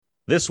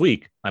This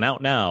week on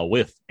Out Now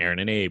with Aaron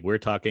and Abe, we're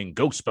talking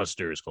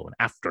Ghostbusters: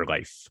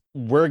 Afterlife.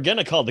 We're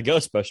gonna call the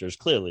Ghostbusters,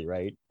 clearly,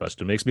 right?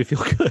 Busted makes me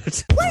feel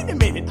good. Wait a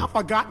minute, I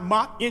forgot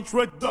my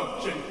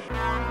introduction.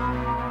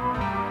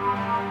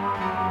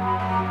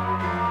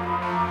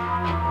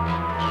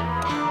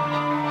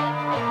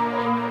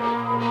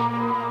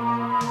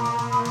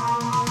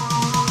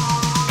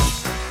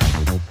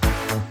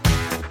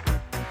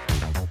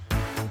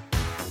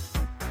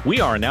 We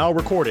are now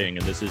recording,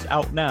 and this is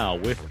Out Now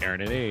with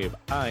Aaron and Abe.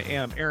 I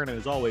am Aaron, and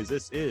as always,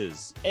 this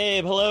is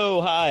Abe.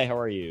 Hello, hi. How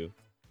are you?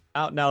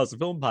 Out Now is a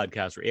film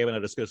podcast where Abe and I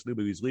discuss new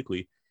movies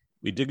weekly.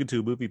 We dig into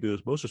a movie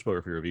boost, most are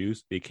spoiler-free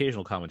reviews, the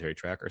occasional commentary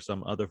track, or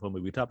some other film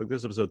movie topic.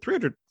 This episode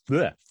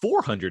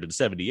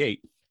 478.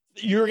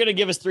 You're gonna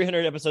give us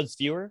 300 episodes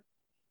fewer?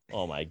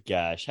 Oh my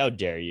gosh! How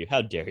dare you?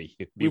 How dare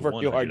you? We've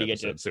worked too hard to get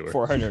to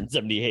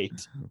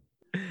 478.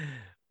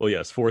 Well,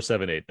 yes,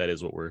 478. That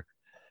is what we're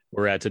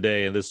at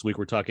today. And this week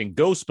we're talking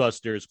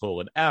Ghostbusters: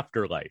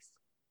 Afterlife,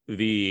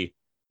 the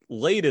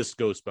latest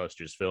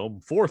Ghostbusters film,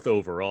 fourth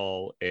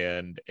overall,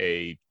 and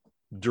a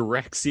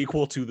direct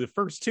sequel to the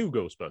first two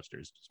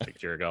Ghostbusters. Just make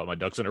sure I got my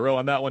ducks in a row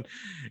on that one.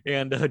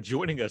 And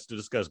joining us to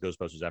discuss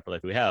Ghostbusters: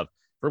 Afterlife, we have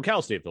from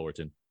Cal State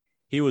Fullerton.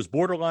 He was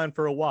borderline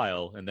for a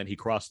while, and then he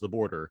crossed the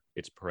border.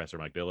 It's Professor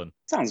Mike Dillon.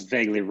 Sounds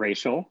vaguely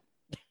racial.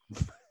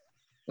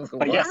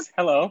 But yes,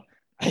 hello.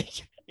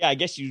 Yeah, I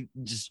guess you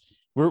just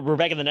we're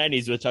back in the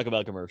 90s with talk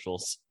about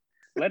commercials.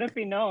 Let it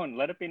be known.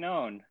 Let it be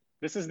known.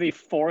 This is the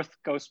fourth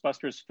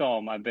Ghostbusters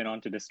film I've been on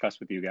to discuss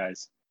with you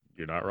guys.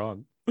 You're not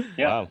wrong.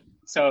 Yeah. Wow.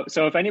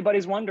 So if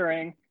anybody's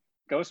wondering,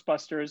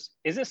 Ghostbusters,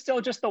 is it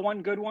still just the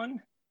one good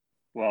one?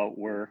 Well,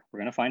 we're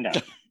gonna find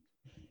out.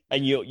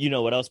 And you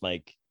know what else,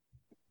 Mike?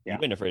 Yeah.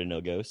 You've been afraid of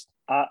no ghost.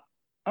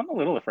 I'm a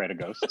little afraid of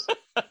ghosts.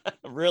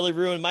 Really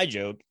ruined my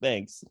joke.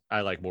 Thanks.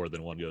 I like more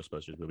than one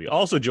Ghostbusters movie.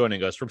 Also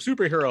joining us from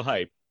Superhero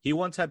Hype, he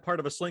once had part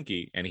of a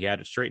slinky and he had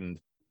it straightened.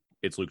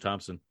 It's Luke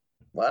Thompson.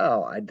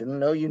 Wow, I didn't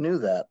know you knew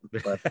that,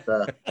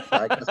 but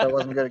I guess I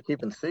wasn't good at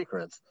keeping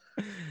secrets.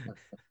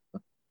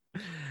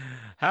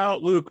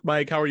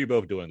 Mike, how are you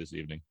both doing this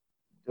evening?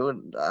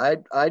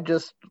 I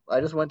just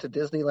went to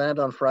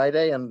Disneyland on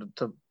Friday, and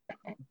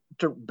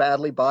to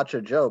badly botch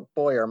a joke,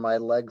 boy, are my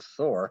legs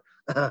sore.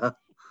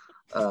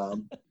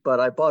 But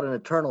I bought an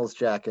Eternals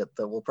jacket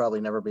that will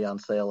probably never be on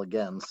sale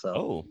again.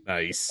 So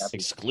nice,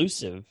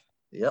 exclusive.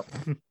 Yep.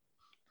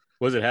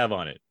 What does it have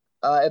on it?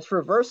 It's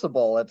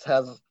reversible.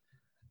 Does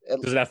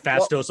it have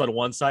Fastos on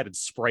one side and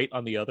Sprite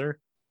on the other?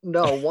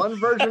 No, one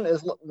version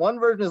is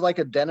like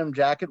a denim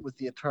jacket with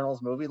the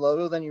Eternals movie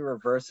logo. Then you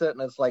reverse it,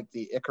 and it's like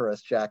the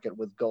Icarus jacket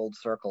with gold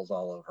circles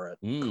all over it.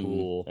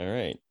 Cool. All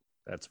right.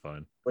 That's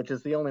fun. Which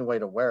is the only way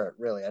to wear it,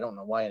 really. I don't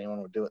know why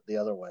anyone would do it the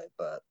other way,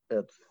 but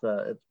it's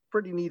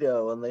pretty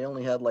neato, and they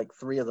only had like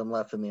 3 of them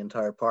left in the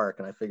entire park,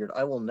 and I figured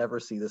I will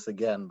never see this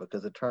again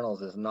because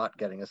Eternals is not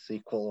getting a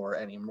sequel or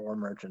any more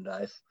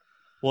merchandise.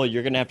 Well,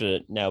 you're going to have to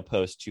now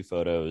post 2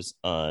 photos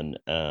on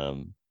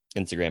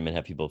Instagram and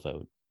have people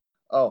vote.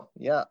 Oh,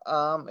 yeah.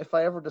 If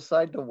I ever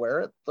decide to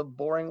wear it the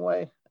boring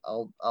way,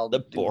 I'll do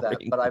that.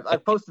 But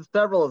I've posted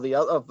several of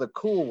the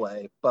cool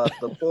way, but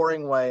the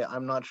boring way,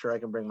 I'm not sure I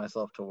can bring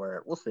myself to wear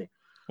it. We'll see.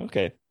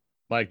 Okay.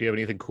 Mike, do you have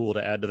anything cool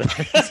to add to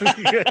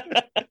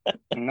that?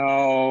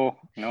 No.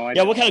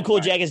 Yeah, what kind of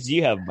cool jackets do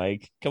you have,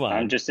 Mike? Come on.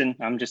 I'm just in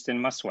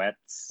my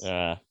sweats.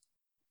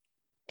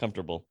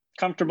 Comfortable,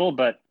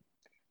 but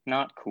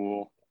not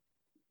cool.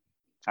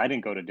 I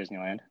didn't go to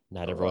Disneyland.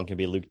 Not everyone can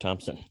be Luke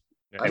Thompson.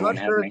 I'm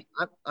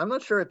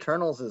not sure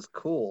Eternals is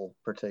cool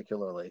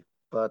particularly,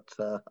 but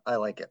I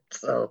like it.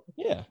 So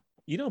yeah,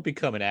 you don't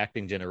become an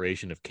acting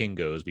generation of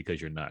Kingos because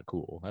you're not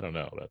cool. I don't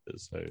know about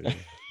this.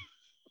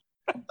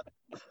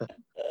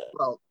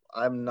 Well,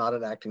 I'm not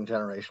an acting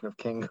generation of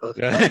Kingos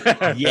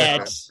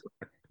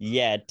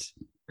yet.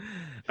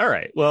 All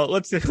right. Well,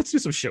 let's do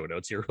some show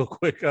notes here real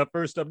quick.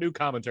 First up, new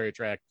commentary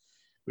track.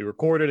 We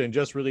recorded and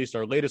just released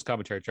our latest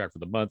commentary track for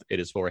the month. It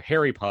is for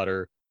Harry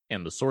Potter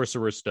and the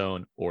Sorcerer's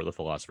Stone, or the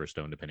Philosopher's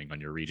Stone, depending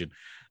on your region.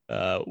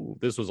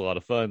 This was a lot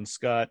of fun.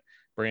 Scott,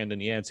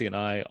 Brandon, Yancey, and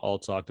I all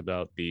talked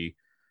about the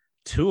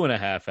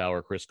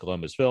 2.5-hour Chris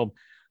Columbus film.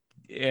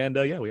 And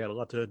we had a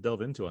lot to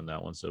delve into on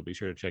that one, so be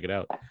sure to check it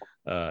out.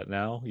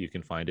 Now you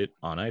can find it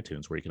on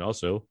iTunes, where you can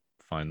also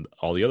find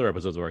all the other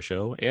episodes of our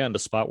show and a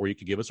spot where you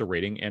could give us a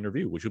rating and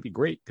review, which would be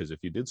great, because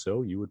if you did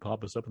so, you would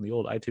pop us up in the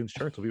old iTunes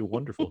charts. It would be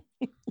wonderful.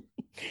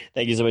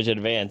 Thank you so much in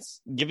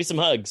advance. Give me some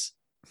hugs.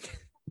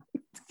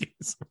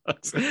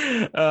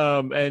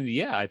 And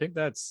yeah, I think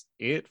that's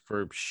it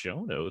for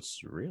show notes,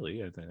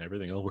 really. I think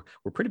everything else,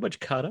 we're pretty much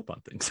caught up on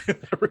things in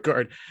that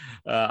regard.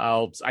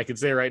 I can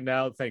say right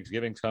now,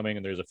 Thanksgiving's coming,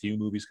 and there's a few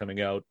movies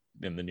coming out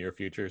in the near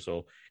future,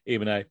 so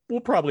Abe and I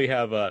will probably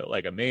have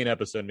like a main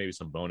episode, maybe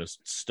some bonus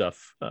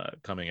stuff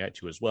coming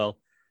at you as well,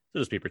 so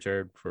just be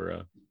prepared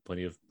for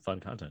plenty of fun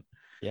content.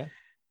 Yeah.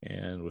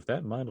 And with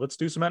that in mind, let's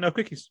do some Out Now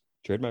quickies.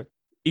 Trademark.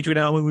 Each week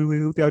now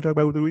we talk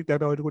about the week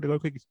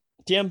quickies.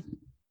 TM.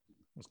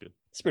 That's good.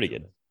 It's pretty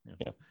good.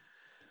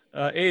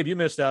 Yeah. Abe, you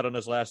missed out on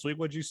us last week.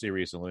 What'd you see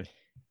recently?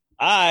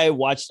 I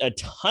watched a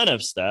ton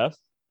of stuff,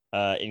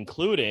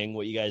 including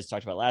what you guys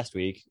talked about last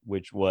week,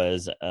 which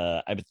was,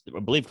 I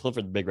believe,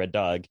 Clifford the Big Red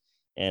Dog.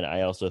 And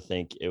I also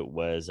think it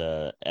was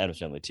Addams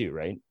Family too,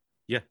 right?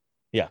 Yeah.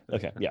 Yeah.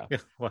 Okay. Yeah.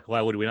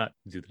 Why would we not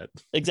do that?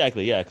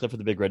 Exactly. Yeah. Clifford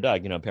the Big Red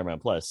Dog,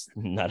 Paramount Plus,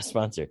 not a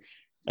sponsor.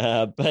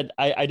 But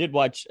I did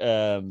watch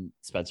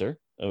Spencer,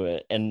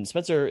 and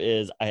Spencer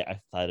I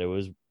thought it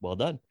was well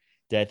done.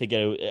 Did I think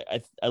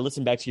I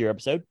listened back to your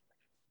episode,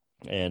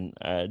 and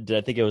did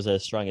I think it was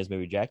as strong as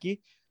maybe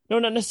Jackie? No,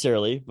 not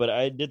necessarily, but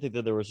I did think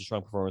that there was a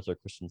strong performance by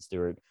Kristen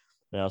Stewart,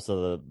 and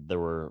also there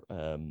were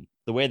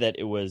the way that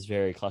it was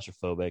very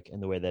claustrophobic,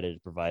 and the way that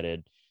it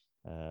provided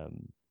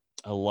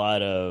a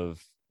lot of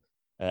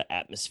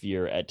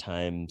atmosphere at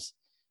times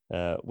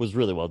was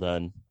really well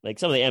done. Like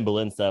some of the Anne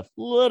Boleyn stuff,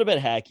 a little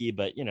bit hacky,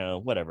 but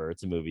whatever.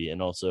 It's a movie,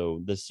 and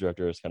also this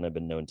director has kind of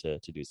been known to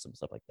do some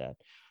stuff like that.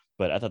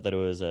 But I thought that it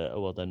was a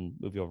well done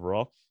movie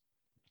overall.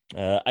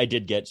 I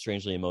did get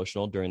strangely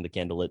emotional during the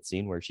candlelit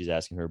scene where she's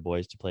asking her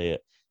boys to play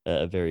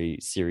a very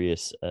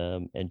serious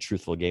and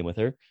truthful game with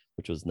her,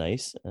 which was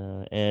nice.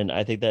 And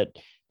I think that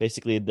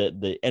basically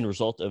the end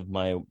result of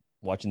my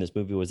watching this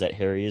movie was that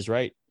Harry is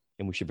right,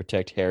 and we should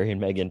protect Harry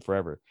and Meghan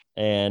forever.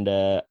 And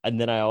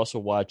then I also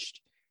watched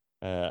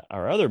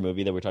our other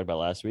movie that we talked about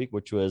last week,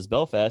 which was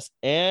Belfast,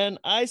 and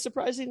I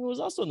surprisingly was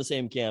also in the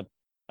same camp.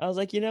 I was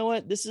like, you know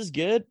what, this is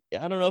good.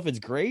 I don't know if it's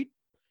great.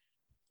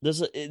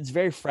 It's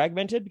very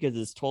fragmented because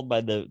it's told by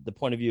the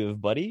point of view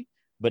of Buddy.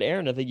 But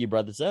Aaron, I think you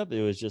brought this up.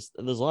 It was just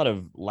there's a lot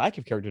of lack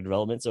of character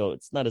development, so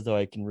it's not as though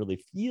I can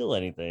really feel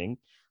anything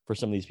for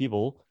some of these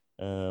people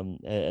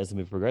as the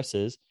movie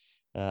progresses.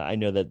 I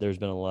know that there's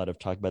been a lot of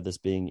talk about this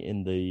being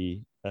in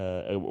the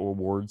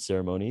award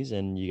ceremonies,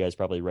 and you guys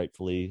probably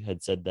rightfully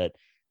had said that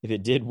if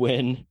it did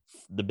win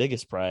the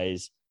biggest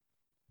prize,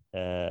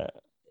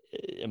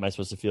 am I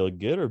supposed to feel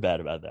good or bad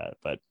about that?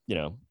 But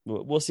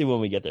we'll see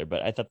when we get there.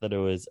 But I thought that it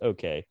was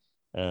okay.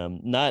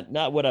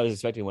 Not what I was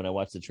expecting when I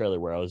watched the trailer,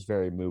 where I was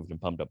very moved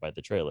and pumped up by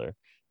the trailer,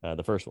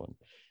 the first one.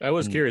 I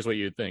was curious what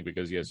you'd think,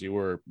 because yes, you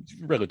were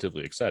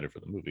relatively excited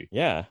for the movie.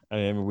 Yeah, I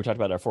mean, we talked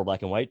about our 4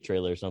 black and white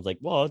trailers, and I was like,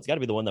 well, it's got to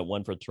be the one that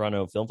won for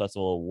Toronto Film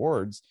Festival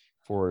Awards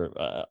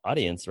for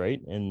audience, right?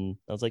 And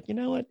I was like, you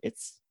know what,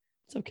 it's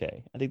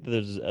okay. I think that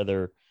there's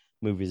other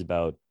movies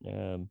about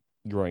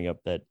growing up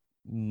that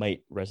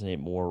might resonate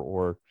more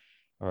or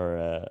are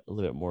a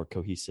little bit more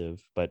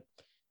cohesive. But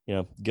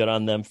good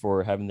on them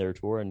for having their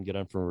tour, and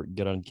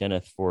good on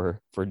Kenneth for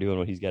doing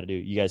what he's got to do.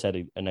 You guys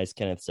had a nice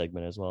Kenneth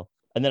segment as well.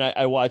 And then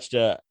I watched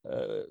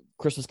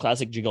Christmas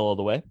classic Jingle All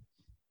the Way,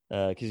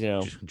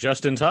 because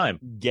just in time,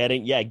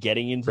 getting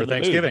into for the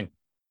Thanksgiving. Mood.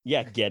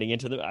 Yeah, getting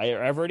into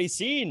I've already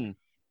seen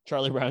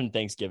Charlie Brown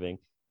Thanksgiving,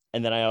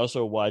 and then I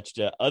also watched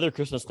other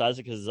Christmas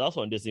classic because it's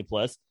also on Disney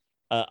Plus.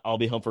 I'll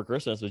Be Home for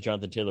Christmas with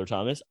Jonathan Taylor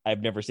Thomas.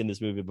 I've never seen this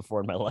movie before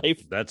in my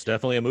life. That's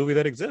definitely a movie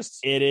that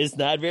exists. It is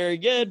not very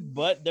good,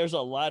 but there's a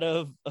lot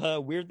of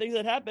weird things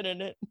that happen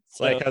in it.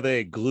 So, like how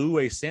they glue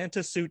a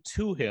Santa suit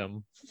to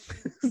him.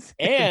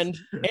 and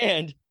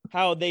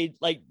how they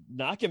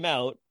knock him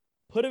out,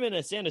 put him in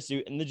a Santa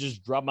suit, and then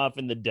just drop him off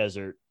in the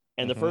desert.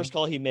 And the first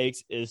call he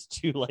makes is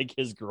to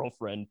his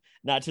girlfriend,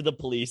 not to the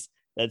police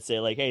that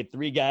say hey,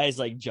 3 guys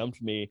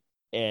jumped me,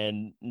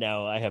 and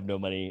now I have no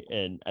money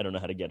and I don't know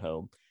how to get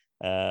home.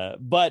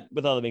 But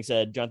with all that being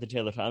said, Jonathan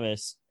Taylor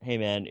Thomas, hey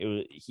man,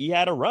 he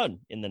had a run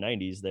in the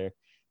 90s there,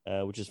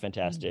 which is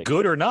fantastic.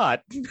 Good or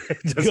not,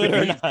 good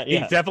or not, he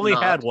definitely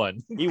had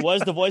one. He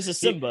was the voice of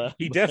Simba.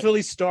 He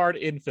definitely starred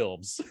in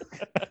films.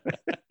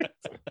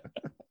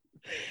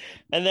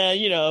 And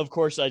then of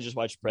course, I just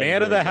watched Predator.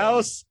 Man of the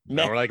House,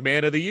 or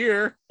Man of the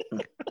Year.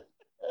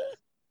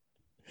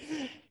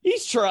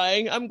 He's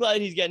trying. I'm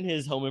glad he's getting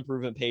his home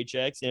improvement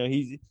paychecks.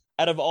 He's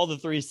out of all the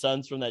 3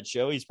 sons from that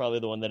show, he's probably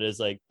the one that is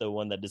the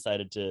one that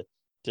decided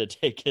to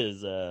take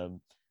his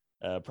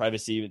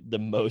privacy the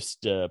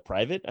most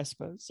private, I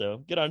suppose.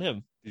 So good on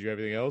him. Did you have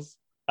anything else?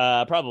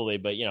 Probably,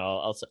 but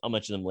I'll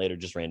mention them later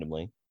just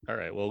randomly. All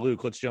right. Well,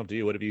 Luke, let's jump to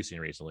you. What have you seen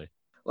recently?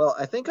 Well,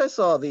 I think I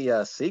saw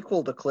the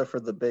sequel to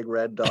Clifford the Big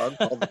Red Dog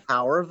called The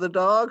Power of the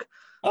Dog.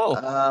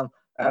 Oh.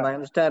 And I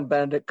understand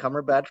Benedict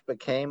Cumberbatch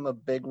became a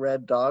big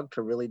red dog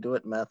to really do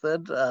it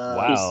method.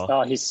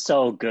 Wow. He's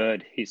so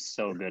good. He's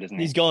so good, isn't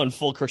he? He's going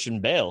full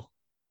Christian Bale.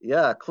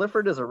 Yeah,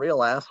 Clifford is a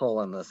real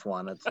asshole in this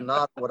one. It's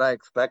not what I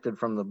expected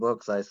from the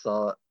books I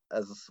saw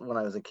when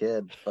I was a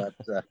kid. But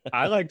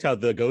I liked how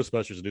the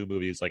Ghostbusters new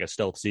movie is like a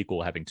stealth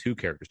sequel, having 2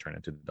 characters turn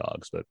into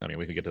dogs. But I mean,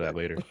 we can get to that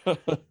later.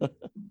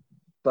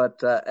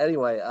 But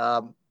anyway,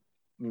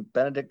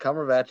 Benedict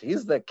Cumberbatch,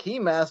 he's the key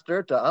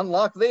master to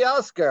unlock the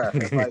Oscar.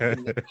 Dean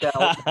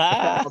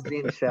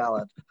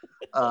Shalit,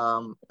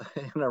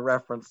 in a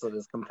reference that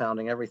is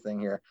compounding everything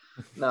here.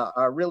 Now,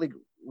 a really,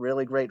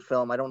 really great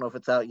film. I don't know if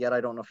it's out yet. I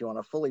don't know if you want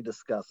to fully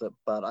discuss it,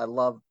 but I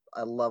loved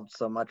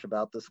so much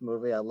about this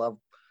movie. I love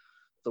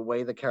the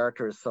way the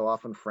character is so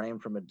often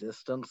framed from a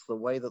distance, the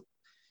way that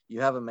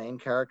you have a main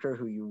character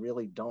who you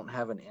really don't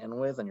have an in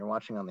with, and you're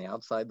watching on the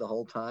outside the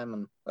whole time.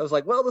 And I was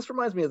like, well, this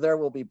reminds me of There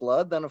Will Be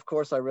Blood. Then, of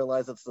course, I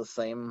realized it's the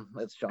same.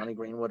 It's Johnny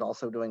Greenwood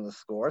also doing the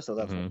score, so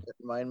that's what it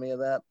reminded me of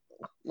that.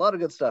 A lot of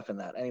good stuff in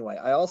that. Anyway,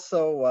 I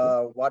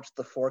also watched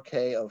the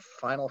 4K of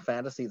Final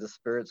Fantasy: The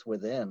Spirits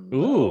Within, the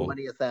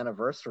 20th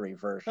anniversary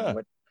version,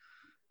 which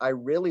I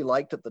really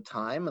liked at the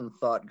time and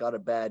thought got a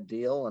bad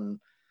deal. And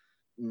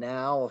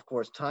now, of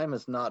course, time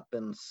has not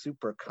been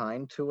super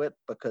kind to it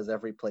because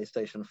every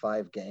PlayStation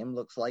 5 game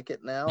looks like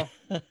it now.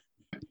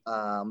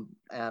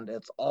 And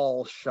it's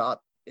all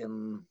shot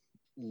in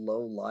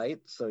low light,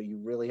 so you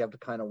really have to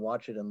kind of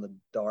watch it in the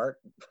dark.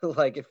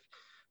 Like if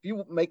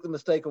you make the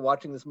mistake of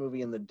watching this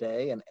movie in the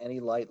day and any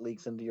light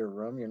leaks into your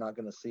room, you're not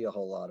going to see a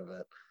whole lot of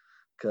it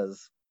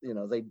because, you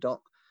know,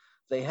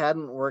 they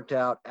hadn't worked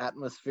out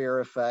atmosphere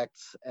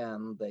effects,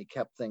 and they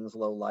kept things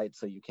low light,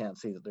 so you can't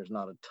see that there's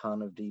not a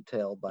ton of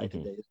detail by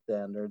today's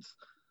standards.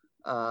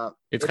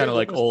 It's kind of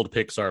like old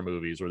Pixar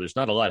movies where there's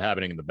not a lot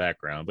happening in the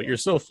background, but you're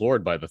so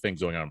floored by the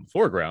things going on in the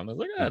foreground. It's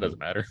like, it doesn't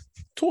matter.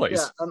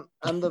 Toys. Yeah,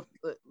 and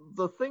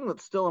the thing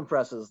that still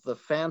impresses, the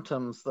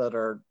phantoms that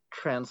are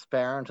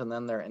transparent, and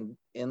then their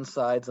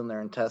insides and their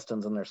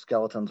intestines and their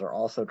skeletons are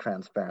also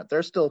transparent.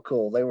 They're still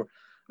cool. They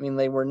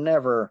were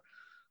never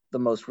the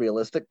most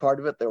realistic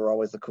part of it. They were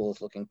always the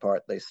coolest looking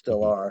part. They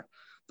still are.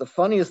 The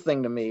funniest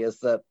thing to me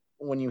is that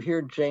when you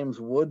hear James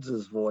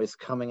Woods' voice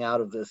coming out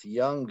of this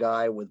young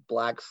guy with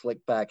black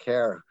slick back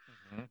hair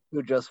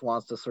who just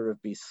wants to sort of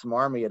be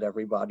smarmy at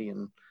everybody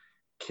and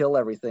kill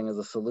everything as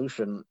a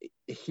solution,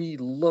 he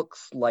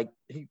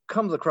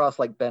comes across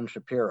like Ben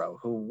Shapiro,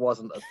 who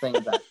wasn't a thing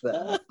back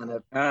then. And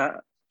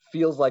it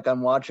feels like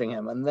I'm watching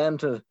him. And then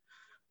to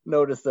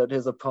notice that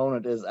his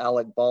opponent is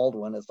Alec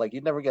Baldwin, it's like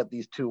you'd never get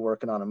these two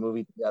working on a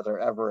movie together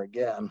ever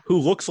again. Who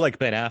looks like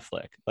Ben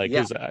Affleck. Like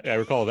I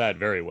recall that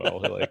very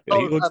well. Like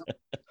he looks...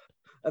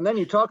 And then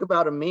you talk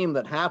about a meme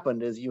that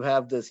happened is you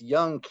have this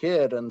young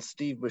kid and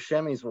Steve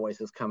Buscemi's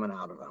voice is coming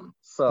out of him.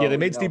 So yeah, they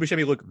made Steve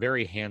Buscemi look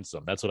very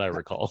handsome. That's what I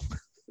recall.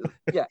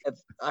 Yeah,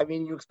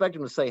 you expect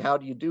him to say, "How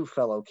do you do,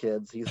 fellow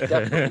kids?" He's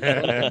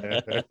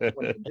definitely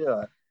when you do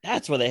it.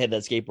 That's why they had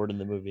that skateboard in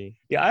the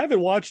movie. Yeah, I haven't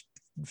watched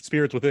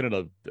Spirits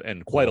Within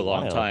in quite a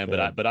long time,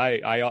 but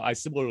I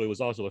similarly was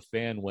also a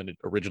fan when it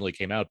originally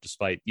came out,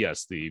 despite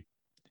the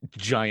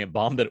giant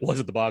bomb that it was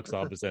at the box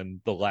office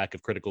and the lack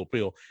of critical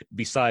appeal.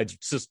 Besides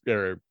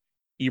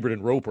Ebert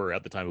and Roper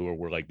at the time, who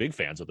were like big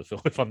fans of the film,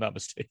 if I'm not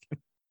mistaken.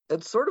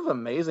 It's sort of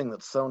amazing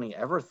that Sony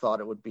ever thought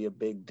it would be a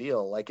big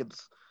deal. Like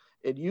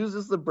it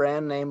uses the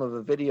brand name of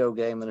a video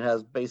game that it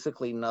has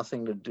basically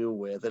nothing to do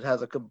with. It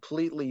has a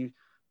completely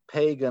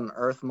pagan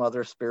Earth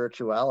Mother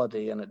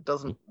spirituality, and it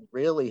doesn't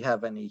really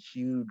have any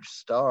huge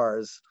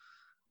stars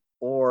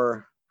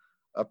or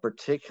a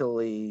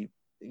particularly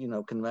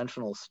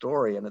conventional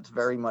story, and it's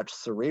very much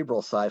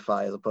cerebral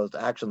sci-fi as opposed to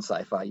action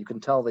sci-fi. You can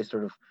tell they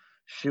sort of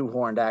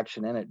shoehorned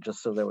action in it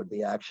just so there would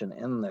be action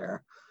in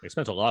there. They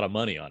spent a lot of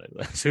money on it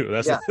too.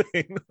 That's the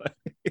thing.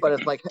 But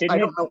it's like I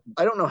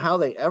don't know how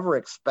they ever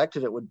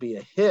expected it would be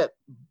a hit,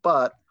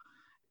 but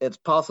it's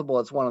possible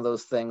it's one of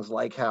those things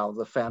like how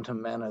the Phantom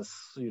Menace,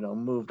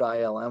 moved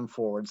ILM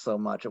forward so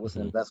much. It was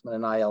an investment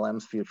in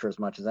ILM's future as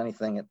much as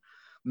anything. It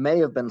may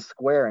have been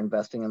Square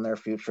investing in their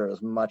future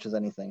as much as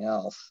anything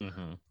else.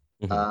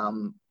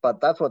 But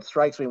that's what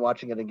strikes me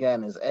watching it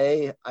again is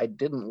A, I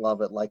didn't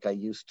love it like I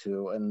used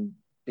to, and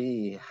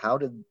B, how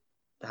did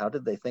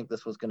they think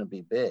this was going to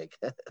be big?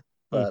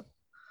 But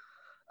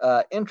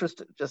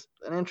just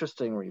an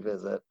interesting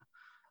revisit.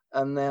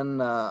 And then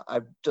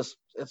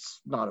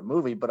it's not a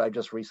movie, but I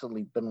just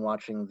recently been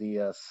watching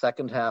the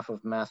second half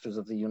of Masters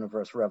of the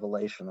Universe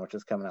Revelation, which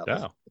is coming out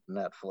on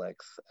Netflix.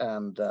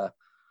 And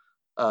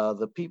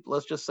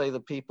let's just say the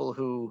people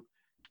who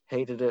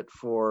hated it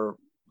for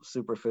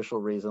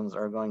superficial reasons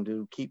are going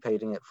to keep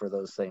hating it for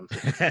those same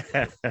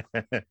things.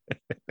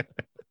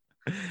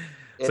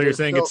 So you're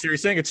saying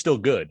it's still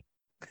good?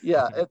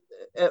 Yeah,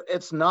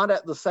 it's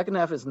not the second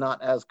half is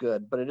not as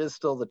good, but it is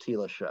still the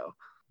Tila show.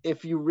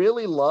 If you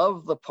really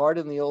love the part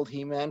in the old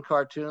He-Man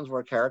cartoons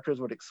where characters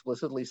would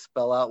explicitly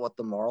spell out what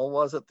the moral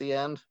was at the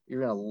end,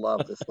 you're going to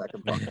love the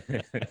second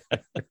part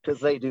because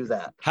they do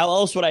that. How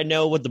else would I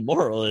know what the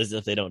moral is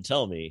if they don't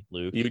tell me,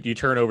 Luke? You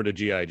turn over to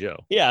G.I. Joe.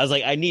 Yeah, I was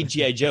like, I need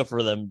G.I. Joe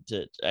for them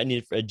to. I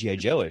need a G.I.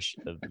 Joe-ish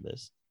of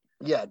this.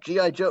 Yeah,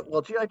 G.I. Joe.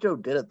 Well, G.I. Joe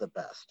did it the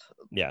best.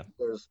 Yeah,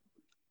 there's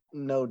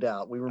no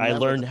doubt. I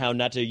learned how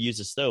not to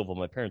use a stove when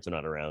my parents are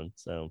not around.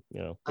 So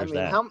there's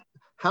that.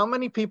 How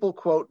many people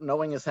quote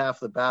 "knowing is half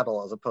the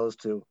battle" as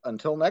opposed to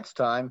 "until next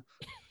time"?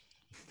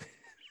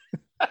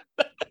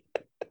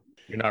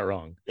 You're not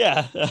wrong.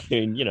 Yeah, I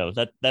mean,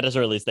 that doesn't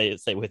really stay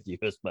with you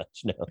as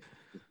much. No.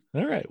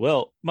 All right.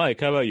 Well, Mike,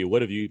 how about you?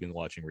 What have you been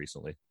watching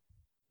recently?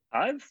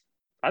 I've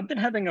been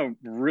having a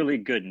really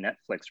good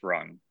Netflix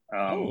run.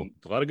 A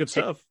lot of good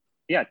stuff.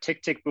 Yeah,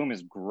 Tick Tick Boom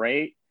is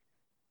great.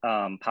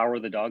 Power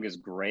of the Dog is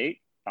great.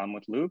 I'm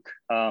with Luke.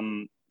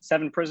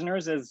 Seven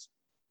Prisoners is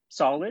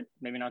solid,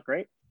 maybe not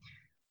great.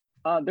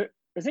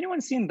 Has anyone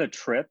seen The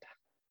Trip?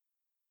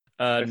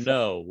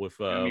 No, with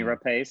Noomi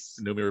Rapace.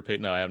 Noomi Rapace.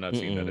 No, I have not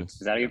seen that. Is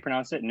that how you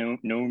pronounce it?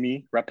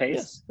 Noomi Rapace?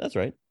 Yes, that's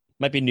right.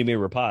 Might be Noomi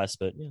Rapace,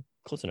 but yeah,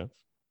 close enough.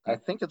 I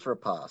think it's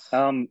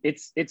Rapace.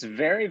 It's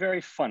very,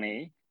 very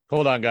funny.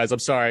 Hold on, guys. I'm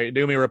sorry.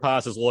 Noomi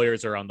Rapace's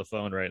lawyers are on the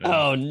phone right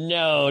now. Oh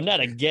no, not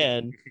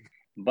again.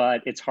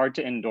 But it's hard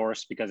to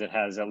endorse because it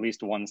has at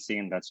least one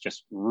scene that's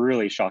just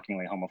really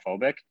shockingly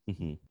homophobic.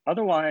 Mm-hmm.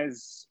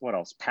 Otherwise, what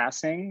else?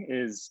 Passing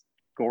is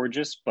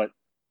gorgeous but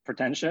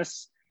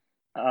pretentious.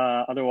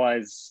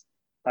 Otherwise,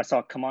 I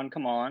saw Come On,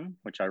 Come On,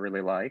 which I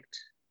really liked.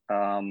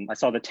 I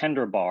saw The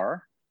Tender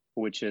Bar,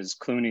 which is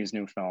Clooney's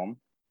new film.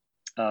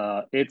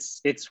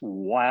 It's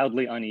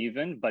wildly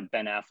uneven, but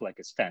Ben Affleck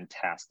is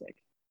fantastic.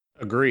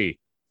 Agree.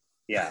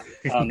 Yeah,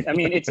 I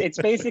mean it's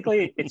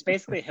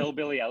basically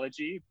Hillbilly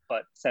Elegy,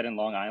 but set in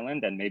Long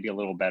Island and maybe a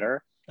little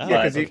better. Oh,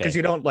 Yeah, because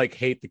you don't like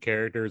hate the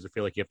characters or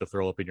feel like you have to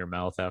throw up in your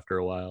mouth after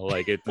a while.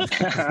 Like it.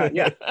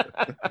 Yeah,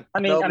 I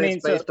mean,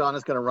 it's based on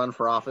is going to run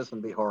for office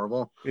and be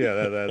horrible. Yeah,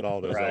 that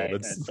all those right,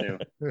 elements.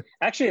 that too.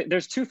 Actually,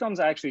 there's two films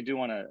I actually do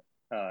want to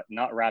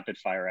not rapid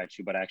fire at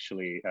you, but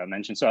actually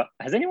mention. So,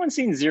 has anyone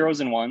seen Zeros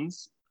and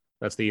Ones?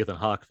 That's the Ethan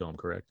Hawke film,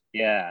 correct?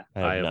 Yeah,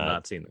 I have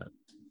not seen that.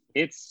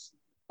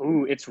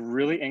 It's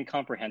really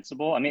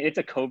incomprehensible. I mean, it's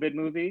a COVID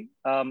movie,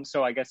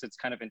 so I guess it's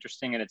kind of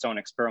interesting in its own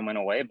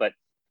experimental way. But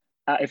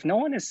if no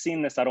one has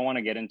seen this, I don't want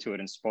to get into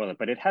it and spoil it.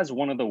 But it has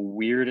one of the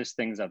weirdest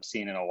things I've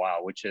seen in a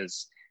while, which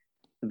is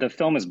the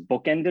film is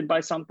bookended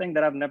by something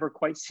that I've never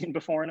quite seen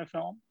before in a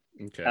film.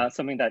 Okay,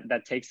 something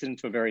that takes it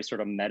into a very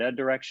sort of meta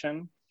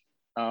direction.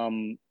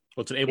 Well,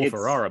 it's an Abel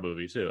Ferrara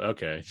movie too.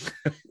 Okay.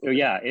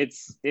 Yeah,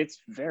 it's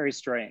very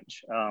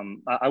strange.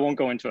 I won't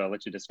go into it. I'll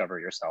let you discover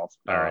it yourself.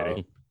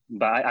 Alrighty.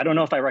 But I don't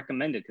know if I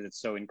recommend it because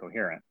it's so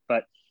incoherent.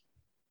 But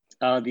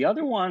the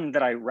other one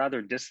that I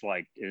rather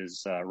disliked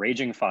is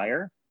Raging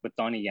Fire with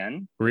Donnie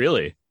Yen.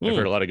 Really? I've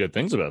heard a lot of good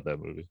things about that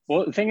movie.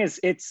 Well, the thing is,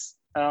 it's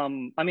I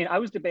mean, I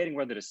was debating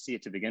whether to see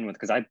it to begin with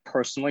because I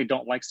personally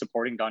don't like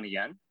supporting Donnie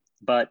Yen.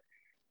 But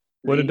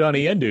what did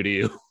Donnie Yen do to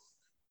you?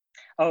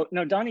 Oh,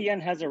 no, Donnie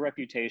Yen has a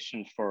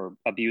reputation for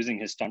abusing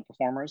his stunt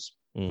performers.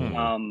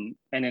 Mm-hmm.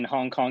 And in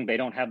Hong Kong, they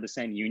don't have the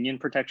same union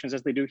protections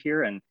as they do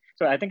here. And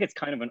so I think it's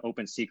kind of an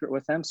open secret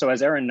with them. So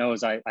as Aaron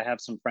knows, I have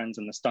some friends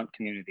in the stunt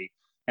community,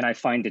 and I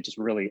find it just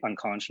really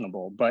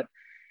unconscionable. But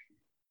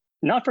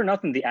not for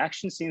nothing, the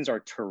action scenes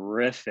are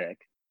terrific.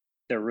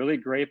 They're really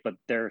great, but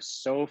they're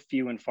so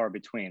few and far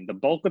between. The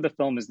bulk of the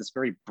film is this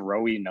very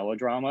bro-y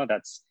melodrama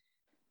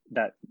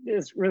that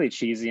is really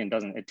cheesy and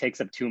it takes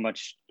up too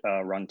much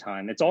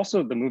runtime. It's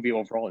also, the movie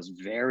overall is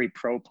very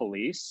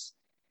pro-police,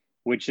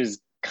 which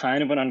is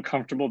kind of an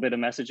uncomfortable bit of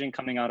messaging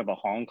coming out of a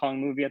Hong Kong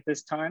movie at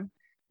this time.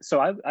 So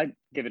I'd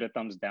give it a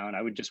thumbs down.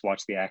 I would just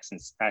watch the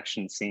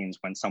action scenes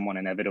when someone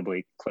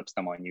inevitably clips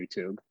them on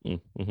YouTube.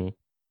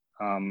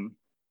 Mm-hmm.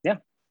 Yeah,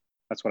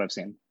 that's what I've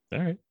seen. All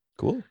right,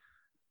 cool.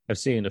 I've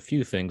seen a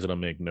few things that I'll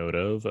make note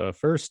of.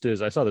 First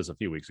is, I saw this a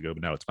few weeks ago,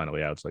 but now it's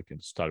finally out, so I can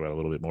just talk about it a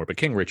little bit more. But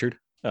King Richard,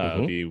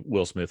 the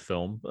Will Smith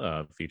film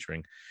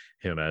featuring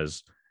him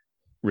as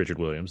Richard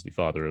Williams, the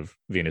father of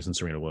Venus and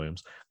Serena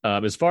Williams.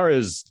 As far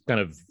as kind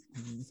of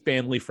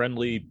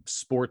family-friendly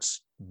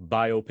sports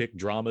biopic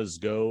dramas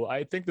go,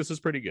 I think this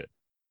is pretty good.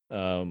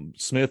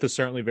 Smith is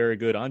certainly very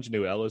good.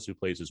 Anjanou Ellis, who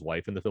plays his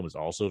wife in the film, is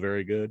also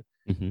very good.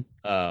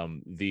 Mm-hmm.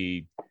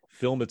 The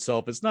film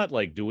itself is not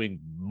like doing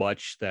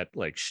much that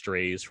like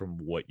strays from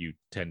what you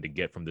tend to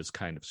get from this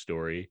kind of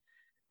story.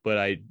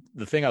 But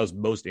the thing I was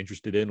most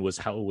interested in was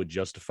how it would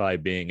justify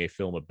being a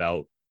film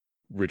about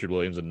Richard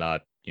Williams and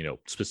not,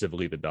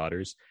 specifically the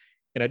daughters.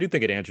 And I do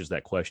think it answers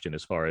that question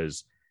as far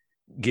as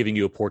giving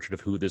you a portrait of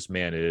who this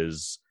man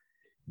is,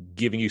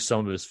 giving you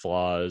some of his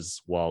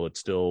flaws while it's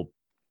still,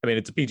 I mean,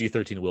 it's a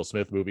PG-13 Will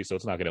Smith movie, so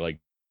it's not going to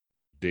like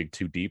dig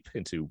too deep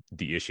into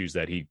the issues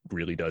that he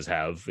really does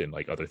have and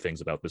like other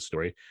things about this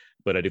story.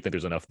 But I do think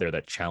there's enough there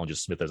that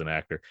challenges Smith as an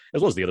actor,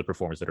 as well as the other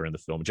performers that are in the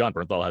film. John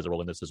Bernthal has a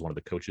role in this as one of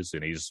the coaches,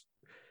 and he's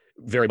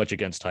very much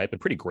against type and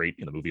pretty great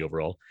in the movie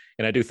overall.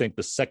 And I do think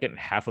the second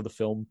half of the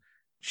film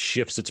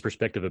shifts its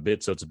perspective a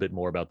bit, so it's a bit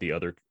more about the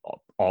other,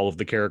 all of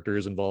the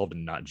characters involved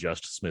and not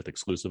just Smith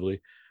exclusively.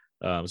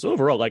 So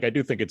overall, like, I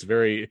do think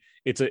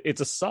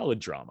it's a solid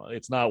drama.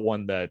 It's not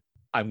one that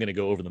I'm going to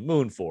go over the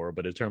moon for,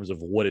 but in terms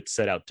of what it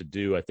set out to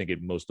do, I think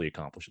it mostly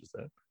accomplishes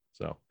that.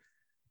 So,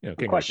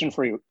 question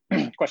for you,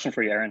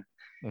 Aaron.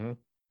 Mm-hmm.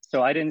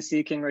 So I didn't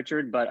see King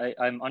Richard, but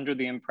I'm under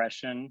the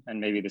impression,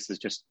 and maybe this is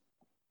just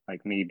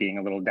like me being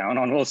a little down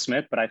on Will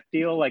Smith, but I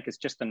feel like it's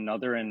just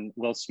another in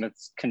Will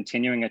Smith's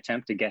continuing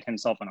attempt to get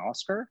himself an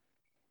Oscar.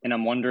 And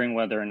I'm wondering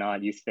whether or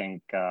not you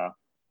think,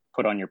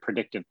 put on your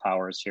predictive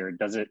powers here,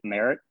 does it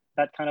merit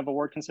that kind of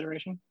award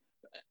consideration?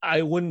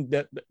 I wouldn't.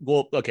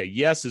 Well, okay.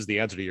 Yes is the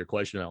answer to your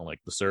question on like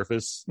the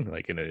surface,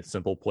 like in a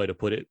simple way to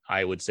put it.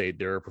 I would say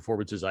there are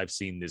performances I've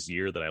seen this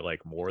year that I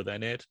like more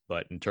than it.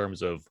 But in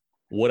terms of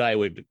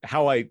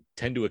how I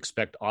tend to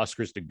expect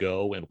Oscars to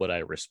go and what I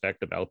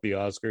respect about the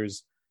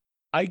Oscars,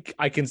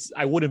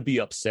 I wouldn't be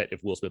upset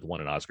if Will Smith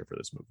won an Oscar for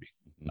this movie.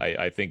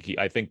 Mm-hmm.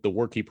 I think the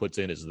work he puts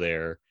in is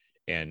there.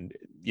 And,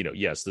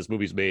 yes, this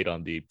movie's made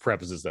on the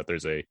premises that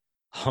there's a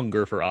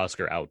hunger for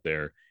Oscar out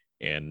there.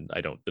 And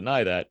I don't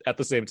deny that. At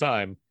the same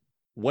time,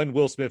 when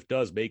Will Smith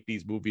does make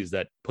these movies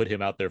that put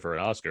him out there for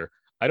an Oscar,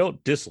 I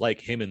don't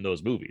dislike him in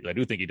those movies. I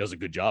do think he does a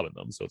good job in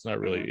them. So it's not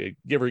really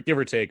give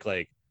or take.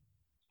 Like,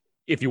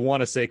 if you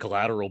want to say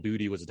Collateral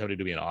Beauty was attempted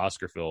to be an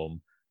Oscar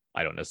film,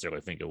 I don't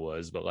necessarily think it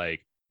was, but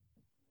like,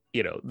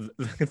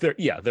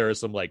 there are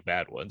some like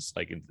bad ones,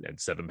 like in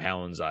 7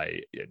 Pounds.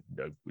 I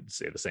would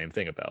say the same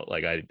thing about.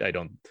 Like, I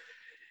don't.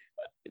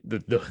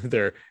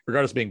 They're,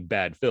 regardless of being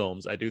bad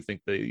films, I do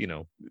think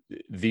that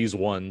these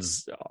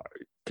ones,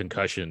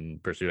 Concussion,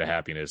 Pursuit of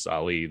Happiness,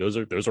 Ali, those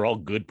are all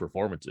good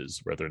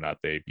performances, whether or not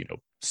they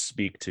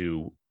speak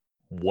to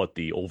what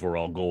the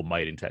overall goal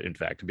might in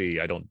fact be.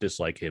 I don't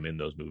dislike him in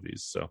those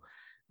movies. So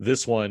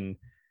this one,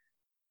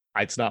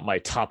 it's not my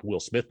top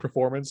Will Smith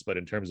performance, but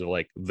in terms of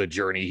like the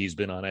journey he's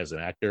been on as an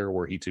actor,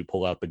 were he to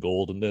pull out the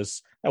gold in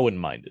this, I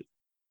wouldn't mind it.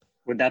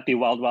 Would that be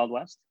Wild Wild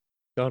West?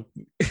 Don't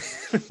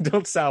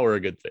sour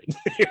a good thing.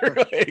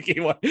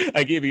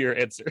 I gave you your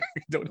answer.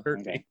 Don't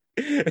hurt me.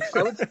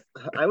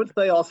 I would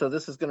say also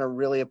this is going to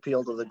really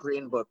appeal to the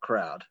Green Book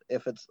crowd.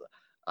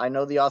 I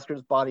know the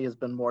Oscars body has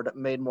been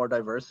made more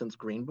diverse since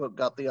Green Book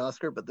got the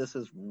Oscar, but this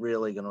is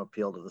really going to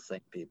appeal to the same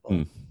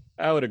people.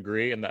 I would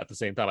agree, and at the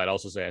same time, I'd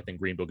also say I think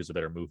Green Book is a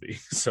better movie.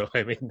 So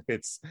I mean,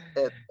 it's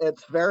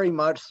very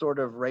much sort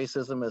of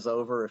racism is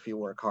over if you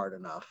work hard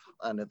enough,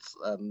 and it's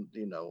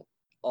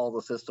all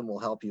the system will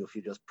help you if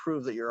you just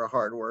prove that you're a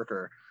hard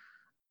worker.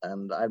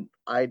 And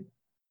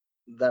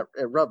that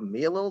it rubbed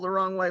me a little the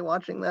wrong way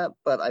watching that,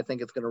 but I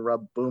think it's going to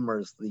rub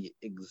boomers the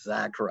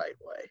exact right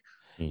way.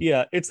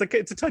 Yeah, it's a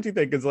touchy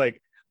thing because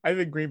like I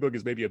think Green Book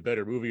is maybe a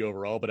better movie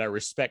overall, but I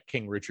respect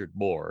King Richard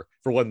more.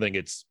 For one thing,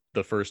 it's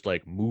the first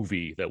like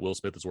movie that Will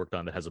Smith has worked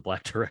on that has a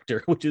black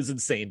director, which is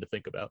insane to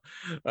think about.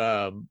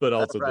 But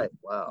also, that's right.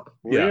 Wow,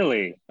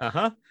 really?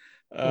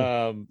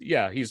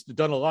 He's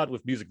done a lot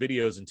with music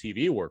videos and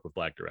TV work with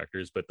black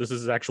directors, but this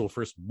is his actual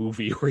first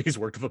movie where he's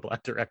worked with a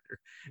black director,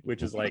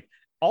 which is like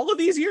all of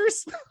these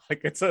years.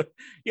 Like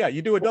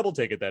you do a double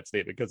take at that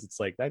statement because it's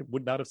like I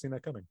would not have seen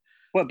that coming.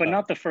 Well, but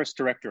not the first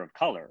director of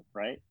color,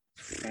 right?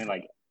 I mean,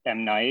 like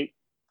M. Night.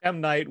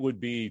 M. Night would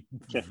be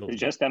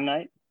just M.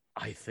 Night.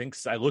 I think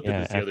so. I looked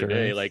at this the other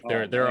day. Like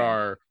there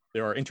are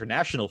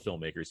international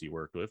filmmakers he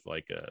worked with,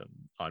 like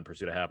on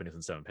Pursuit of Happiness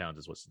and 7 Pounds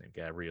is what's his name,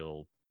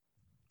 Gabriel.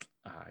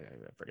 I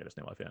forget his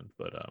name offhand,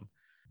 but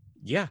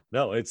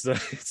it's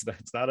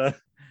not a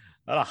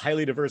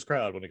highly diverse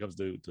crowd when it comes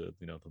to the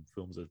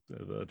films that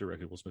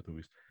directed Will Smith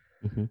movies.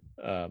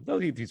 Though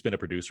he's been a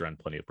producer on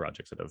plenty of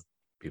projects that have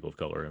people of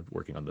color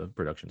working on the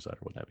production side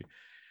or what have you.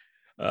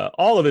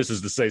 All of this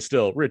is to say,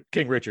 still,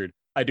 King Richard,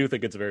 I do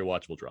think it's a very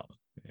watchable drama,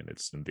 and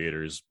it's in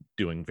theaters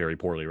doing very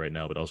poorly right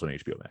now, but also on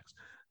HBO Max.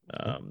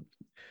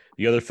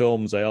 The other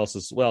films I'm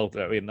only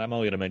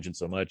going to mention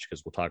so much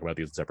because we'll talk about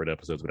these in separate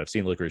episodes, but I've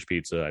seen Licorice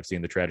Pizza, I've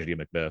seen The Tragedy of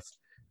Macbeth,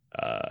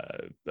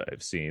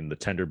 I've seen The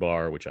Tender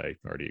Bar, which I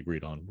already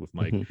agreed on with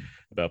Mike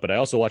about, but I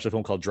also watched a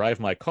film called Drive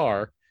My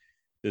Car.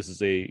 This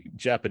is a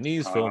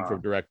Japanese film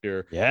from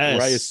director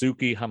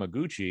Ryosuke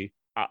Hamaguchi.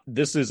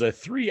 This is a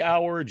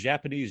 3-hour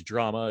Japanese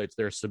drama. It's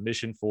their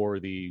submission for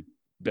the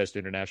Best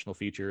International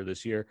Feature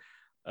this year.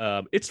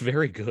 It's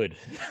very good.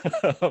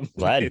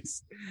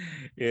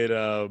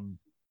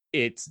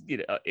 It's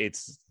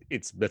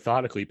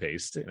methodically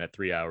paced, and at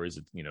 3 hours,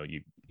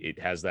 it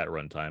has that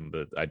runtime.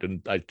 But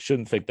I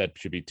shouldn't think that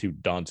should be too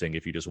daunting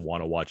if you just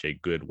want to watch a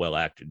good, well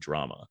acted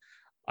drama.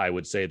 I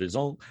would say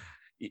the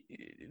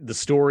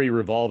story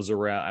revolves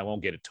around. I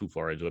won't get it too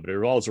far into it, but it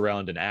revolves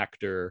around an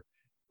actor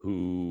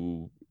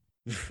who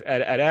is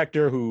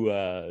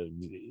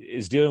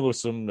dealing with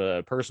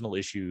some personal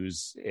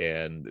issues,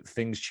 and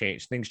things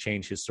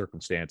change his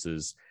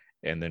circumstances,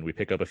 and then we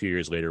pick up a few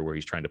years later where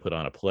he's trying to put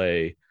on a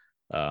play.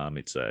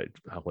 It's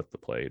what's the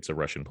play? It's a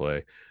Russian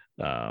play.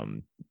 I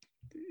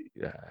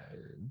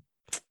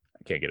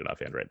can't get it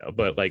offhand right now,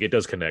 but like it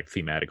does connect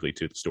thematically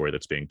to the story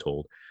that's being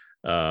told.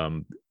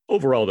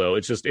 Overall, though,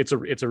 it's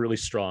a really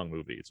strong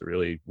movie. It's a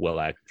really well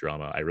acted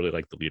drama. I really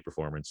like the lead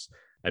performance.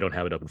 I don't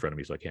have it up in front of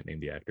me, so I can't name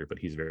the actor, but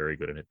he's very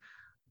good in it.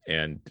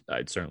 And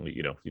I'd certainly,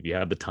 if you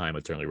have the time,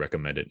 I'd certainly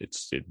recommend it.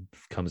 It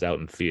comes out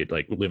in theater,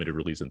 like limited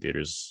release in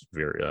theaters,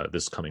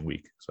 this coming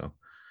week. So,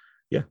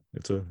 yeah,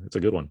 it's a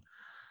good one.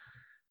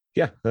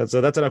 Yeah, that's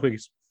enough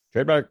quickies.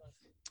 Trademark.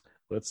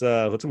 Let's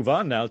move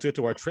on now to get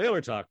to our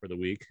trailer talk for the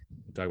week.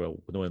 We'll talk about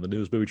one of the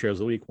news movie trailers of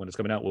the week, when it's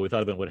coming out, what we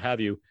thought of it, what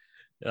have you.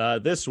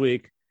 This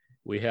week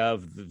we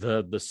have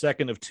the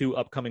second of 2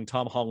 upcoming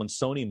Tom Holland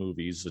Sony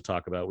movies to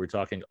talk about. We're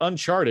talking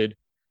Uncharted.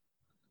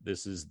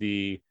 This is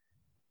the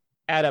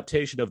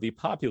adaptation of the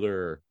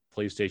popular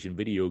PlayStation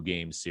video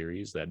game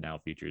series that now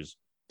features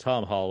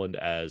Tom Holland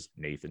as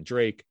Nathan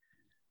Drake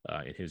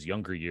in his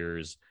younger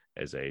years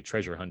as a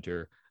treasure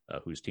hunter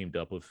who's teamed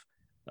up with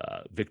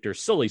Victor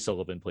Sully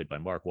Sullivan, played by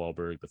Mark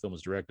Wahlberg. The film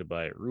was directed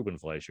by Ruben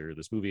Fleischer.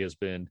 This movie has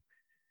been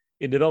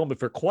in development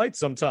for quite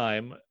some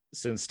time,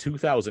 since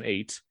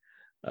 2008.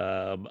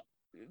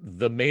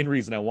 The main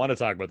reason I want to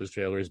talk about this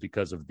trailer is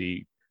because of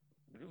the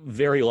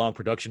very long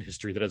production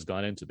history that has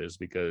gone into this,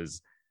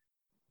 because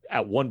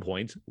at one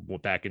point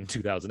back in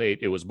 2008,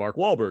 it was Mark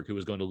Wahlberg who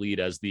was going to lead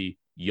as the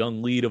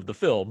young lead of the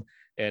film.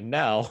 And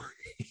now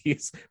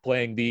he's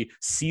playing the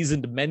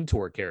seasoned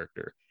mentor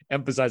character,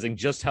 emphasizing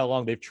just how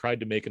long they've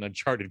tried to make an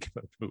Uncharted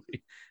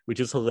movie, which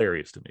is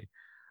hilarious to me.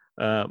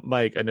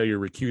 Mike, I know you're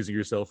recusing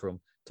yourself from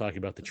talking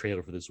about the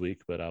trailer for this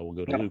week, but I will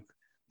go to Luke.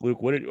 Luke,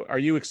 are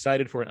you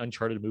excited for an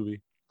Uncharted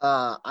movie?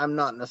 I'm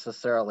not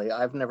necessarily.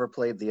 I've never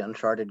played the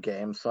Uncharted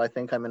game, so I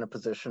think I'm in a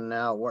position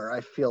now where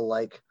I feel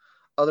like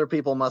other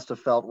people must have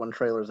felt when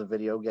trailers of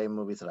video game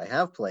movies that I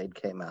have played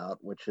came out,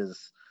 which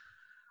is,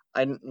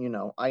 I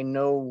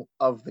know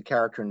of the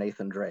character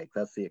Nathan Drake.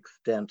 That's the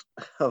extent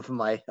of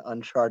my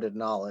Uncharted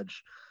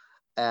knowledge.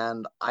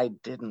 And I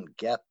didn't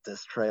get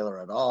this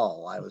trailer at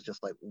all. I was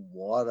just like,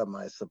 what am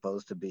I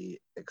supposed to be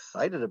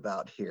excited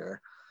about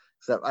here?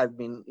 Except,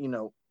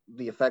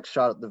 the effects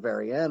shot at the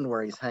very end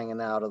where he's hanging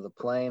out of the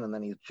plane and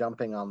then he's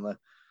jumping on the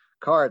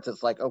carts.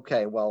 It's like,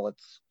 okay, well,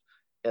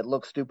 it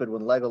looks stupid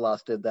when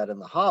Legolas did that in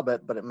The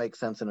Hobbit, but it makes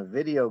sense in a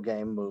video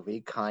game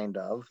movie, kind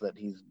of, that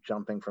he's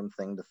jumping from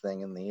thing to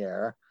thing in the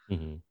air.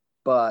 Mm-hmm.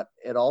 But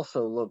it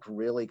also looked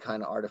really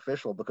kind of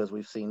artificial because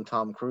we've seen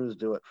Tom Cruise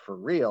do it for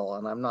real.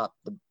 And I'm not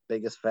the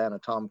biggest fan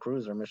of Tom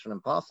Cruise or Mission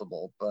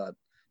Impossible, but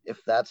if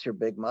that's your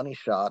big money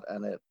shot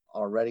and it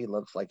already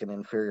looks like an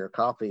inferior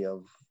copy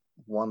of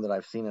one that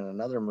I've seen in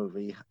another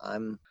movie,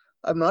 I'm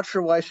not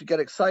sure why I should get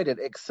excited,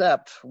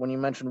 except when you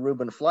mentioned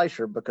Ruben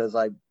Fleischer, because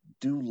I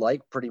do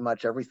like pretty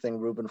much everything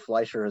Ruben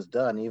Fleischer has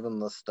done, even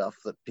the stuff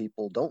that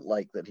people don't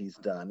like that he's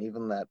done,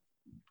 even that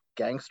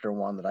gangster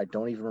one that I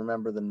don't even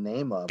remember the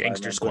name of.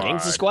 Gangster Squad.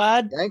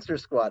 Gangster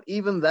Squad.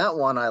 Even that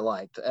one I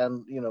liked.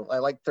 And, I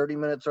like 30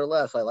 Minutes or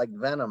Less. I like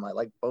Venom. I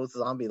like both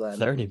Zombieland.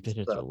 30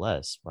 Minutes or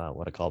Less. Wow,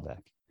 what a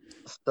callback.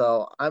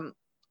 So I'm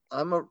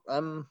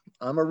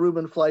a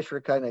Ruben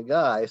Fleischer kind of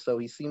guy, so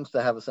he seems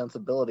to have a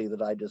sensibility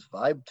that I just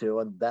vibe to,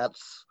 and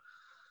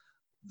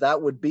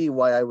that would be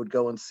why I would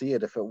go and see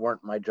it if it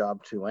weren't my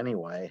job to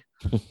anyway.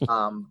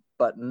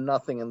 But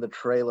nothing in the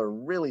trailer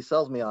really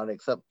sells me on it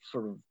except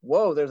sort of,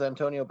 whoa, there's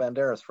Antonio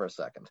Banderas for a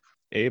second.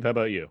 Abe, how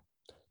about you?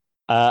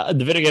 The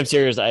video game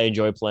series I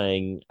enjoy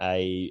playing.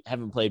 I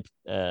haven't played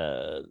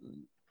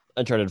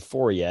Uncharted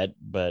 4 yet,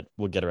 but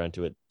we'll get around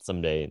to it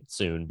someday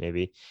soon,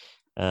 maybe.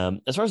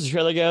 As far as the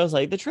trailer goes,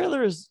 like, the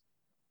trailer is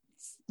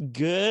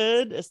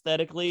good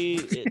aesthetically.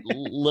 It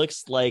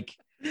looks like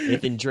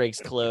Nathan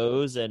Drake's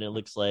clothes, and it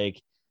looks like,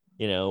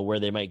 where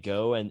they might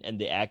go, and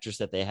the actress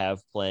that they have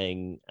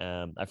playing,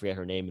 I forget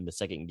her name in the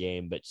second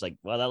game, but she's like,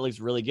 wow, that looks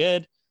really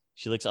good.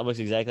 She looks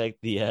almost exactly like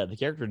the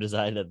character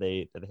design that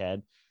they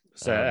had.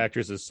 So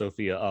actress is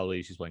Sophia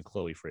Ali. She's playing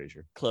Chloe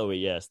Fraser. Chloe,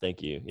 yes,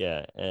 thank you.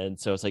 Yeah, and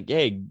so it's like,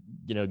 hey,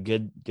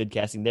 good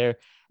casting there.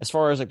 As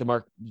far as like the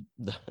Mark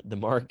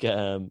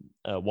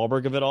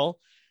Wahlberg of it all,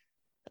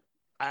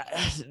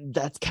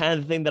 that's kind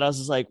of the thing that I was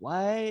just like,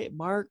 why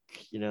Mark?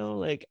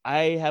 Like,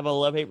 I have a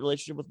love-hate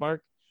relationship with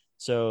Mark.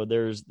 So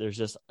there's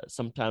just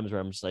sometimes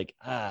where I'm just like,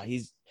 I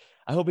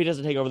hope he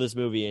doesn't take over this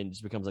movie and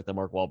just becomes like the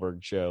Mark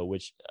Wahlberg show,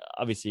 which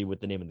obviously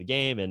with the name of the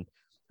game and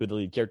who the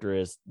lead character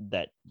is,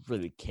 that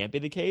really can't be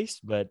the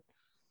case, but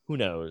who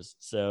knows?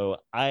 So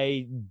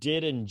I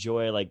did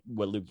enjoy, like,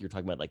 what Luke, you're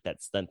talking about, like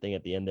that stunt thing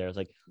at the end there. It's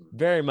like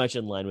very much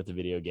in line with the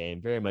video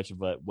game, very much of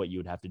what you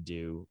would have to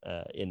do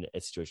in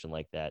a situation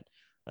like that.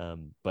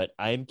 But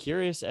I'm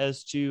curious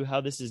as to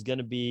how this is going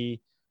to be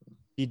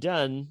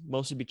done,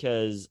 mostly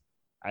because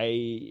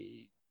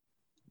I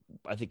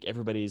think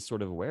everybody's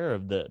sort of aware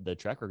of the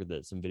track record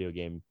that some video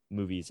game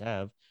movies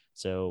have.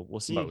 So we'll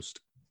see. Most.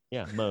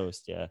 Yeah.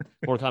 Mortal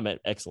Kombat,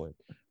 excellent.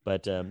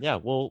 But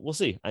we'll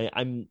see.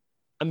 I'm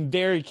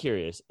very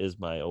curious is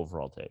my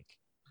overall take.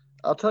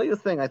 I'll tell you the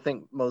thing I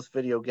think most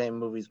video game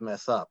movies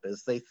mess up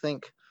is they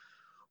think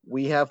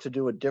we have to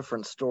do a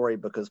different story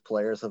because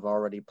players have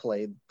already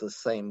played the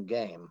same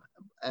game.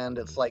 And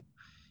it's like,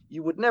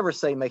 you would never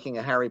say making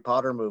a Harry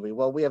Potter movie,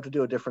 well, we have to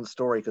do a different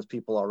story because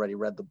people already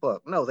read the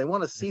book. No, they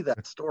want to see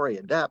that story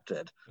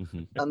adapted.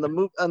 And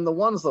the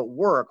ones that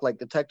work, like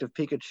Detective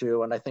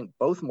Pikachu, and I think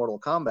both Mortal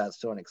Kombats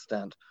to an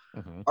extent,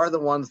 are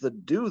the ones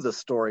that do the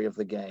story of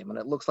the game. And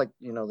it looks like,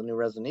 the new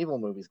Resident Evil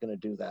movie is going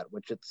to do that,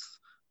 which it's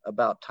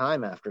about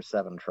time after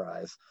 7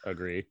 tries.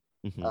 Agree.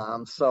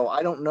 So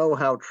I don't know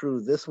how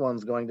true this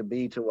one's going to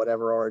be to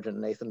whatever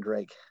origin Nathan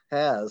Drake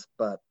has,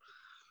 but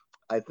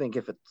I think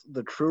if it's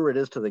the truer it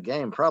is to the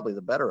game, probably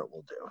the better it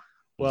will do.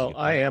 Well,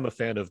 I am a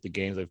fan of the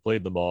games. I've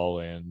played them all,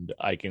 and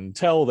I can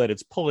tell that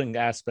it's pulling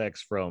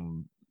aspects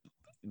from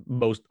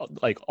most,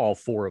 like all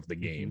 4 of the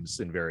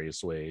games in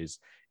various ways,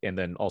 and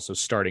then also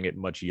starting it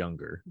much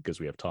younger, because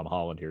we have Tom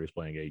Holland here who's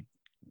playing a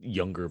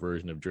younger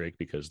version of Drake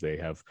because they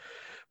have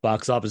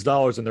box office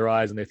dollars in their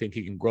eyes and they think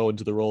he can grow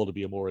into the role to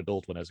be a more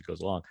adult one as it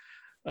goes along.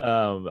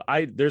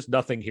 There's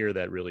nothing here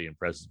that really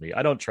impresses me.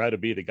 I don't try to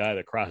be the guy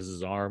that crosses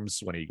his arms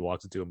when he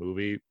walks into a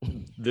movie.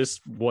 This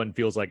one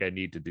feels like I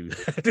need to do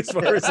that as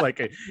far as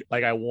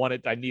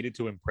I need it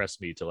to impress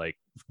me to like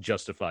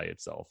justify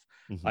itself.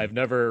 I've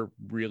never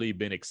really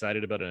been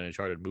excited about an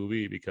Uncharted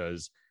movie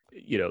because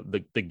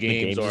the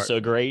games are so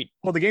great.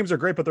 Well, the games are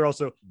great, but they're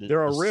also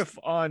they're a this- riff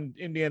on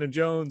Indiana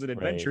Jones and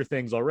adventure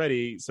things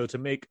already. So to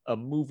make a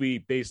movie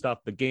based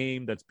off the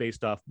game that's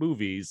based off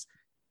movies,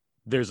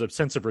 there's a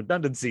sense of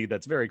redundancy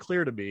that's very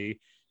clear to me,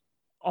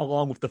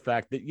 along with the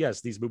fact that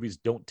yes, these movies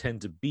don't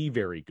tend to be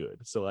very good.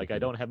 So like I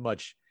don't have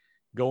much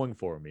going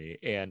for me,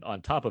 and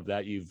on top of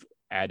that, you've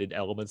added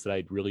elements that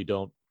I really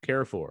don't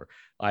care for.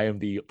 I am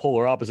the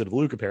polar opposite of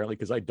Luke, apparently,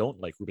 because I don't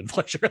like Ruben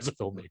Fleischer as a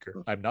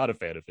filmmaker. I'm not a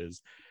fan of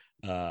his.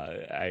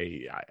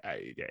 I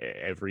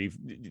every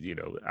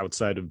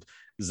outside of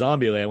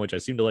Zombieland, which I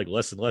seem to like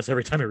less and less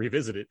every time I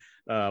revisit it,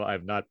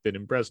 I've not been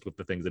impressed with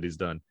the things that he's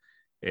done.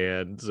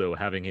 And so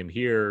having him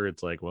here,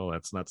 it's like, well,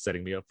 that's not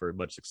setting me up for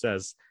much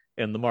success.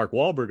 And the Mark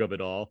Wahlberg of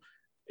it all,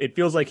 it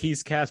feels like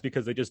he's cast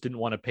because they just didn't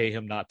want to pay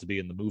him not to be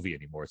in the movie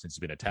anymore since he's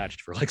been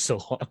attached for like so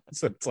long.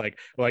 So it's like,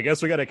 well, I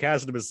guess we got to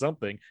cast him as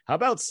something. How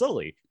about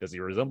Sully? Does he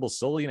resemble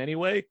Sully in any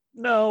way?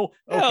 No.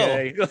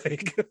 Okay.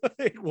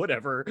 Like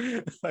whatever.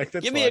 Like,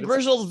 that's give me a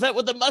grizzled vet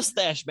with a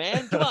mustache,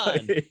 man. Come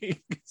on.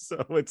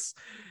 So it's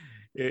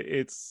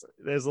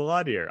there's a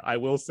lot here. I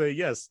will say,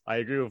 yes, I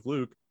agree with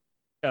Luke.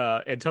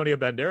 Antonio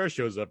Banderas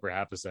shows up for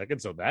half a second,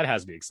 so that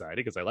has me excited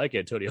because I like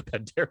Antonio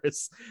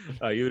Banderas.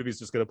 Even if he's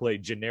just going to play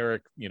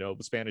generic,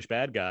 Spanish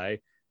bad guy,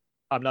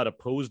 I'm not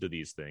opposed to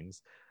these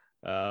things.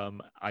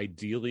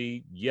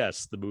 Ideally,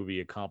 yes, the movie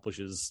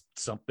accomplishes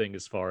something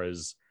as far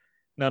as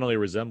not only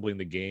resembling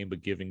the game,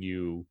 but giving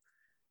you,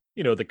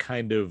 the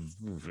kind of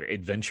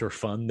adventure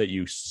fun that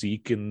you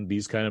seek in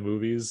these kind of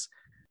movies.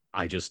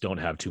 I just don't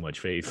have too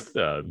much faith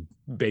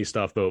based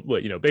off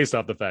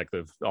the fact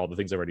of all the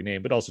things I already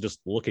named, but also just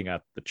looking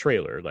at the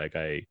trailer. Like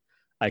I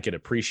can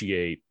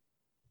appreciate,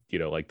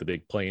 like the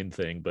big plane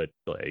thing, but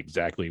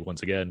exactly,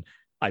 once again,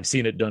 I've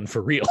seen it done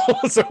for real.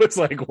 So it's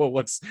like, well,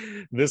 what's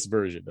this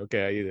version?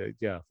 Okay.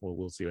 Yeah. Well,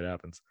 we'll see what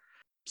happens.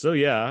 So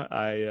yeah,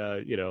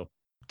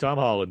 Tom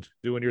Holland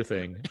doing your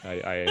thing.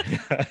 I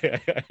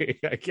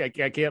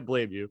can't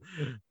blame you,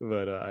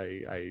 but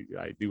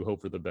I do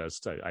hope for the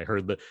best. I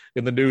heard that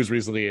in the news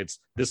recently,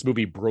 this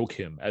movie broke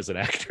him as an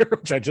actor,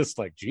 which I just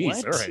like,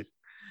 geez, all right.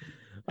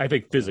 I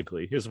think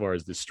physically, as far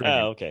as the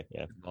streaming, okay,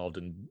 yeah, involved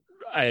in.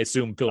 I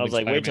assume filming. I was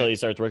like, Spider-Man. wait till he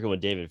starts working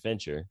with David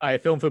Fincher. I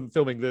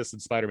filming this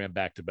and Spider-Man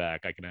back to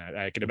back. I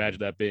can imagine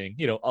that being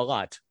a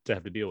lot to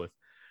have to deal with,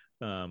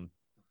 and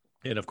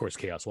of course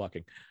chaos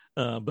walking.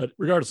 But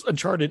regardless,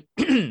 Uncharted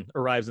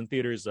arrives in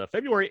theaters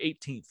February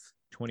 18th,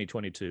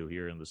 2022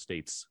 here in the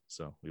States.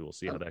 So we will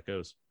see how that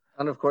goes.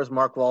 And of course,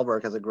 Mark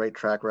Wahlberg has a great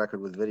track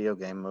record with video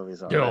game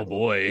movies. Oh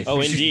boy!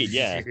 Oh, indeed,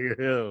 yeah.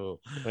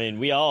 I mean,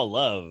 we all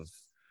love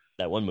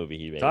that one movie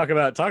he made. Talk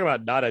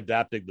about not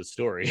adapting the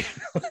story.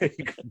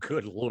 Like,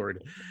 good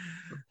Lord.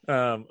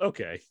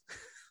 Okay.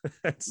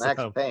 Max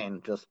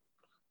Payne, just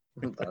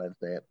thought I'd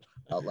say it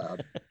out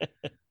loud.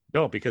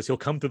 No, because he'll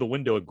come through the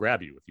window and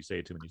grab you if you say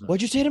it too many times.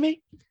 What'd you say to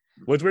me?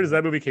 What's weird is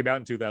that movie came out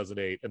in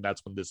 2008, and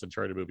that's when this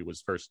Uncharted movie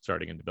was first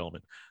starting in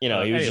development. He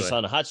was just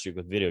on a hot streak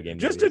with video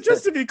games. Just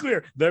to be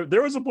clear,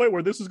 there was a point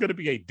where this was going to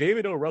be a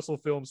David O. Russell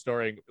film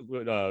starring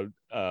Mark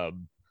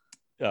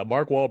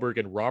Wahlberg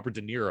and Robert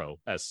De Niro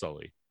as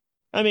Sully.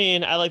 I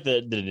mean, I like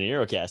the De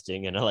Niro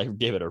casting, and I like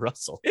David O.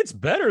 Russell. It's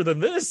better than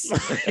this.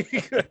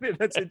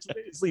 That's at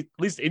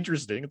least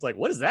interesting. It's like,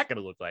 what is that going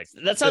to look like?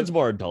 That sounds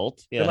more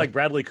adult. Yeah, and like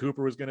Bradley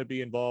Cooper was going to be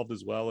involved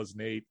as well as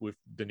Nate, with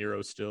De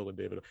Niro still and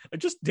David.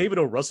 And just David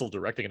O. Russell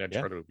directing an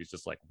Uncharted movie is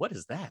just like, what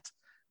is that?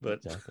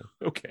 But exactly.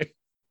 Okay.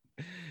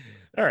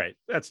 All right,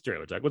 that's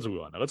trailer talk. Let's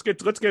move on now. Let's get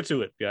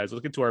to it, guys.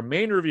 Let's get to our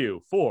main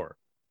review for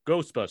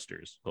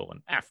Ghostbusters: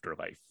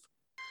 Afterlife.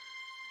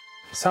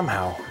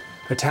 Somehow,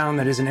 a town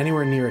that isn't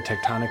anywhere near a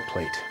tectonic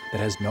plate, that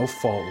has no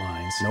fault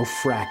lines, no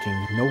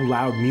fracking, no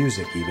loud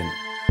music even,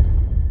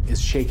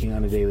 is shaking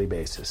on a daily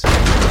basis. Under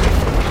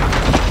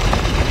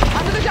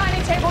the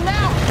dining table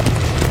now!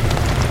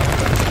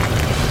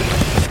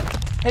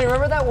 Hey,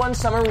 remember that one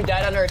summer we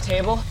died under a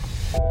table?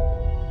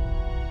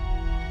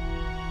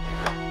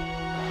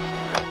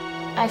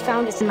 I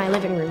found this in my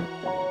living room.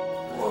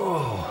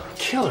 Whoa,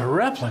 killer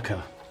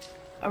replica.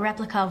 A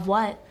replica of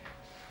what?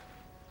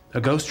 A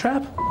ghost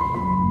trap?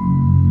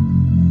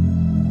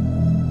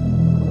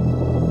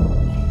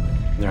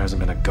 There hasn't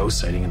been a ghost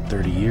sighting in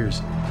 30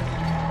 years.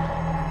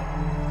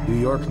 New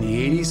York in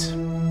the 80s?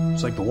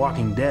 It's like The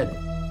Walking Dead.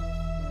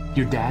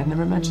 Your dad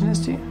never mentioned this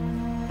to you?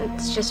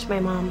 It's just my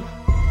mom.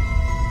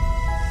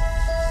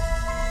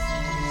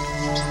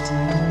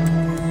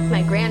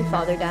 My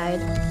grandfather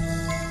died.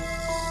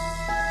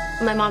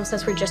 My mom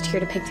says we're just here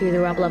to pick through the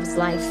rubble of his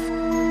life. Wait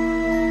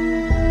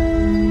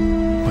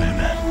a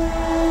minute.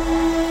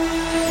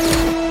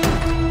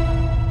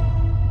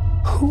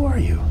 Who are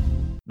you?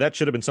 That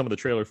should have been some of the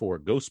trailer for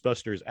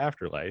Ghostbusters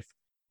Afterlife.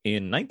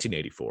 In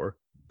 1984,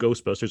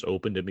 Ghostbusters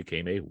opened and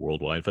became a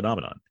worldwide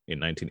phenomenon. In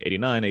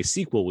 1989, a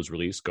sequel was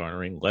released,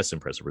 garnering less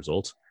impressive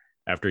results.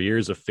 After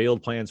years of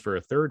failed plans for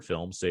a third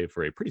film, save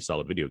for a pretty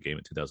solid video game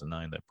in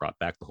 2009 that brought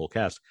back the whole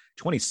cast,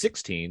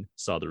 2016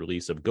 saw the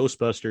release of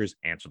Ghostbusters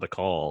Answer the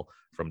Call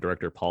from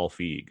director Paul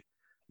Feig.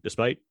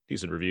 Despite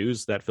decent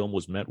reviews, that film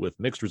was met with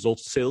mixed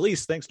results, to say the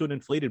least, thanks to an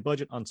inflated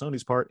budget on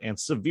Sony's part and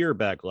severe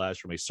backlash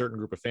from a certain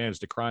group of fans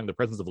decrying the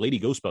presence of Lady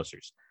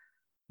Ghostbusters.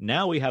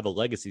 Now we have a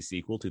legacy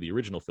sequel to the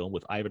original film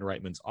with Ivan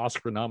Reitman's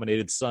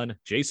Oscar-nominated son,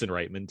 Jason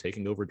Reitman,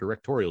 taking over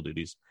directorial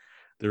duties.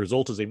 The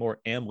result is a more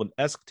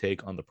Amblin-esque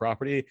take on the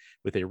property,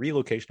 with a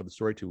relocation of the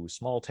story to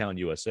small-town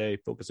USA,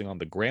 focusing on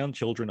the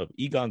grandchildren of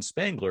Egon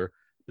Spangler,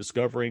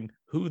 discovering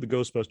who the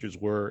Ghostbusters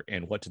were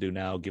and what to do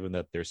now, given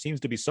that there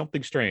seems to be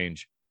something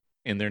strange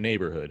in their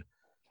neighborhood.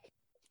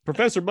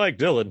 Professor Mike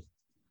Dillon,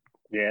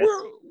 Yes.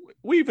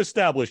 We've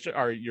established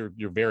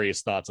your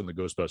various thoughts on the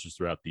Ghostbusters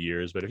throughout the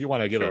years, but if you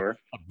want to give a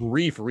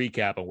brief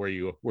recap on where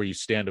you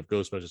stand of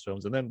Ghostbusters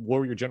films, and then what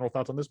were your general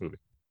thoughts on this movie?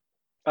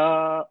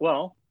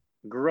 Well,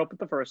 grew up with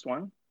the first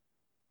one.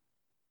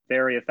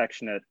 Very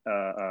affectionate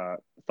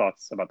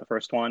thoughts about the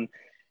first one.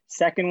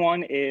 Second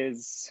one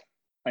is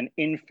an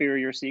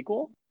inferior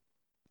sequel,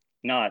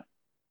 not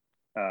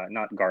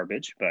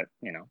garbage, but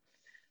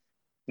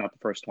not the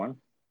first one.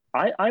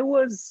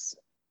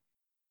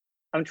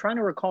 I'm trying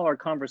to recall our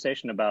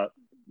conversation about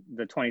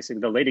the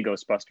Lady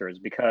Ghostbusters,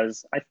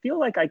 because I feel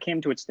like I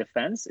came to its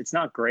defense. It's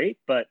not great,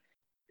 but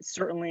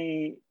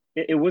certainly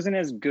it wasn't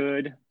as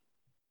good,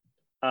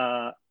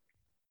 good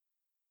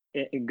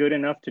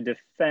enough to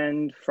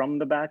defend from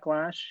the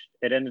backlash.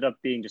 It ended up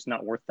being just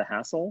not worth the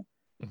hassle,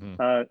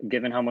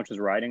 given how much was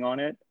riding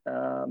on it.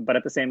 But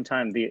at the same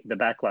time, the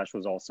backlash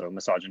was also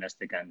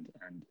misogynistic and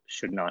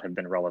should not have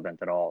been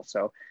relevant at all.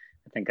 So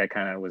I think I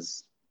kind of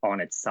was on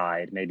its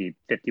side, maybe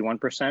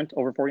 51%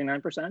 over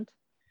 49%.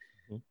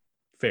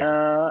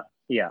 Fair.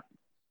 Yeah.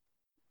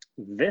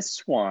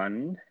 This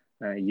one,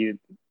 you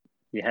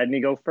had me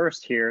go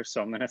first here,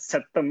 so I'm going to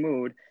set the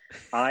mood.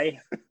 I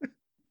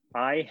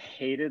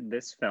hated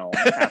this film,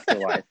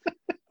 Afterlife,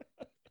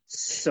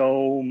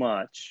 so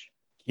much.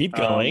 Keep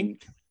going.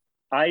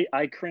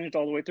 I cringed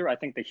all the way through. I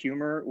think the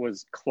humor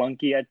was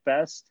clunky at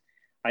best.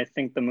 I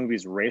think the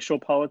movie's racial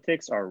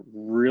politics are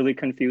really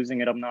confusing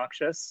and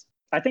obnoxious.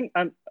 I think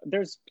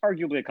there's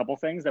arguably a couple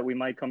things that we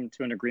might come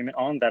to an agreement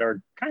on that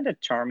are kind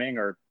of charming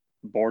or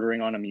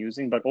bordering on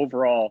amusing, but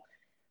overall,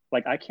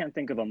 like, I can't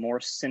think of a more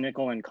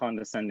cynical and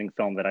condescending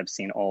film that I've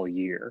seen all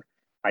year.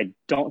 I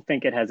don't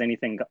think it has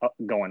anything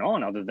going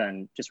on other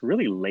than just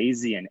really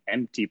lazy and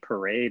empty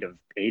parade of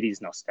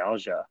 80s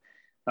nostalgia.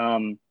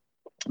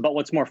 But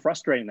what's more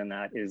frustrating than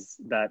that is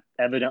that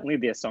evidently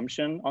the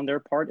assumption on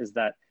their part is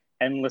that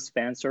endless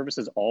fan service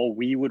is all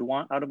we would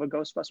want out of a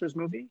Ghostbusters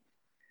movie,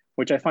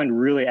 which I find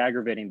really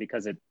aggravating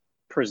because it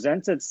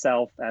presents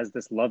itself as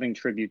this loving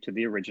tribute to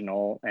the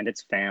original and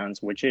its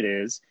fans, which it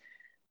is.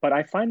 But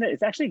I find that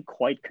it's actually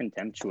quite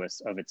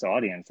contemptuous of its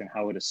audience and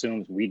how it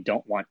assumes we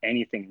don't want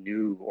anything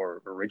new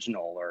or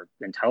original or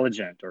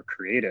intelligent or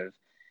creative.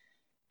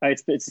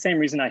 It's the same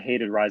reason I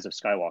hated Rise of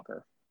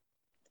Skywalker.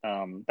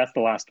 That's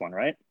the last one,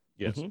 right?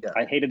 Yes. Yeah.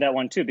 I hated that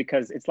one too,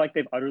 because it's like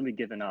they've utterly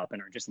given up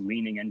and are just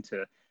leaning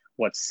into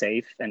what's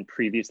safe and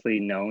previously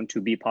known to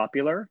be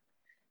popular.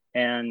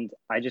 And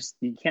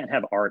you can't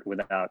have art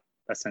without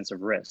a sense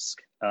of risk.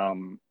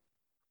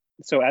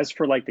 So as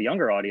for like the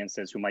younger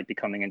audiences who might be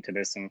coming into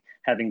this and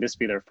having this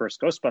be their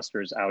first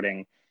Ghostbusters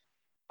outing,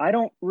 I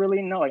don't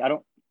really know. Like, I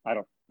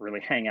don't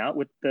really hang out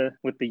with the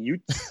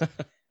youths,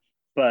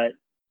 but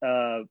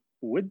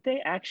would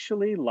they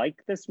actually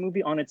like this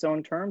movie on its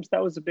own terms?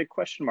 That was a big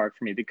question mark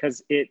for me,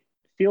 because it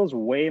feels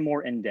way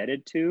more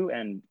indebted to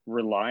and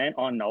reliant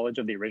on knowledge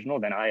of the original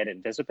than I had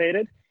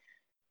anticipated.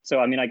 So,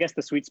 I mean, I guess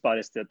the sweet spot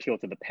is to appeal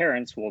to the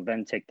parents who will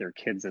then take their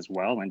kids as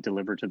well and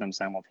deliver to them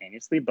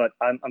simultaneously. But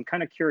I'm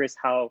kind of curious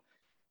how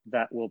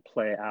that will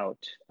play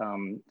out.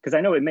 Because I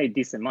know it made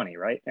decent money,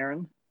 right,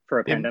 Aaron, for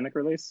a pandemic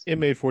release? It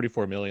made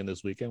 $44 million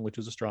this weekend, which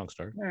is a strong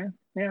start.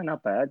 Yeah,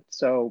 not bad.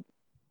 So,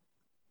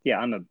 yeah,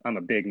 I'm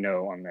a big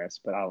no on this,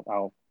 but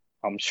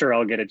I'm sure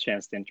I'll get a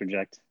chance to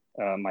interject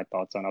my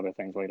thoughts on other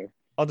things later.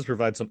 I'll just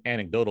provide some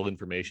anecdotal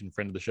information.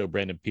 Friend of the show,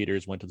 Brandon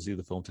Peters, went to see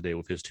the film today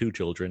with his 2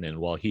 children, and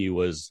while he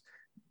was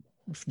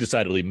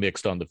decidedly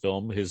mixed on the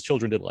film, his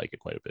children did like it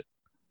quite a bit.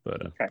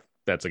 But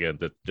that's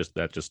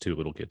just 2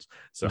 little kids.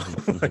 So,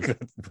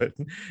 but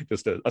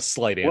just a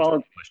slight answer.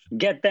 Well,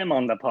 get them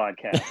on the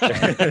podcast.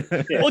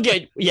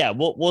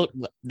 We'll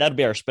that'll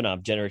be our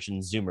spinoff, Generation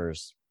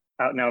Zoomers.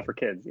 Out now for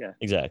kids. Yeah,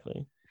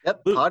 exactly.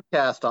 Yep,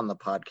 podcast on the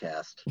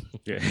podcast.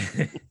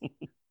 Yeah.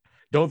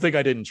 Don't think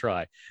I didn't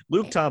try.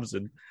 Luke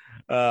Thompson,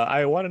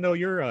 I want to know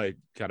your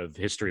kind of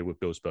history with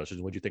Ghostbusters.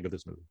 What do you think of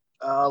this movie?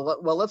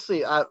 Well, let's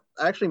see.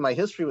 Actually, my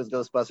history with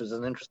Ghostbusters is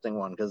an interesting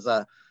one, because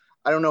I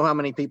don't know how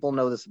many people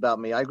know this about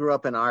me. I grew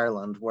up in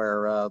Ireland,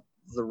 where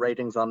the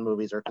ratings on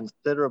movies are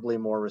considerably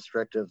more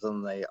restrictive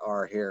than they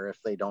are here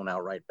if they don't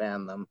outright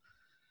ban them.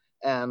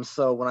 And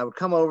so when I would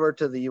come over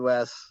to the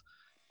U.S.,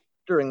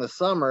 during the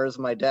summers,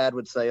 my dad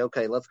would say,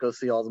 okay, let's go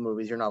see all the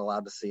movies you're not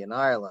allowed to see in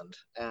Ireland.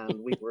 And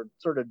we were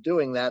sort of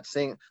doing that.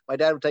 My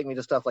dad would take me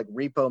to stuff like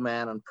Repo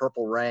Man and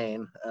Purple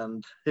Rain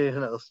and,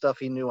 stuff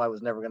he knew I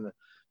was never going to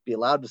be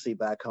allowed to see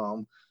back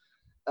home.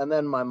 And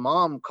then my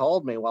mom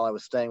called me while I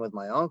was staying with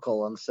my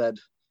uncle and said,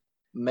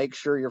 make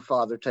sure your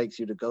father takes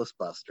you to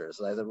Ghostbusters.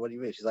 And I said, what do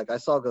you mean? She's like, I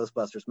saw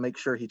Ghostbusters. Make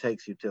sure he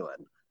takes you to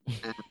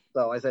it. And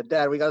so I said,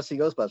 Dad, we got to see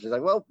Ghostbusters. He's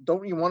like, well,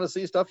 don't you want to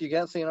see stuff you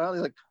can't see now?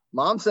 He's like,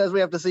 Mom says we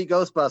have to see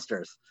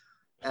Ghostbusters.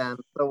 And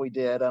so we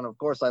did. And of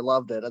course I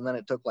loved it. And then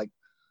it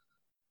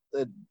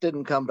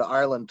didn't come to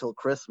Ireland till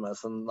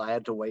Christmas, and I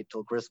had to wait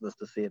till Christmas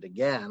to see it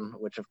again,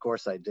 which of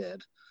course I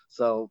did.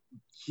 So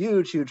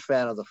huge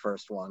fan of the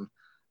first one.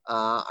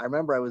 I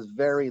remember I was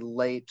very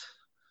late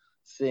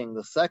seeing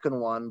the second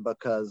one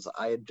because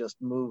I had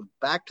just moved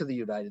back to the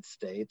United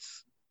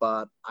States,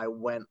 but I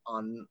went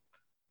on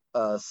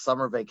a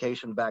summer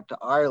vacation back to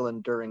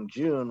Ireland during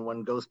June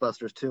when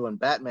Ghostbusters 2 and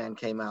Batman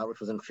came out, which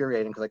was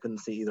infuriating because I couldn't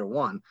see either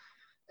one.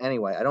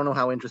 Anyway, I don't know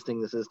how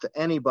interesting this is to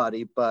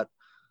anybody, but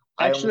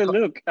actually,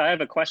 Luke, I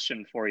have a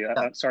question for you.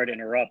 Yeah. I'm sorry to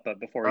interrupt, but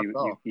before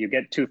you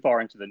get too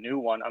far into the new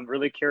one, I'm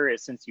really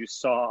curious, since you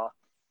saw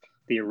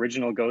the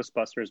original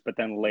Ghostbusters, but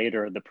then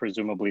later the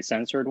presumably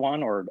censored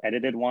one or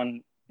edited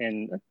one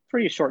in a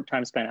pretty short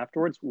time span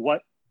afterwards,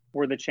 what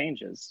were the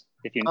changes,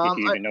 if you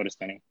even noticed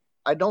any?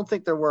 I don't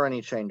think there were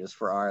any changes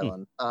for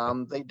Ireland.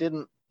 They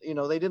didn't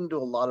do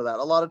a lot of that.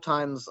 A lot of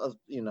times,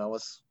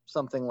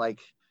 something like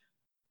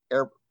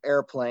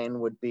Airplane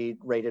would be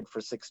rated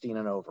for 16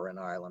 and over in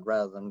Ireland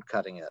rather than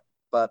cutting it.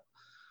 But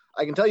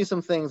I can tell you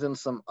some things in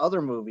some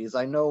other movies.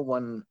 I know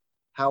when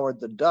Howard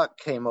the Duck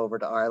came over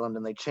to Ireland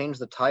and they changed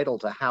the title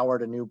to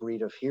Howard, a New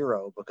Breed of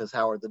Hero because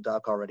Howard the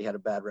Duck already had a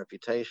bad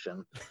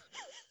reputation.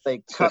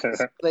 They cut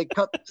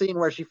the scene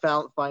where she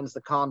finds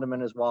the condom in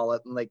his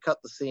wallet, and they cut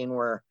the scene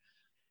where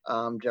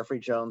Jeffrey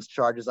Jones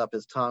charges up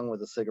his tongue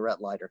with a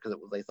cigarette lighter because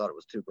they thought it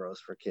was too gross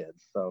for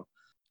kids. So,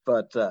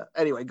 but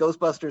anyway,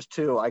 Ghostbusters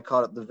 2, I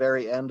caught at the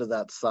very end of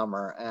that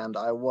summer, and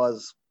I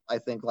was, I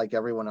think, like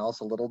everyone else,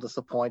 a little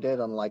disappointed.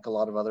 And like a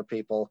lot of other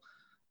people,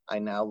 I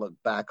now look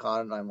back on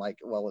it and I'm like,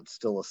 well, it's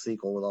still a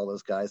sequel with all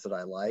those guys that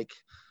I like.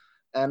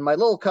 And my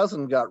little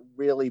cousin got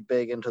really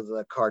big into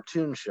the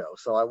cartoon show,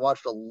 so I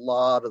watched a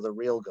lot of the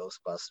real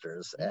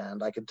Ghostbusters,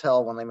 and I could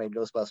tell when they made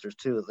Ghostbusters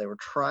 2 that they were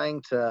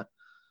trying to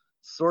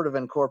sort of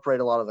incorporate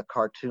a lot of the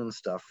cartoon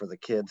stuff for the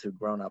kids who'd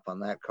grown up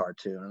on that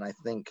cartoon, and I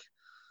think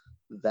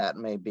that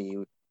may be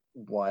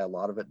why a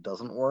lot of it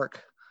doesn't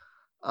work.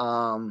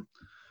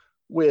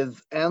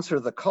 With Answer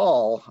the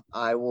Call,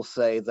 I will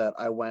say that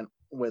I went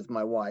with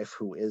my wife,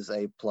 who is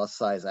a plus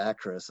size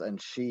actress,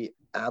 and she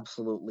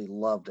absolutely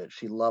loved it.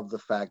 She loved the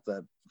fact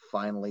that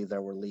finally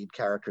there were lead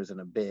characters in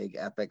a big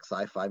epic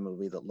sci-fi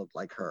movie that looked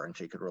like her and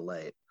she could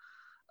relate,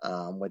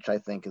 which I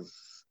think is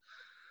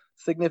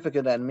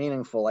significant and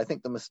meaningful. I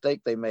think the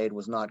mistake they made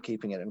was not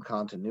keeping it in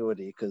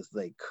continuity, because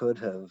they could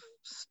have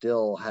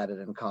still had it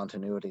in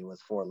continuity with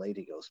 4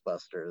 Lady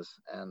Ghostbusters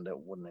and it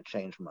wouldn't have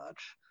changed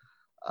much.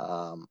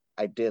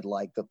 I did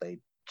like that they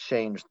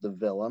changed the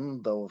villain,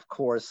 though of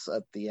course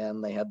at the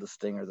end they had the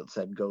stinger that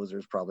said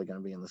Gozer's probably going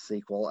to be in the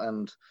sequel.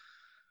 And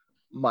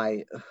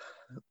my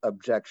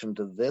objection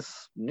to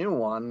this new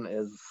one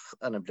is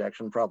an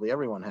objection probably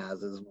everyone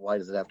has, is why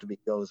does it have to be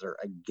Gozer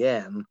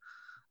again?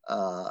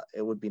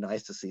 It would be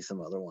nice to see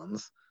some other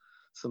ones,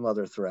 some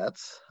other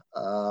threats.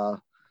 But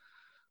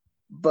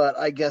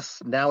I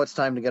guess now it's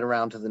time to get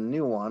around to the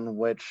new one,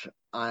 which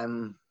I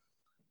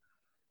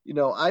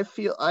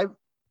feel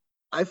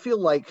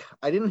like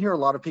I didn't hear a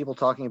lot of people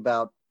talking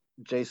about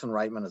Jason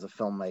Reitman as a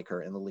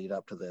filmmaker in the lead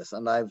up to this,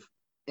 and I've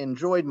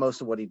enjoyed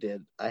most of what he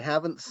did. I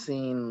haven't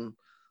seen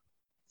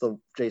the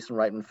Jason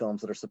Reitman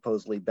films that are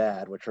supposedly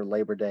bad, which are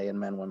Labor Day and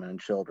Men, Women, and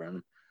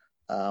Children.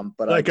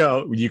 But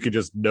you could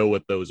just know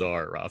what those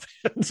are, Rob.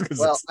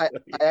 Well, I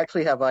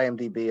actually have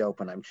IMDb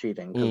open. I'm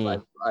cheating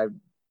because Well,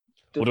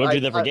 don't do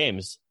that for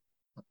games.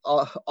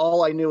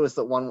 All I knew is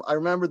that one. I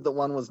remembered that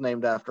one was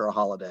named after a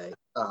holiday.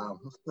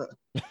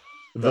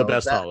 The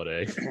best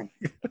holiday.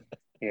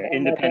 Yeah,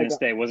 Independence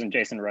Day wasn't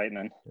Jason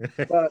Reitman.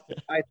 But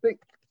I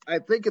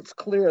think it's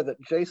clear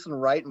that Jason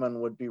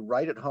Reitman would be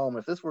right at home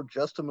if this were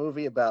just a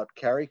movie about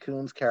Carrie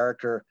Coon's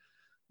character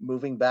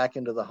moving back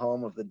into the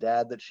home of the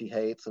dad that she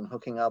hates and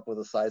hooking up with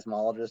a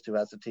seismologist who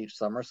has to teach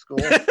summer school.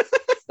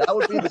 That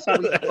would be the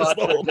sweet spot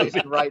for a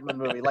Jason Reitman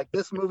movie, like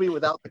this movie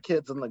without the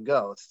kids and the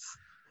ghosts.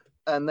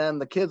 And then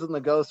the kids and the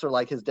ghosts are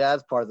like his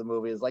dad's part of the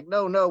movie. Is like,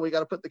 no, we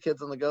got to put the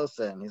kids and the ghosts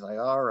in. He's like,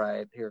 all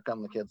right, here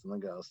come the kids and the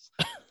ghosts.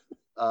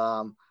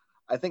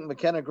 I think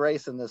McKenna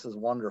Grace in this is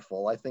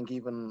wonderful. I think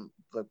even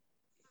the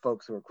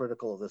folks who are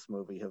critical of this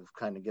movie have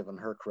kind of given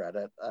her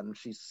credit. And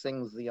she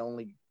sings the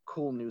only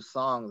cool new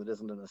song that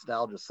isn't a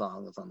nostalgia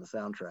song that's on the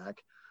soundtrack.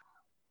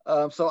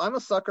 So I'm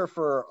a sucker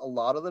for a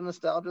lot of the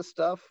nostalgia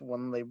stuff.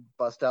 When they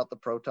bust out the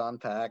proton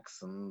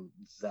packs and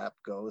zap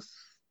ghosts,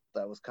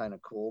 that was kind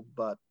of cool.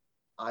 But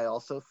I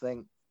also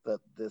think that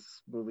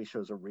this movie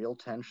shows a real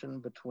tension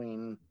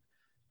between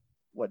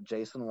what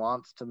Jason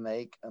wants to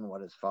make and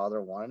what his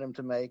father wanted him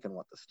to make and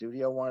what the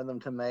studio wanted them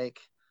to make.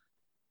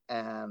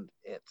 And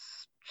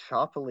it's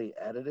choppily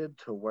edited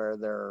to where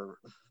there are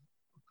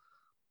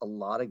a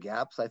lot of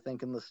gaps, I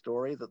think, in the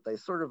story that they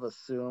sort of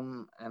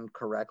assume, and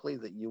correctly,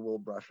 that you will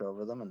brush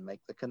over them and make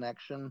the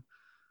connection.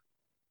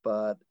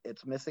 But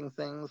it's missing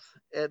things.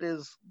 It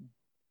is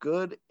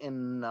good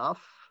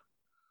enough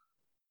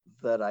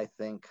that I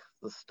think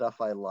the stuff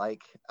I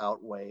like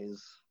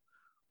outweighs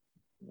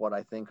what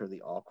I think are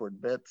the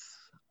awkward bits.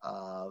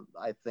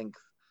 I think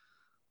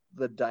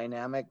the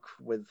dynamic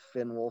with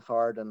Finn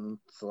Wolfhard and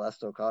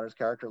Celeste O'Connor's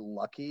character,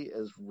 Lucky,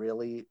 is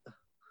really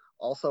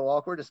also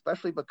awkward,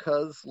 especially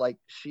because like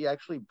she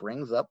actually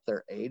brings up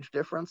their age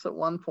difference at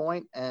one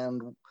point.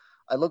 And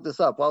I looked this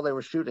up while they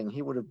were shooting.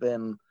 He would have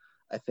been,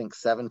 I think,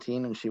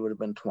 17 and she would have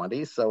been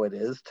 20. So it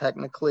is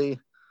technically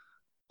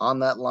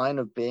on that line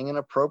of being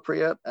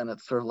inappropriate. And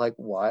it's sort of like,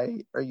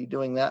 why are you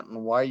doing that?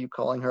 And why are you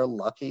calling her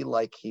Lucky?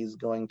 Like he's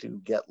going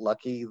to get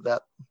lucky.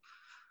 That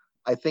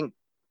I think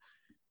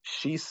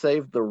she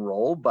saved the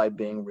role by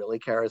being really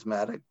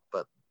charismatic,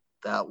 but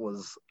that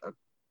was a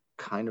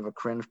kind of a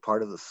cringe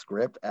part of the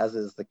script, as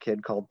is the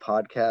kid called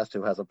Podcast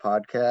who has a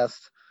podcast.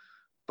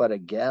 But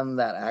again,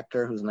 that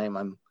actor whose name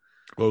I'm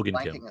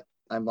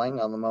blanking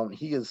on the moment,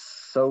 he is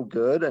so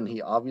good, and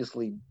he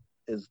obviously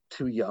is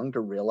too young to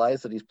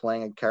realize that he's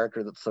playing a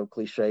character that's so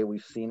cliche.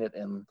 We've seen it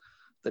in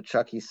the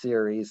Chucky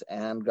series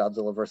and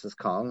Godzilla vs.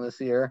 Kong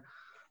this year.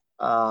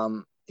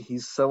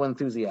 He's so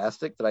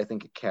enthusiastic that I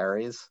think it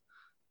carries.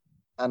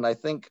 And I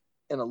think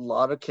in a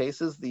lot of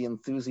cases, the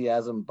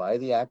enthusiasm by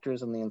the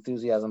actors and the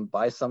enthusiasm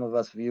by some of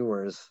us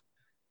viewers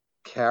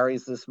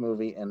carries this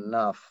movie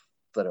enough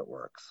that it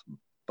works.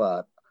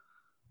 But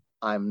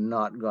I'm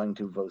not going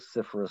to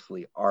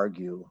vociferously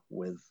argue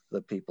with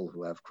the people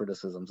who have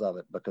criticisms of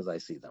it because I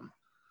see them.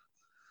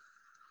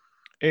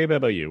 Abe, how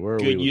about you? Where are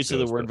Good we use of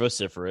the word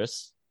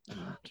vociferous.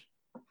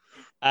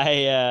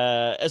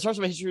 As far as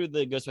my history with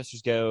the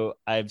Ghostbusters go,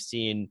 I've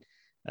seen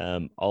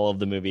all of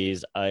the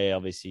movies. I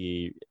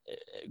obviously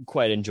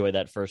quite enjoy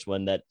that first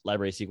one. That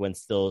library sequence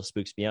still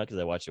spooks me out because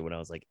I watched it when I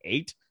was like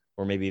 8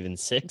 or maybe even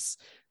 6.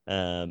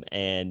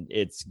 And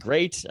it's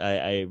great.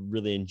 I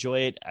really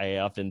enjoy it. I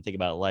often think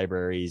about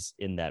libraries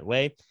in that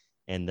way.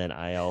 And then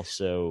I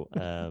also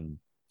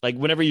like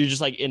whenever you're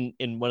just like in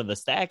one of the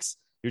stacks,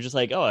 you're just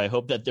like, oh, I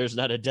hope that there's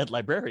not a dead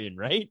librarian,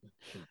 right?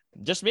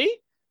 Just me.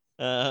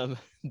 The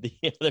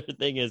other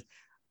thing is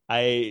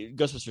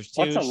Ghostbusters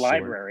 2. What's a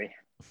library?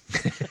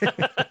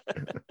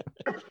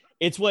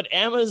 It's what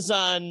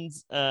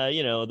Amazon's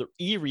the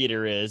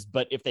e-reader is,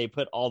 but if they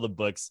put all the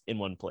books in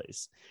one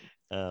place.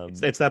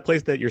 It's that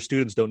place that your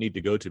students don't need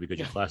to go to because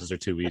your classes are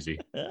too easy.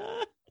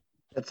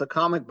 It's a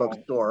comic book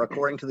store,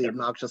 according to the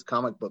obnoxious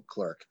comic book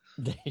clerk.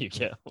 There you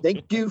go.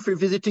 Thank you for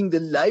visiting the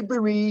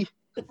library.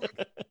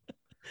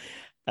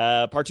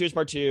 Part 2 is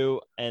part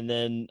 2, and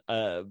then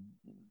the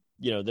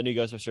new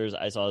Ghostbusters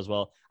I saw as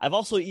well. I've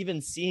also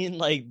even seen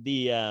like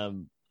the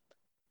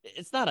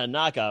it's not a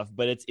knockoff,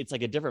 but it's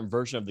like a different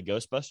version of the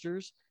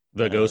Ghostbusters.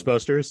 The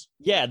Ghostbusters?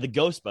 Yeah, the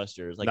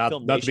Ghostbusters. Like not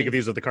to be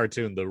confused with the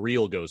cartoon, the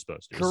real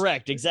Ghostbusters.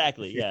 Correct,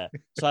 exactly. Yeah.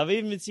 So I've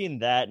even seen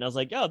that, and I was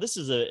like, oh, this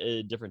is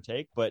a different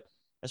take. But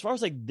as far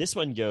as like this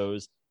one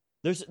goes,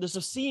 there's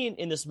a scene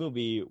in this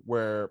movie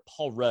where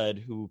Paul Rudd,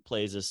 who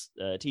plays this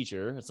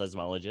teacher, a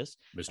seismologist,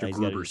 Mr.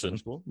 Gruberson,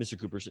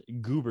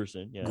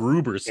 yeah,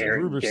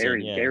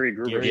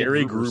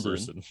 Gary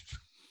Gruberson.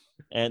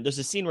 And there's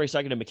a scene where he's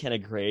talking to McKenna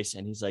Grace,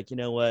 and he's like, you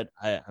know what?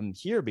 I'm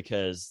here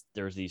because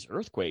there's these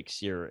earthquakes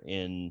here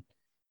in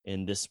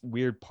this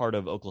weird part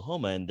of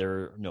Oklahoma, and there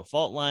are no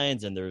fault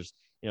lines, and there's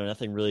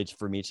nothing really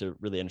for me to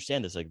really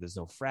understand this. Like, there's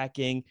no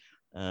fracking.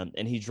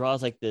 And he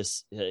draws like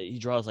this. He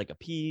draws like a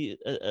P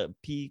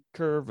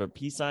curve, a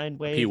P sign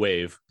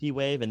wave, P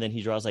wave, and then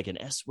he draws like an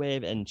S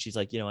wave. And she's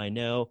like, I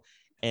know.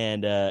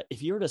 And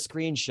if you were to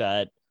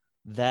screenshot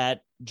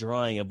that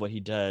drawing of what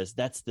he does,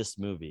 that's this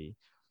movie.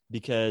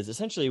 Because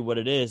essentially what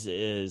it is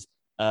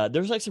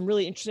there's like some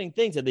really interesting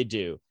things that they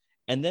do,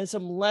 and then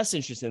some less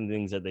interesting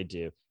things that they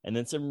do, and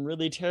then some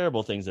really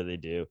terrible things that they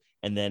do,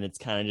 and then it's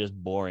kind of just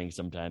boring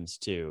sometimes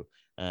too.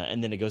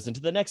 And then it goes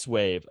into the next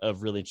wave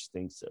of really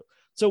interesting stuff.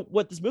 So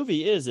what this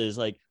movie is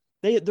like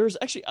there's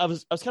actually I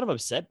was kind of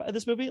upset by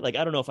this movie. Like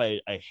I don't know if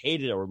I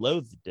hated or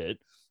loathed it,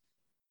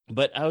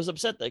 but I was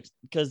upset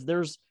because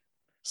there's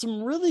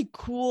some really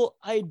cool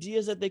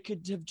ideas that they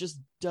could have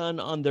just done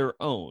on their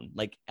own.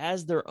 Like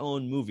as their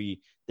own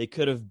movie, they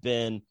could have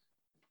been,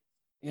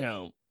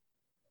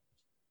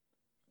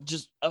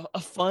 just a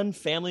fun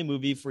family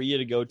movie for you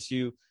to go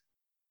to.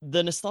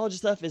 The nostalgia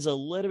stuff is a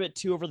little bit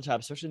too over the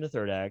top, especially in the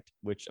third act,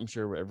 which I'm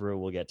sure everyone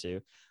will get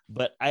to.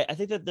 But I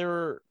think that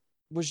there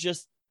was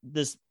just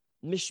this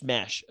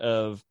mishmash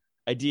of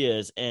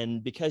ideas.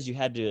 And because you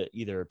had to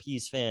either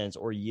appease fans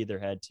or you either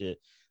had to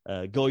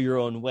go your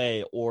own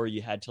way, or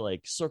you had to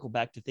like circle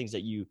back to things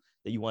that you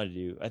wanted to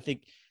do. I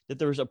think that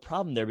there was a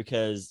problem there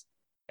because,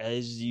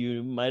 as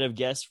you might have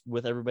guessed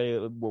with everybody,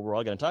 what we're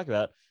all going to talk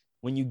about,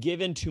 when you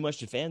give in too much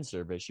to fan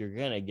service, you're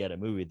going to get a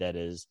movie that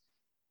is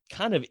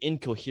kind of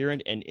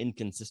incoherent and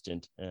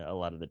inconsistent a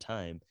lot of the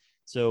time.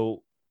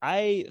 So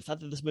I thought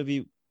that this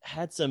movie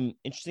had some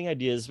interesting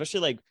ideas,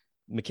 especially like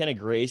McKenna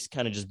Grace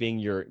kind of just being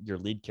your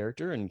lead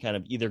character and kind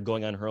of either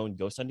going on her own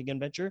ghost hunting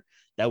adventure.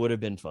 That would have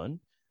been fun.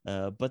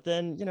 But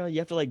then, you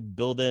have to like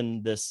build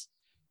in this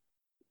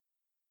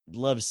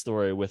love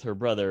story with her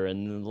brother,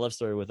 and then the love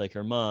story with like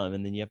her mom,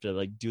 and then you have to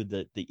like do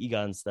the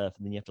Egon stuff,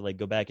 and then you have to like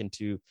go back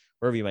into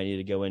wherever you might need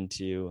to go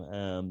into,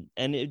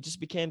 and it just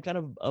became kind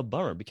of a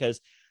bummer, because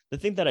the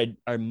thing that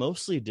I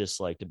mostly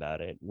disliked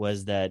about it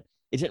was that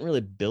it didn't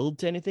really build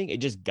to anything. It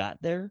just got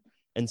there.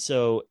 And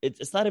so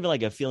it's not even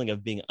like a feeling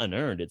of being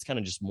unearned. It's kind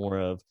of just more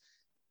of,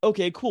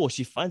 okay, cool.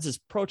 She finds this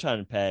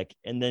proton pack,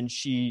 and then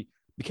she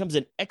becomes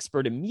an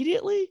expert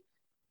immediately.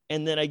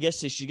 And then I guess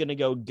she's going to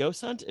go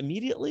ghost hunt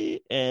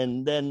immediately.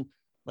 And then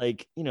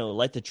like,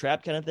 light the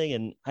trap kind of thing.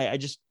 And I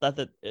just thought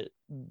that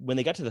when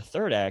they got to the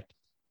third act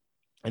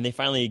and they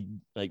finally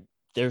like,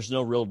 there's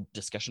no real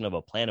discussion of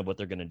a plan of what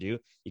they're going to do.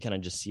 You kind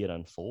of just see it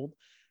unfold.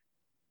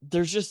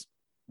 There's just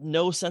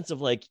no sense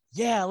of like,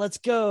 yeah, let's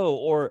go,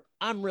 or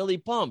I'm really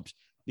pumped,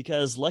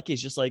 because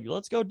Lucky's just like,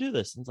 let's go do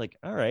this. And it's like,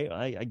 all right,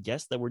 I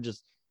guess that we're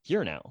just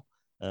here now.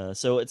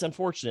 So it's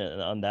unfortunate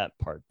on that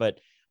part, but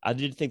I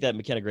did think that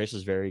McKenna Grace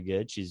was very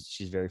good.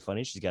 She's very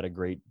funny. She's got a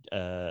great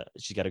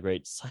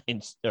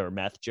science or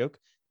math joke,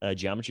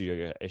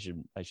 geometry,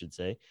 I should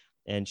say.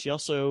 And she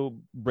also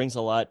brings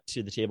a lot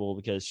to the table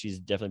because she's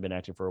definitely been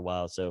acting for a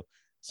while. So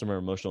some of her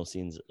emotional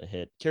scenes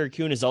hit. Carrie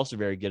Coon is also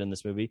very good in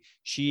this movie.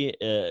 She,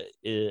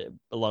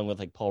 along with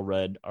like Paul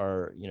Rudd,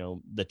 are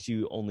the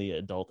two only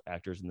adult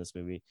actors in this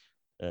movie,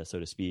 so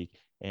to speak.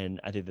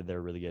 And I think that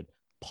they're really good.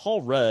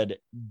 Paul Rudd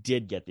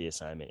did get the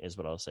assignment, is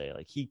what I'll say.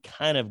 Like he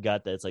kind of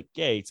got that. It's like,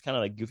 yeah, it's kind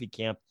of like goofy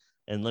camp,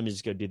 and let me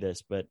just go do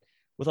this. But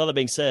with all that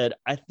being said,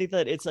 I think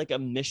that it's like a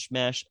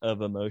mishmash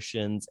of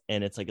emotions,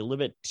 and it's like a little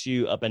bit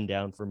too up and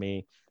down for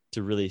me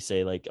to really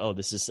say like, oh,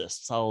 this is a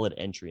solid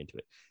entry into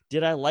it.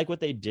 Did I like what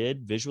they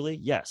did visually?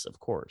 Yes, of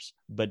course.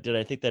 But did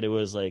I think that it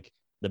was like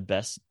the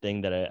best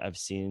thing that I've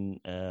seen,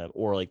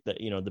 or like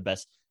the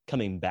best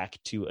coming back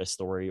to a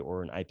story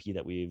or an IP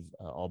that we've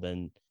all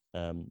been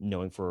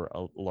knowing for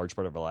a large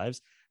part of our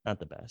lives? Not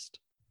the best.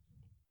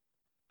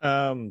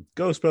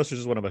 Ghostbusters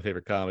is one of my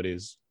favorite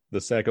comedies.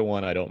 The second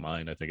one, I don't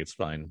mind. I think it's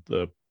fine.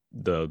 The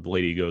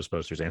Lady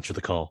Ghostbusters Answer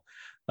the Call.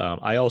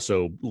 I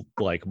also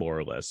like more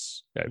or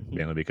less,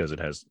 mainly because it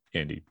has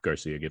Andy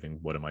Garcia giving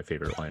one of my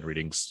favorite line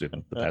readings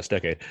in the past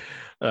decade.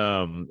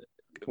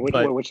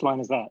 Which line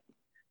is that?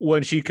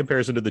 When she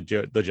compares him to the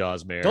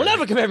Jaws mare. Don't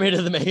ever compare me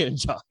to the mayor in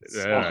Jaws.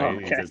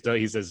 Okay.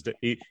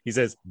 He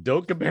says,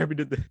 don't compare me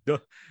to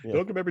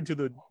don't compare me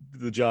to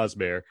the Jaws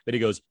mare. Then he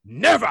goes,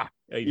 never.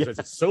 And he says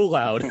it so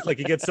loud, like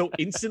he gets so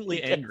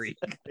instantly angry.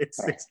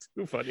 It's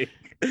too funny.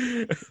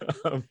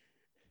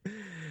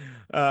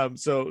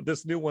 So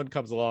this new one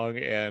comes along,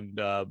 and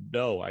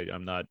no,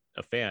 I'm not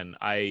a fan.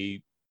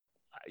 I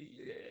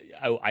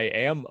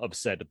am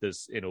upset at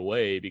this in a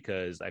way,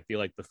 because I feel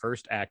like the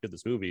first act of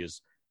this movie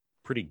is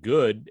pretty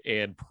good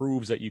and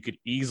proves that you could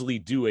easily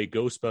do a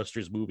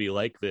Ghostbusters movie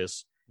like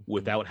this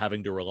without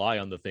having to rely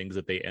on the things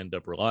that they end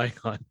up relying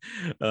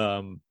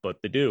on. But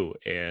they do,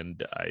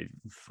 and I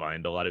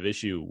find a lot of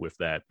issue with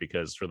that,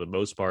 because for the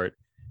most part,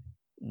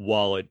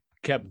 while it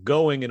kept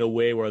going in a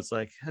way where it's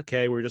like,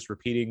 okay, we're just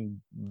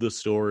repeating the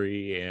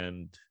story,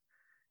 and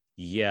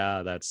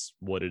yeah, that's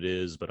what it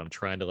is, but I'm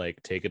trying to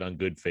like take it on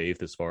good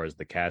faith as far as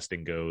the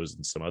casting goes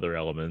and some other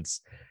elements.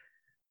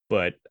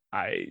 But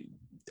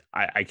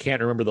I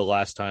can't remember the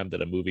last time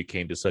that a movie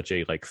came to such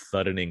a like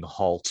thuddening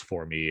halt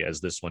for me as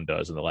this one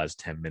does in the last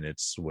 10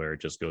 minutes, where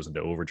it just goes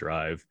into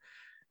overdrive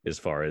as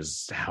far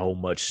as how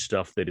much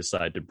stuff they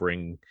decide to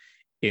bring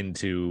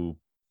into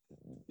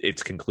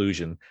its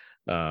conclusion,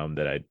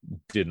 that I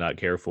did not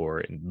care for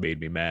and made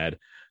me mad.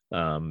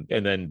 And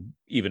then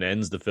even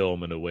ends the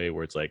film in a way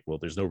where it's like, well,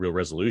 there's no real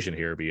resolution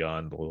here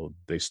beyond, well,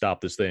 they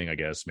stop this thing, I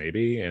guess,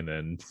 maybe. And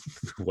then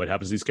what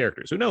happens to these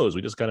characters? Who knows?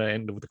 We just kind of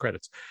end with the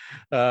credits.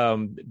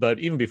 But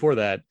even before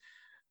that,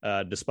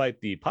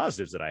 despite the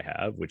positives that I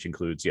have, which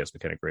includes, yes,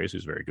 McKenna Grace,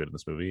 who's very good in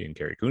this movie, and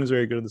Carrie Coon is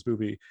very good in this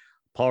movie.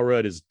 Paul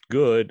Rudd is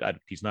good.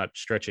 He's not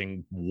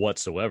stretching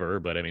whatsoever,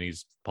 but I mean,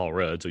 he's Paul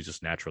Rudd, so he's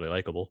just naturally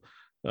likable.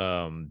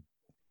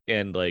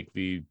 And like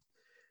the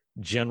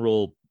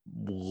general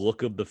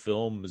look of the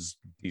film is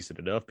decent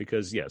enough,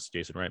 because yes,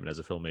 Jason Reitman as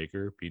a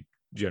filmmaker, he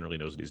generally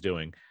knows what he's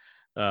doing.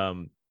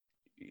 But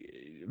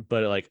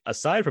like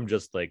aside from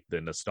just like the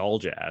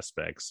nostalgia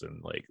aspects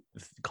and like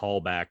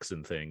callbacks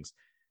and things,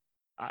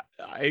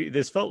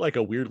 this felt like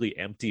a weirdly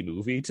empty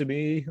movie to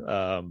me,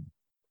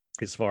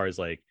 as far as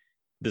like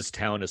this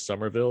town is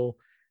Somerville,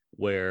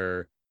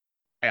 where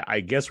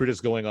I guess we're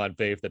just going on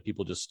faith that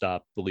people just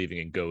stopped believing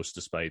in ghosts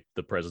despite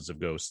the presence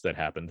of ghosts that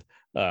happened.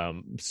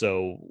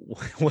 So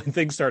when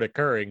things start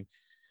occurring,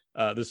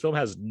 this film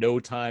has no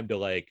time to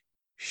like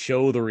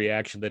show the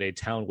reaction that a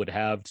town would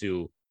have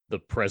to the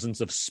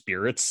presence of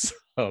spirits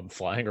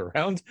flying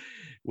around,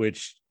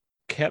 which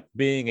kept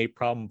being a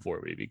problem for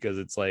me, because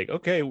it's like,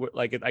 okay,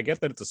 like I get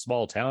that it's a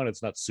small town,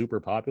 it's not super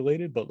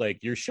populated, but like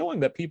you're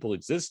showing that people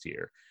exist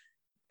here.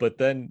 But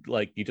then,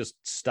 like, you just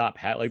stop.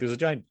 Like, there's a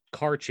giant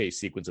car chase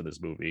sequence in this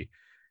movie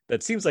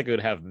that seems like it would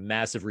have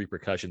massive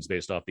repercussions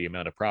based off the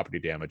amount of property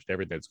damage and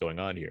everything that's going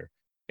on here.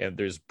 And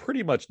there's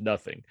pretty much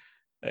nothing.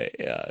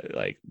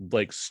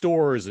 like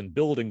stores and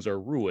buildings are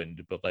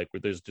ruined, but like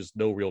where there's just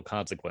no real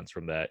consequence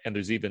from that. And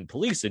there's even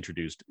police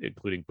introduced,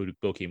 including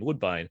Bokeem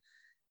Woodbine,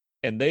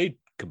 and they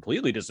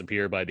completely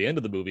disappear by the end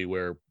of the movie,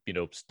 where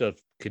stuff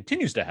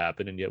continues to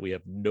happen, and yet we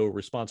have no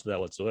response to that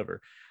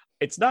whatsoever.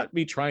 It's not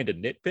me trying to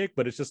nitpick,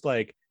 but it's just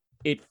like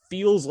it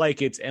feels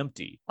like it's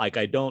empty. Like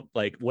I don't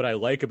like what I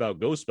like about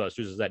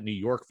Ghostbusters is that New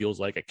York feels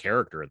like a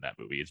character in that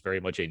movie. It's very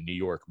much a New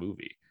York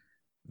movie.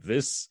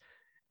 This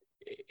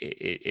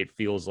it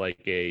feels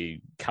like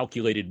a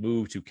calculated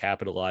move to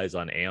capitalize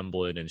on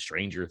Amblin and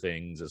Stranger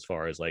Things, as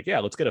far as like, yeah,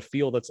 let's get a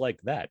feel that's like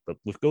that, but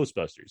with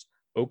Ghostbusters.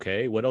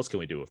 Okay, what else can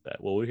we do with that?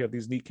 Well, we have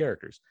these neat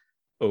characters.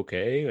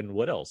 Okay, and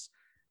what else?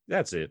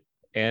 That's it.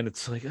 And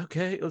it's like,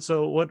 okay,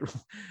 so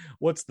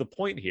what's the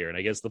point here? And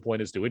I guess the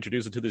point is to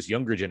introduce it to this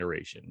younger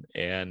generation,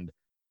 and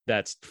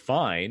that's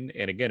fine.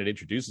 And again, it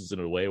introduces it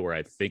in a way where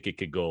I think it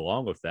could go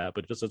along with that,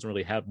 but it just doesn't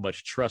really have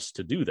much trust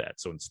to do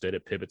that. So instead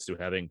it pivots to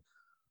having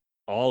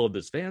all of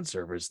this fan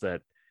service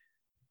that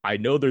I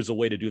know there's a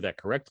way to do that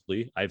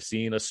correctly. I've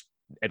seen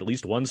at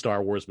least one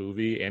Star Wars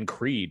movie and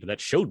Creed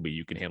that showed me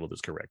you can handle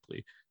this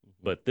correctly.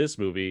 But this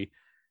movie,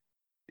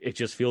 it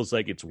just feels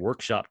like it's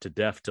workshopped to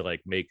death to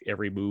like make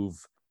every move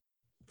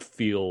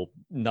feel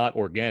not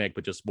organic,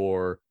 but just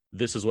more,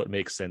 this is what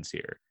makes sense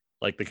here.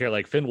 Like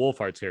Finn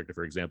Wolfhard's character,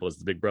 for example, is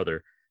the big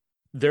brother.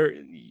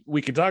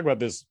 We can talk about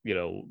this,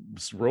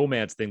 this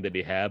romance thing that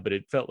he had, but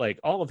it felt like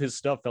all of his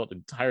stuff felt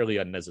entirely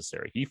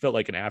unnecessary. He felt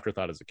like an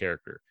afterthought as a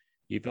character.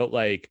 He felt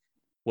like,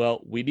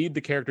 well, we need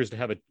the characters to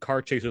have a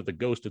car chase with the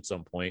ghost at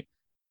some point.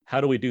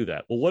 How do we do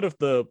that? Well, what if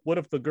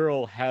the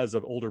girl has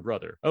an older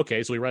brother?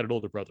 Okay, so we write an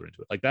older brother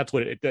into it. Like that's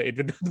what it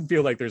doesn't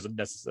feel like there's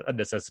a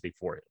necessity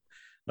for it.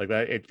 Like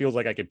that, it feels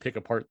like I could pick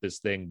apart this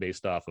thing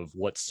based off of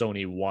what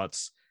Sony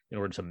wants in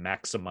order to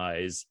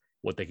maximize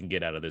what they can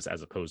get out of this,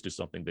 as opposed to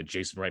something that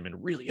Jason Reitman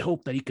really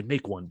hoped that he could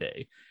make one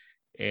day.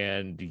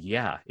 And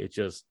yeah, it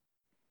just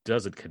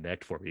doesn't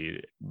connect for me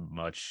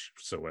much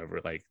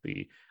whatsoever. Like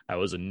I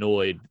was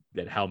annoyed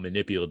at how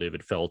manipulative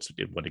it felt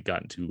when it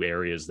got into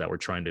areas that were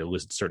trying to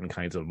elicit certain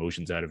kinds of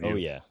emotions out of you. Oh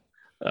yeah.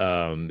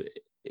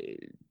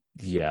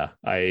 Yeah,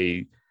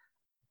 I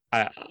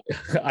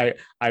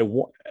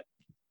want.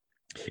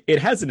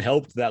 It hasn't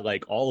helped that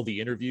like all of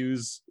the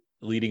interviews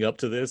leading up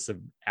to this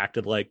have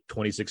acted like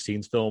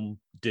 2016's film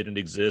didn't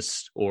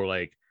exist, or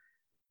like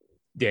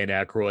Dan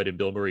Aykroyd and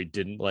Bill Murray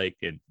didn't like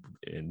and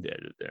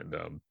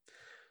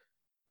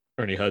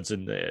Ernie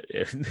Hudson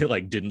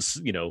like didn't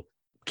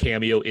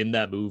cameo in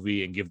that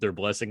movie and give their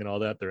blessing and all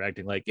that. They're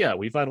acting like, yeah,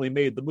 we finally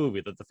made the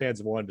movie that the fans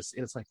have wanted to see.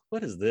 And it's like,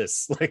 what is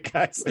this? Like,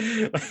 guys,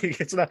 like,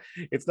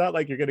 it's not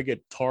like you're gonna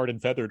get tarred and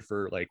feathered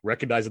for like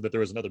recognizing that there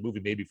was another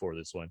movie made before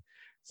this one.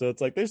 So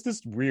it's like there's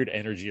this weird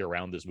energy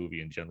around this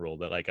movie in general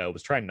that like I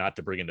was trying not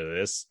to bring into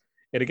this.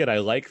 And again, I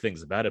like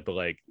things about it, but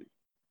like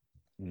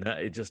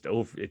it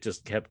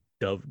just kept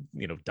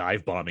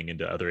dive bombing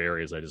into other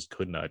areas I just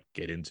could not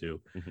get into.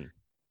 Mm-hmm.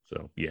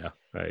 So yeah,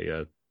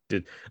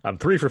 I'm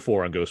 3 for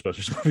 4 on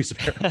Ghostbusters movies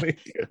apparently.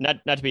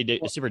 not to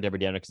be super Debbie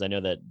Downer, because I know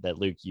that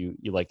Luke, you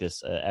like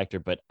this actor,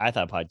 but I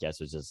thought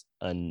podcast was just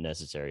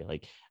unnecessary.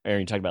 Like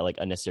Aaron, you talked about like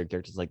unnecessary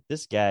characters. Like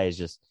this guy is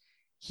just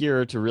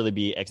here to really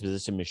be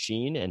exposition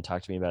machine and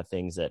talk to me about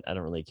things that I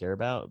don't really care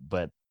about.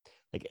 But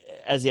like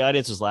as the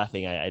audience was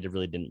laughing, I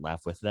really didn't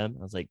laugh with them.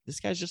 I was like, this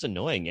guy's just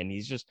annoying, and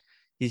he's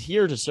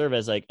here to serve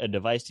as like a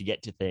device to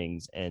get to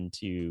things and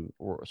to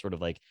or sort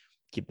of like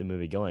keep the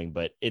movie going,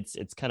 but it's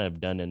kind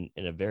of done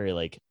in a very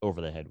like over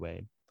the head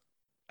way.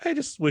 I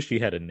just wish he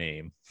had a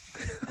name.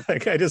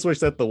 Like I just wish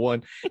that the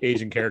one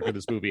Asian character in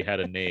this movie had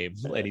a name,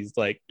 and he's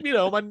like,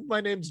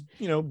 my name's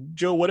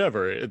Joe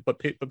whatever, but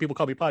people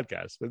call me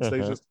Podcast.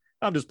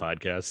 I'm just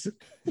Podcast.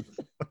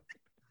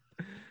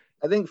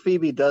 I think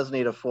Phoebe does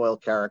need a foil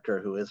character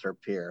who is her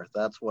peer.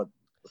 That's what.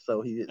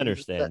 So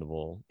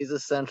understandable. He's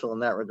essential in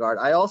that regard.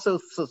 I also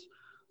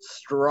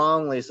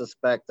strongly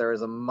suspect there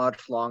is a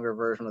much longer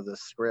version of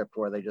this script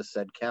where they just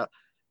said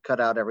cut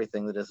out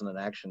everything that isn't an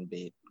action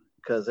beat,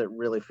 because it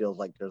really feels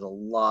like there's a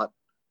lot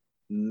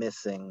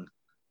missing,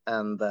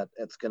 and that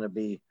it's going to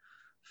be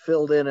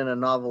filled in a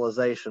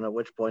novelization, at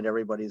which point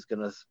everybody's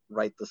going to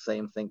write the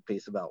same think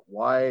piece about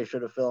why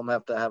should a film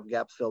have to have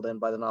gaps filled in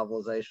by the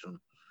novelization.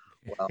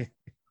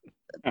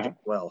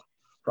 Well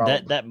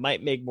probably. That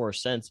might make more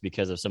sense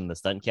because of some of the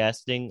stunt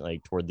casting,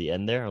 like toward the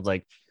end there. I was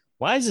like,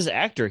 why is this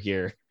actor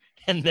here?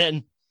 And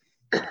then,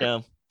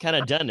 kind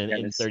of done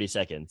in 30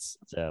 seconds.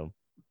 So,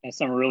 and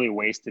some really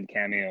wasted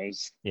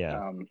cameos.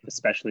 Yeah.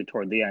 Especially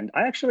toward the end.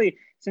 I actually,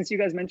 since you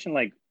guys mentioned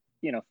like,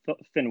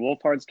 Finn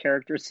Wolfhard's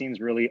character seems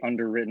really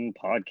underwritten.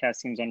 Podcast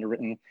seems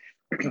underwritten.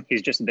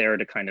 He's just there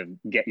to kind of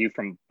get you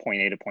from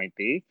point A to point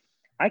B.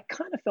 I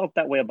kind of felt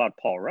that way about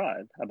Paul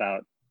Rudd,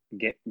 about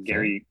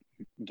Gary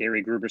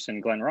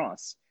Gruberson, Glenn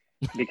Ross,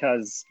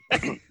 because.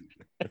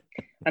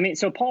 I mean,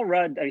 so Paul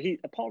Rudd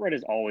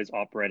is always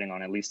operating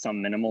on at least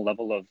some minimal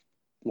level of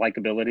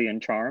likability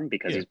and charm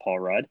because he's Paul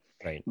Rudd.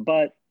 Right.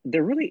 But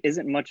there really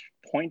isn't much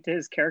point to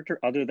his character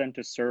other than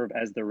to serve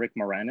as the Rick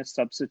Moranis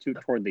substitute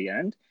toward the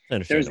end.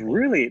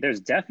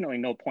 There's definitely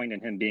no point in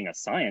him being a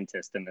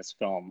scientist in this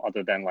film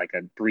other than like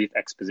a brief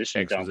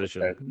exposition dump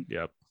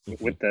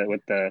with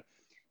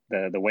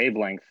the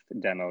wavelength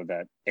demo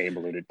that Abe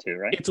alluded to,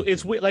 right?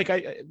 It's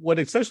like what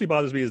especially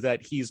bothers me is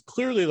that he's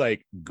clearly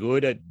like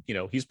good at,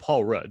 he's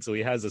Paul Rudd, so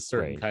he has a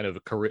certain kind of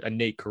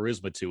innate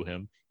charisma to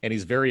him, and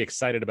he's very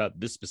excited about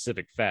this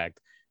specific fact,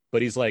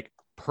 but he's like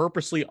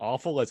purposely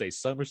awful as a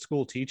summer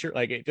school teacher.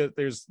 Like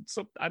there's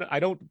some, I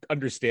don't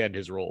understand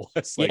his role.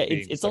 It's like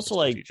it's also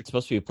like teacher. It's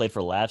supposed to be played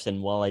for laughs,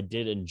 and while I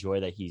did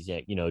enjoy that he's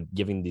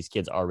giving these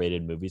kids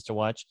R-rated movies to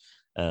watch,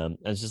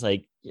 it's just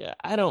like,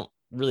 I don't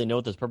really know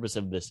what the purpose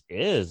of this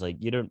is. Like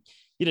you didn't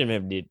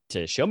even need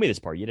to show me this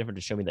part. You didn't have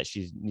to show me that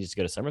she needs to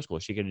go to summer school.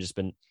 She could have just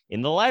been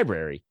in the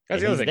library.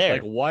 That's the other thing. There.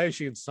 Like, why is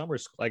she in summer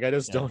school? Like, I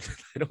just don't.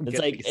 I don't. It's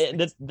like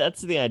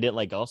that's the thing I didn't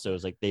like. Also,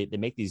 is like they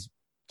make these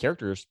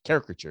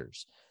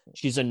caricatures.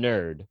 She's a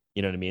nerd.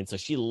 You know what I mean? So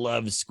she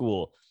loves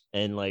school,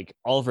 and like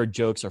all of her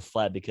jokes are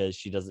flat because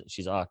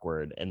she's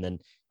awkward. And then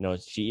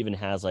she even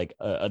has like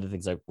other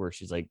things like where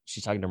she's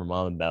talking to her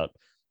mom about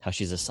how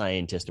she's a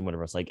scientist and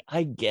whatever. It's like,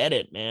 I get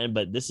it, man,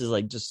 but this is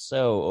like just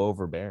so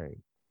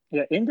overbearing.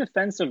 Yeah, in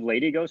defense of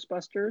Lady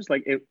Ghostbusters,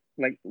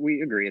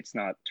 we agree it's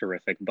not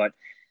terrific, but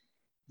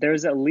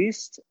there's at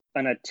least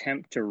an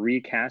attempt to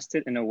recast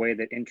it in a way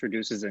that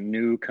introduces a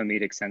new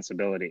comedic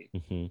sensibility,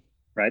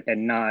 right?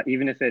 And not,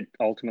 even if it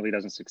ultimately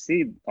doesn't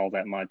succeed all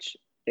that much,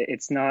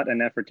 it's not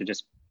an effort to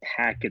just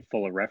pack it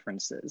full of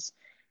references,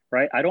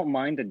 right? I don't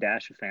mind a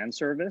dash of fan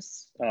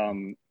service.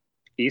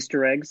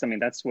 Easter eggs, I mean,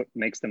 that's what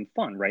makes them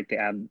fun, right?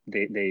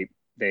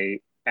 They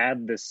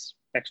add this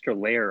extra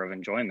layer of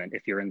enjoyment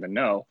if you're in the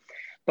know.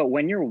 But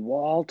when you're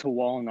wall to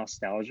wall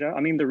nostalgia,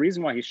 I mean, the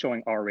reason why he's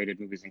showing R-rated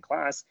movies in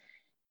class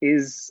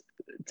is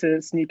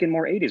to sneak in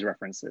more 80s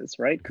references,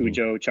 right?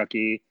 Cujo,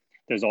 Chucky.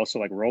 There's also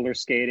like roller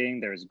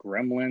skating. There's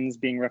Gremlins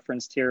being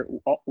referenced here.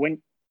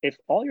 If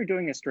all you're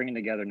doing is stringing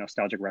together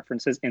nostalgic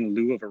references in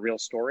lieu of a real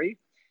story,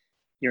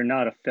 you're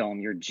not a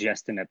film. You're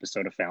just an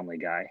episode of Family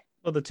Guy.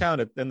 Well, the town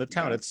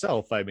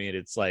itself, I mean,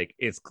 it's like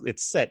it's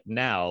set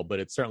now, but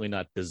it's certainly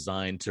not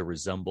designed to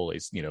resemble a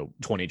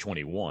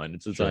 2021.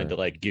 It's designed to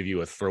like give you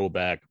a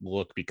throwback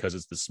look because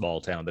it's the small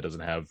town that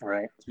doesn't have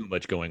too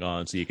much going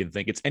on, so you can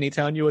think it's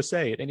Anytown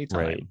USA at any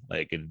time,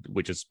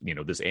 which is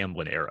this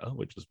Amblin era,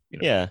 which is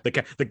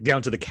the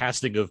down to the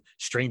casting of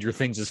Stranger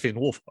Things as Finn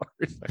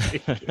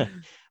Wolfhard.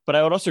 But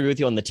I would also agree with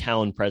you on the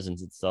town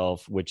presence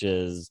itself, which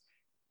is.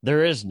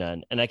 There is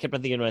none. And I kept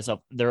on thinking to myself,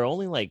 there are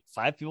only like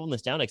 5 people in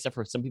this town, except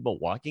for some people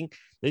walking.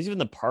 There's even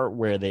the part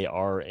where they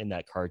are in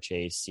that car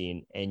chase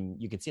scene. And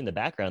you can see in the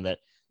background that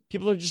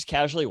people are just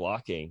casually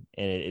walking.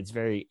 And it's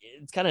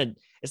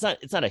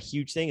not a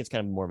huge thing. It's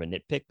kind of more of a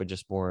nitpick, but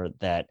just more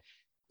that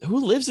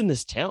who lives in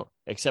this town,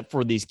 except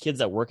for these kids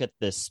that work at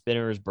this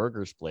Spinner's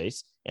Burgers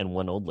place and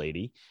one old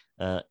lady.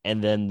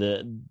 And then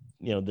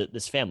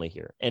this family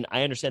here. And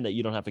I understand that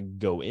you don't have to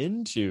go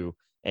into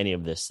any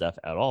of this stuff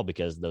at all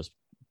because those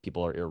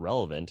people are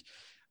irrelevant,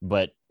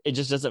 but it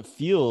just doesn't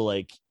feel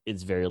like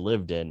it's very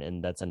lived in,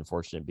 and that's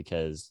unfortunate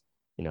because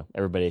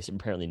everybody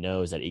apparently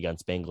knows that Egon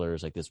Spengler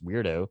is like this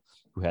weirdo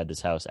who had this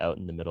house out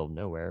in the middle of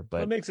nowhere.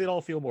 But it makes it all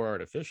feel more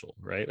artificial,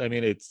 right? I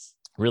mean, it's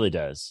really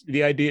does.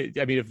 The idea,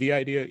 I mean,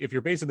 if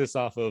you're basing this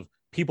off of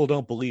people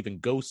don't believe in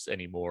ghosts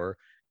anymore,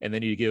 and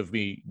then you give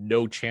me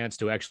no chance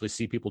to actually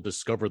see people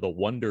discover the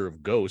wonder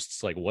of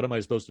ghosts, like, what am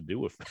I supposed to do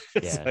with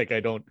this? Like,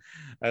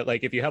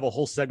 if you have a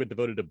whole segment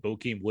devoted to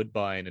Bokeem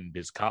Woodbine and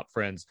his cop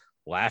friends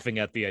laughing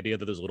at the idea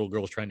that this little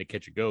girl's trying to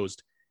catch a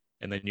ghost,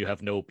 and then you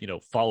have no,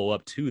 follow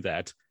up to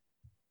that,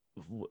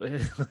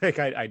 like,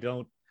 I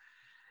don't,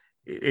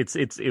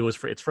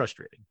 it's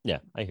frustrating. Yeah,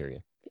 I hear you.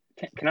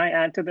 Can I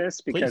add to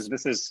this? Because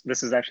Please.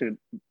 this is actually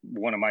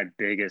one of my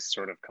biggest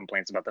sort of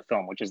complaints about the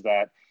film, which is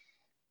that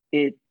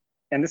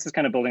and this is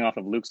kind of building off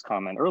of Luke's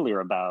comment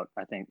earlier about,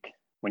 I think,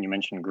 when you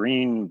mentioned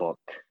Green Book,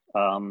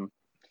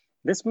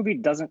 this movie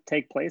doesn't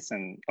take place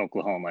in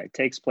Oklahoma. It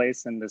takes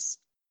place in this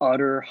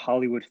utter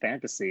Hollywood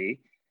fantasy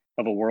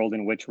of a world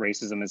in which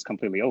racism is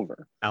completely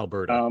over.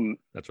 Alberta.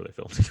 That's where they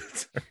filmed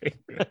it.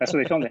 That's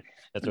where they filmed it.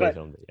 That's where they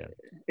filmed it, yeah.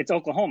 It's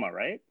Oklahoma,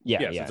 right?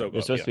 Yeah, yes, yeah.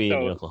 It's supposed to be in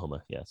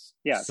Oklahoma, yes.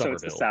 Yeah, so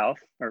it's the South,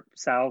 or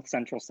South,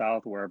 Central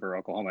South, wherever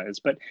Oklahoma is.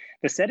 But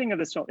the setting of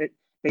this film,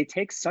 they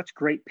take such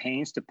great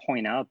pains to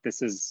point out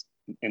this is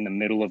in the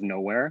middle of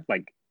nowhere,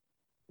 like,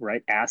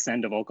 right, ass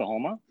end of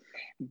Oklahoma.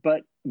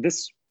 But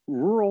this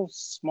rural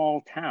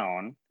small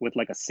town with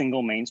like a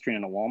single main street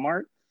and a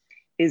Walmart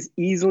is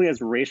easily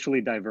as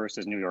racially diverse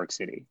as New York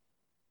City,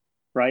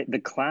 right? The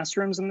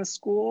classrooms in the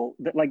school,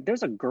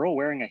 there's a girl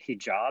wearing a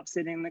hijab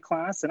sitting in the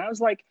class. And I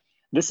was like,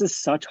 this is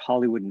such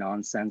Hollywood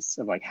nonsense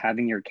of like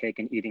having your cake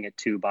and eating it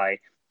too by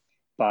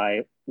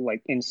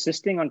like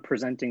insisting on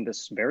presenting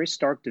this very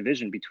stark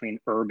division between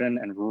urban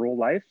and rural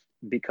life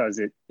because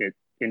it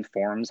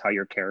informs how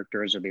your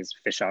characters are these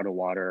fish out of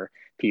water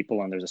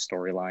people, and there's a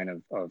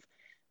storyline of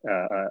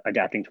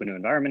adapting to a new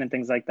environment and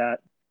things like that.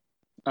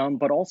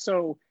 But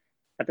also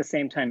at the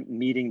same time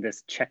meeting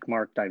this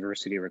checkmark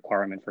diversity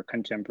requirement for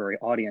contemporary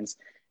audience.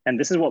 And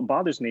this is what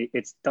bothers me.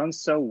 It's done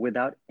so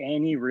without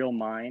any real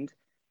mind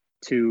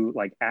to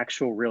like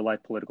actual real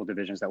life political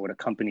divisions that would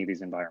accompany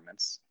these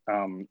environments.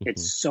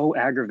 It's so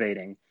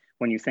aggravating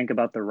when you think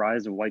about the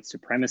rise of white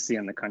supremacy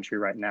in the country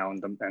right now, and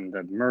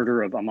the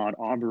murder of Ahmaud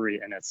Arbery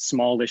in a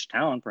smallish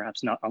town,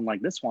 perhaps not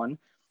unlike this one.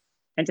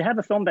 And to have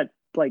a film that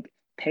like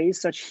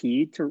pays such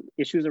heed to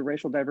issues of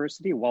racial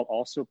diversity while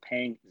also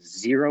paying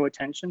zero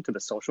attention to the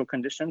social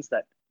conditions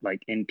that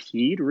like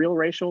impede real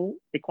racial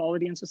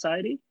equality in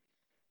society,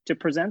 to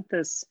present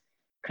this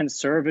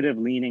conservative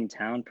leaning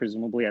town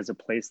presumably as a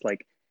place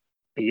like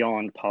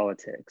beyond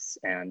politics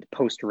and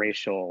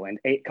post-racial and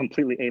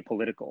completely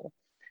apolitical.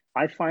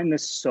 I find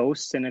this so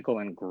cynical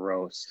and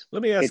gross.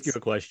 Let me ask you a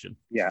question.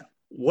 Yeah.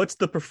 What's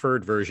the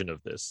preferred version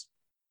of this?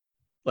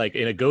 Like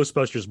in a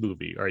Ghostbusters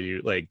movie, are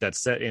you like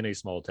that's set in a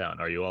small town?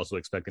 Are you also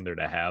expecting there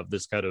to have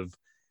this kind of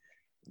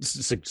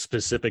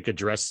specific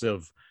address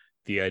of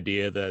the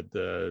idea that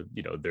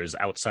there's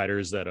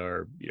outsiders that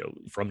are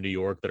from New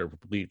York that are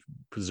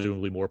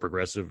presumably more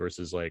progressive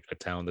versus like a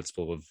town that's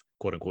full of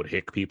quote unquote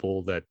hick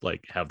people that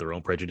like have their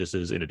own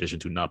prejudices in addition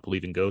to not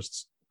believing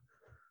ghosts?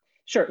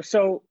 Sure.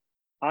 So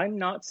I'm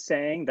not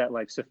saying that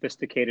like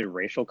sophisticated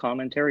racial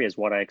commentary is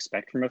what I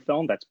expect from a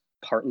film that's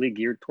partly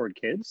geared toward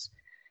kids.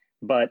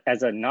 But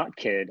as a not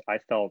kid, I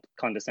felt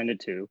condescended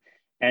to.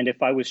 And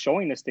if I was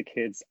showing this to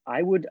kids,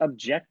 I would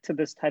object to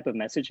this type of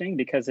messaging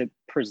because it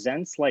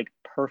presents like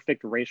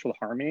perfect racial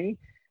harmony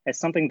as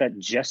something that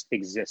just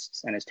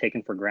exists and is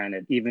taken for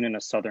granted, even in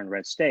a Southern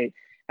red state,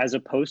 as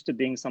opposed to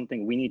being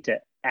something we need to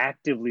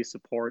actively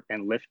support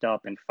and lift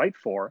up and fight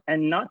for,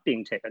 and not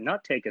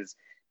take as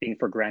being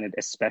for granted,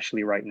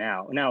 especially right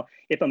now. Now,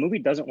 if a movie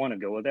doesn't want to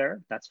go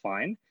there, that's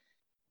fine.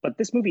 But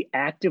this movie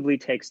actively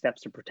takes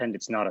steps to pretend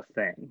it's not a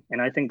thing.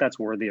 And I think that's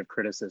worthy of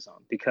criticism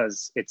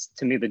because it's,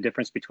 to me, the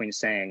difference between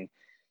saying,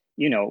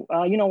 you know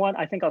what,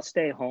 I think I'll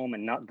stay home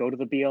and not go to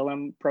the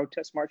BLM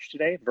protest march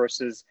today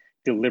versus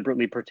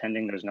deliberately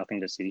pretending there's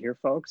nothing to see here,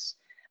 folks.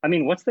 I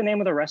mean, what's the name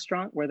of the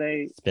restaurant where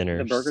Spinners.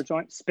 The burger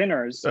joint?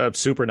 Spinners.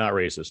 Super Not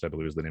Racist, I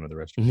believe is the name of the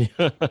restaurant.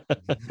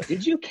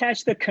 Did you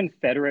catch the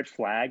Confederate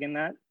flag in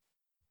that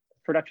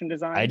production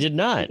design? I did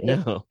not.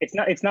 No,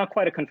 it's not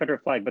quite a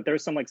Confederate flag, but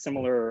there's some like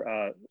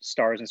similar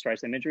stars and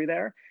stripes imagery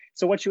there.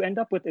 So what you end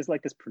up with is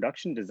like this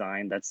production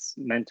design that's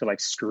meant to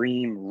like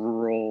scream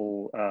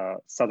rural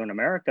Southern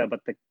America, but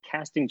the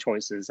casting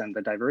choices and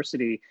the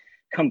diversity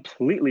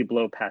completely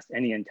blow past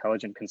any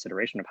intelligent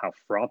consideration of how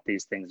fraught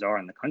these things are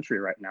in the country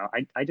right now.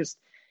 I just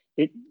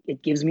it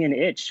gives me an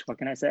itch. What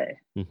can I say?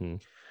 Mm-hmm.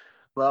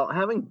 Well,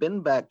 having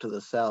been back to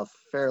the South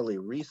fairly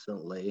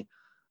recently,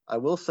 I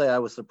will say I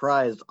was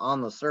surprised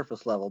on the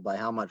surface level by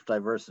how much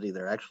diversity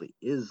there actually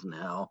is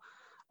now.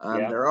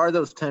 There are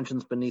those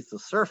tensions beneath the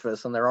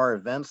surface, and there are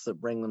events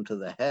that bring them to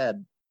the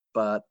head,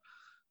 but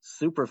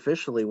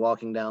superficially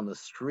walking down the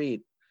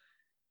street,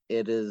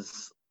 it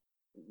is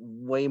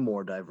way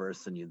more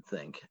diverse than you'd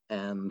think.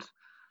 And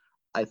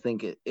I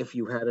think if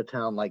you had a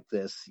town like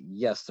this,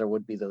 yes, there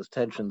would be those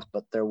tensions,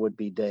 but there would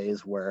be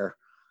days where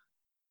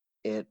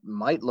it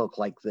might look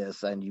like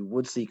this, and you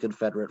would see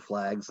Confederate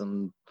flags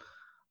and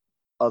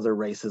other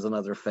races and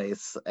other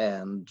faiths,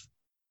 and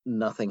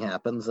nothing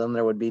happens. And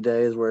there would be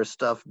days where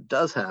stuff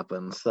does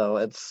happen. So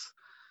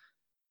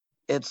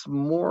it's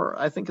more,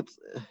 I think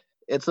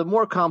it's a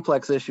more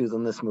complex issue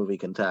than this movie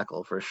can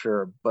tackle for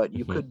sure. But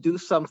you could do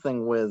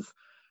something with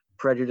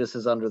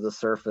prejudices under the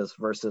surface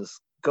versus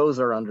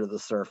Gozer under the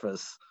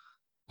surface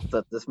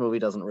that this movie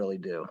doesn't really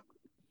do.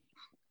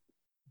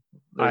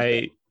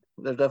 There's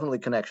definitely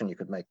a connection you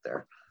could make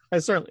there.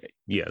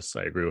 Yes,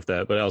 I agree with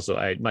that. But also,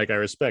 Mike, I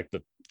respect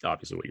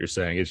obviously what you're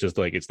saying. It's just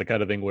like, it's the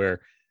kind of thing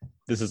where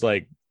this is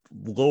like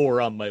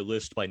lower on my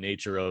list by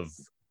nature of,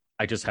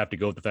 I just have to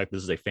go with the fact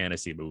this is a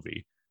fantasy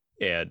movie.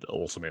 And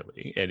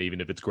ultimately, and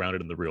even if it's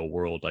grounded in the real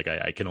world, like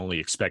I can only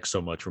expect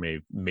so much from a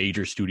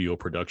major studio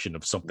production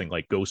of something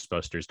like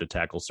Ghostbusters to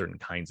tackle certain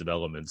kinds of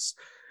elements,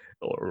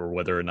 or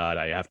whether or not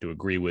I have to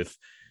agree with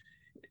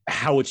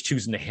how it's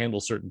choosing to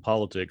handle certain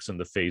politics in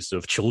the face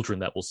of children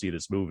that will see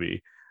this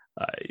movie.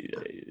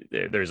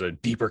 There's a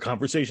deeper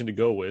conversation to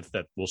go with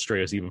that will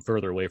stray us even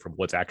further away from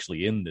what's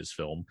actually in this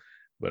film.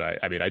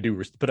 But I do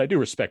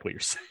respect what you're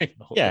saying.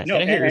 Yeah, no,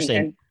 I hear what you're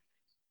saying.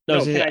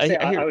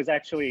 I was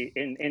actually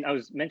I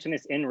was mentioning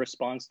this in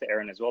response to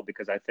Aaron as well,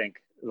 because I think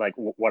like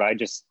what I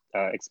just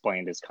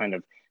explained is kind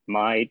of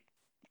my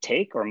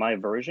take or my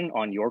version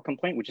on your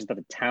complaint, which is that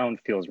the town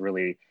feels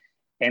really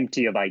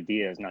empty of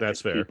ideas, not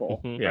just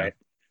people. Mm-hmm. Right.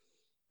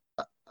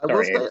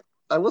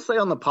 I will say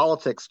on the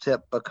politics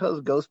tip,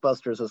 because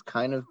Ghostbusters has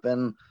kind of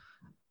been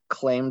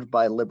claimed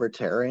by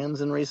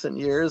libertarians in recent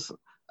years,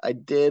 I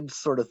did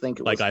sort of think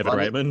it was Ivan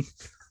Reitman.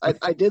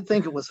 I did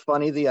think it was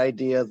funny, the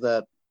idea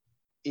that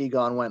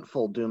Egon went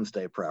full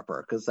doomsday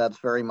prepper, because that's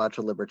very much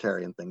a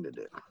libertarian thing to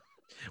do.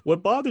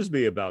 What bothers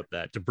me about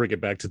that, to bring it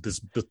back to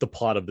the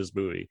plot of this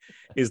movie,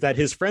 is that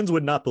his friends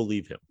would not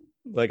believe him.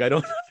 Like, I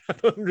don't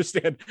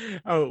understand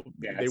how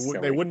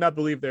they would not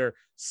believe their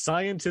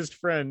scientist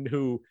friend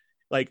who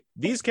like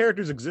these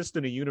characters exist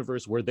in a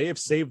universe where they have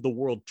saved the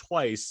world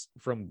twice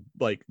from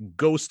like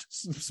ghost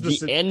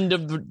the end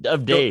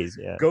of days,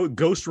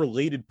 ghost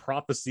related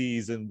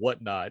prophecies and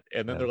whatnot.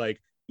 And then they're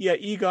like, yeah,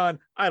 Egon,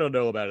 I don't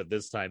know about it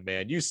this time,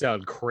 man. You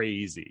sound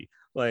crazy.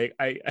 Like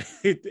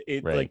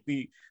like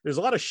there's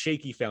a lot of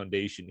shaky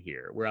foundation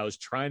here where I was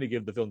trying to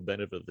give the film the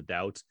benefit of the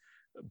doubt,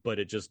 but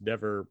it just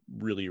never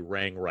really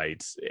rang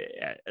right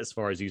as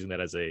far as using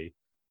that as a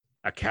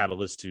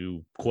catalyst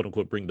to quote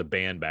unquote bring the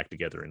band back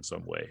together in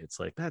some way.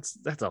 It's like that's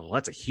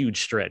a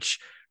huge stretch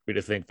for me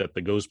to think that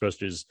the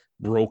Ghostbusters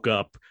broke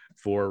up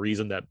for a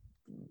reason that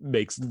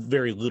makes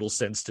very little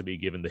sense to me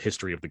given the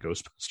history of the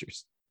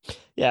Ghostbusters.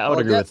 Yeah, I would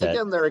agree with that.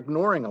 Again, they're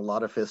ignoring a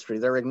lot of history.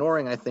 They're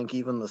ignoring, I think,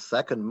 even the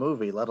second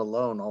movie, let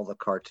alone all the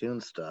cartoon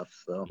stuff.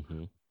 So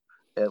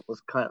there was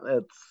kind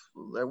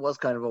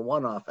of a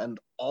one-off. And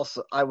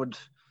also, I would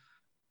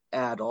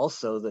add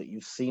also that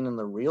you've seen in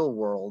the real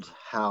world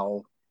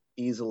how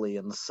easily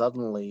and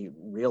suddenly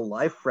real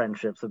life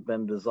friendships have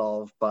been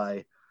dissolved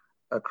by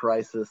a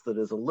crisis that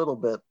is a little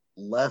bit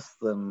less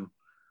than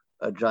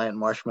a giant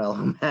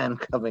marshmallow man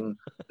coming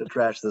to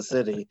trash the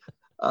city.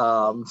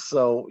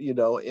 So,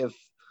 if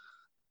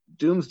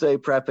doomsday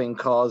prepping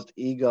caused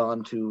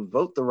Egon to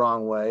vote the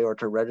wrong way or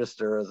to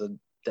register as a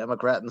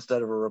Democrat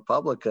instead of a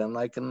Republican,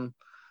 I can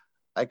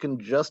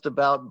just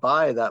about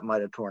buy that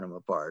might have torn him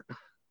apart.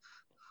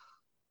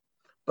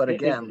 But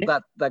again,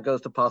 that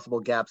goes to possible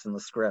gaps in the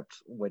script,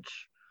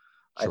 which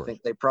I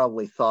think they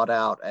probably thought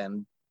out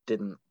and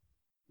didn't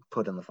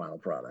put in the final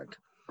product.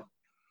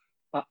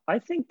 I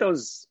think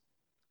those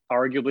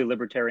arguably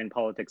libertarian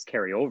politics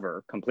carry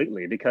over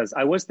completely, because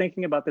I was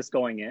thinking about this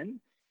going in,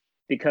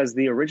 because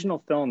the original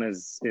film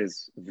is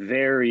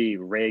very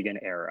Reagan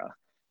era,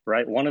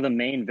 right? One of the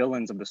main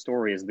villains of the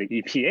story is the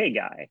EPA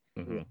guy.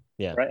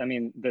 Yeah. Right. I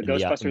mean, the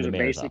Ghostbusters are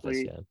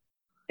basically,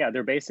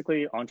 they're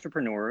basically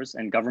entrepreneurs,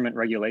 and government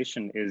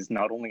regulation is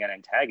not only an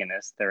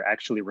antagonist, they're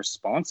actually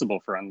responsible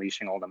for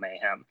unleashing all the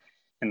mayhem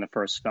in the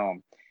first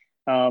film.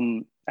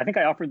 I think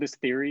I offered this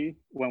theory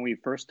when we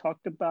first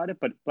talked about it,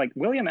 but like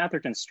William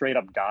Atherton straight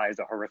up dies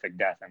a horrific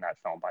death in that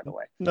film, by the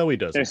way. No, he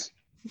doesn't.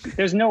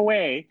 There's no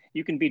way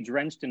you can be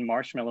drenched in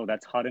marshmallow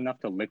that's hot enough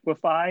to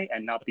liquefy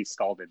and not be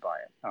scalded by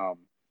it.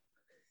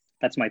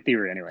 That's my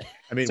theory anyway.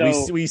 I mean,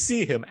 we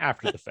see him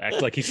after the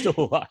fact, like he's still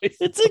alive.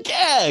 It's a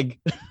gag.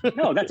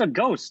 No, that's a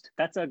ghost.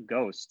 That's a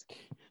ghost.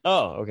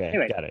 Oh, okay.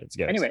 Anyway, got it. It's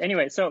ghost.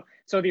 Anyway, so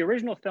the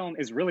original film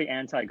is really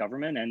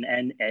anti-government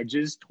and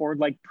edges toward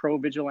like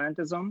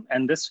pro-vigilantism.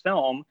 And this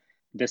film,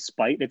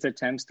 despite its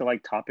attempts to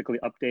like topically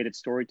update its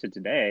story to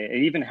today,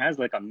 it even has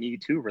like a Me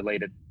Too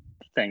related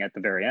thing at the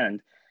very end.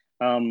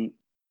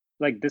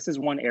 Like this is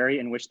one area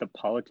in which the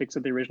politics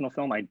of the original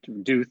film, I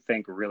do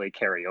think really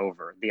carry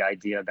over. The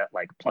idea that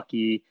like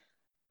plucky,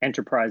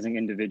 enterprising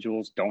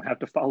individuals don't have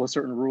to follow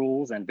certain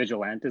rules, and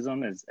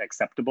vigilantism is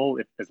acceptable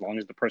as long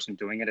as the person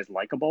doing it is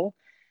likable.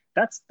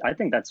 I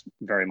think that's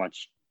very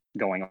much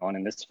going on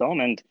in this film.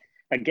 And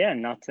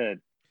again, does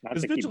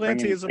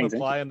vigilantism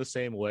apply in the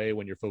same way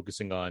when you're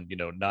focusing on,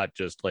 not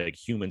just like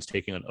humans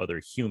taking on other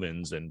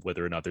humans and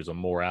whether or not there's a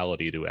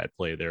morality to at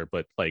play there,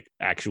 but like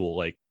actual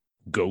like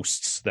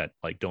ghosts that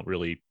like don't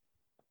really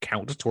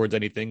count towards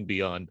anything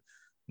beyond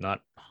not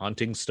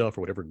haunting stuff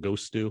or whatever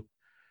ghosts do?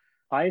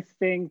 I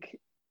think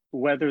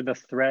whether the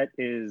threat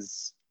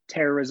is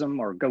terrorism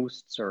or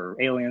ghosts or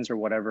aliens or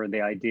whatever,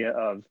 the idea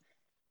of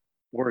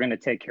we're going to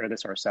take care of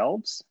this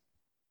ourselves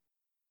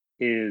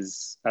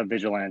is a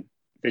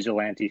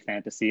vigilante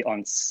fantasy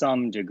on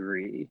some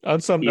degree.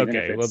 On some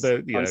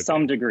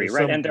degree,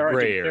 right? And there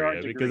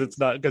are because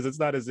it's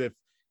not as if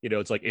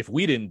it's like if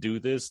we didn't do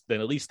this, then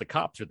at least the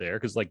cops are there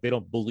because like they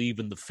don't believe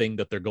in the thing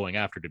that they're going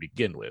after to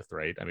begin with,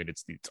 right? I mean,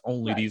 it's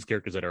only these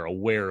characters that are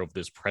aware of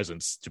this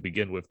presence to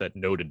begin with that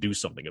know to do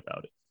something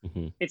about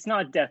it. It's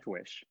not Death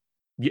Wish.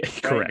 Yeah,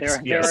 right?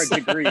 correct. There are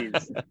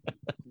degrees.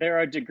 There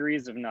are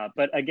degrees of not.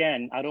 But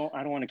again, I don't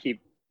want to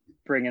keep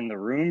bringing the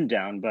room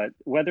down. But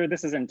whether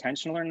this is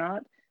intentional or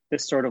not,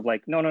 this sort of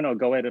like no,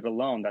 go at it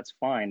alone. That's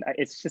fine.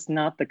 It's just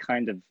not the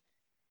kind of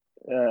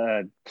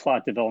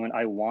plot development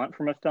I want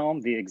from a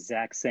film. The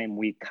exact same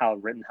week Kyle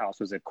Rittenhouse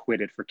was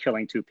acquitted for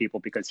killing 2 people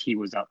because he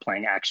was out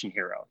playing action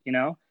hero.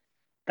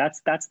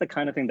 That's the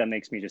kind of thing that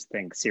makes me just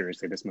think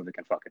seriously this movie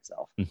can fuck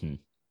itself.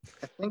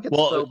 I think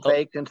it's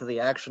baked into the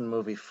action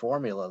movie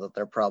formula that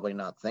they're probably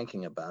not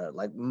thinking about it.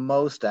 Like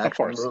most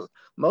action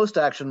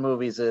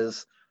movies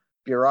is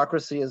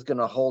bureaucracy is going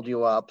to hold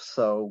you up,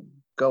 so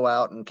go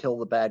out and kill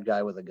the bad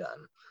guy with a gun.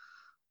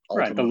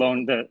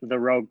 Ultimately. Right, the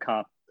rogue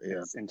cop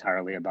is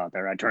entirely about that,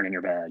 right? Turning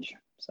your badge.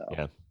 So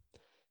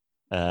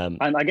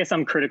I guess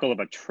I'm critical of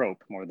a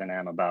trope more than I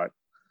am about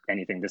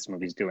anything this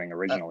movie's doing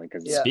originally,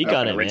 because speak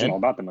on it, original man.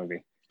 About the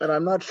movie. But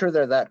I'm not sure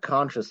they're that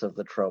conscious of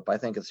the trope. I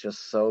think it's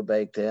just so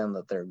baked in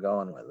that they're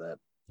going with it.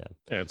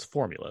 Yeah, it's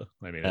formula.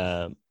 I mean,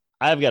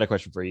 I've got a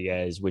question for you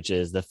guys, which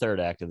is the third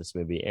act of this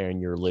movie. Aaron,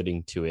 you're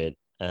alluding to it.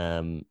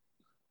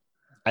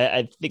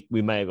 I think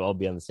we might all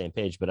be on the same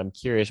page, but I'm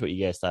curious what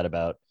you guys thought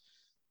about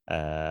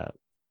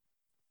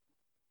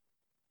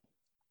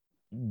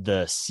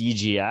the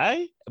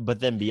CGI, but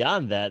then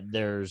beyond that,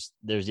 there's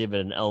even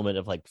an element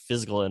of like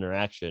physical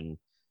interaction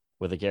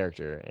with a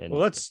character. And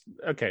well, let's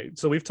okay.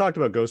 So we've talked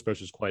about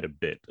Ghostbusters quite a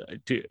bit.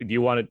 Do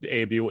you want to,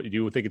 Abe? Do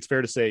you think it's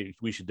fair to say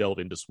we should delve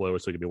into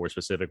spoilers so we can be more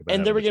specific? About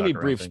and there were going to be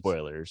brief things?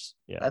 spoilers.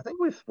 Yeah, I think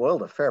we've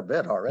spoiled a fair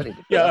bit already.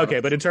 Yeah, okay,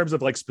 but in terms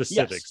of like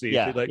specifics,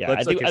 yes.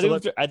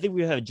 I think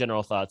we have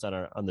general thoughts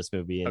on this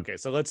movie. And... Okay,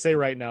 so let's say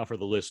right now for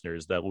the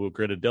listeners that we're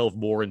going to delve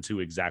more into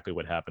exactly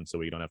what happened, so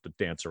we don't have to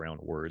dance around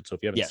words. So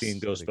if you haven't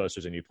seen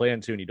Ghostbusters and you plan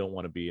to, and you don't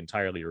want to be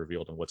entirely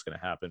revealed on what's going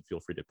to happen, feel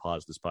free to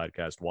pause this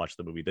podcast, watch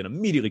the movie, then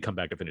immediately come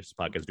back to finish this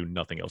podcast. Do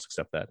nothing else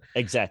except that.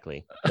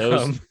 Exactly.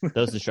 Those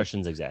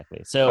instructions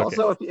exactly. So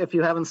also, if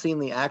you haven't seen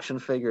the action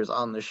figures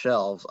on the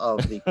shelves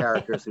of the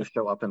characters who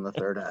show up in the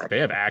third act, they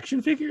have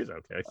action figures.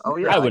 Okay. Oh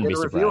yeah, I wouldn't be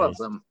surprised. Review of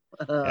them.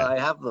 Yeah. I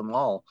have them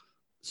all.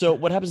 So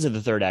what happens in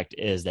the third act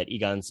is that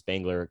Egon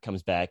Spengler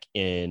comes back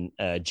in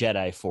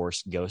Jedi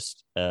Force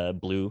Ghost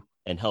Blue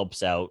and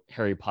helps out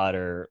Harry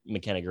Potter,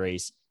 McKenna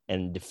Grace,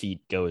 and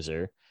defeat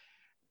Gozer.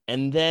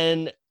 And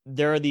then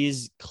there are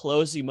these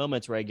closing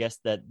moments where I guess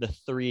that the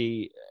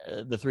three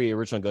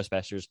original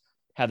Ghostbusters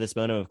have this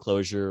moment of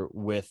closure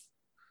with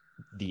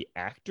the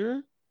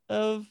actor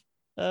of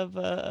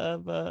Egon,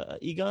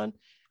 Harold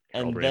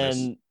and Ramis.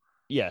 then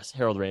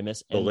Harold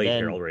Ramis, The and late then,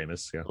 Harold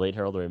Ramis. Yeah. late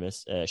Harold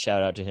Ramis.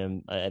 Shout out to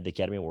him at the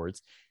Academy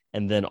Awards.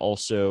 And then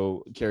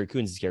also Carrie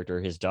Coon's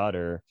character, his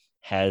daughter,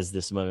 has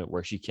this moment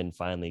where she can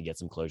finally get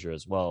some closure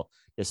as well,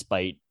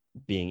 despite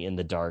being in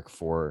the dark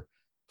for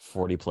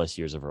 40 plus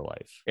years of her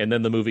life. And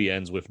then the movie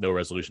ends with no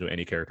resolution to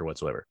any character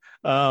whatsoever.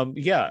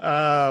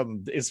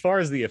 As far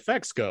as the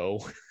effects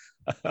go,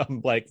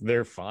 like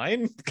they're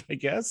fine, I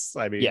guess.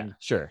 I mean, yeah,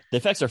 sure. The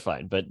effects are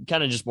fine, but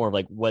kind of just more of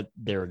like what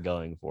they're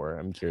going for.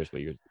 I'm curious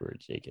what your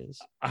take is.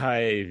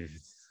 I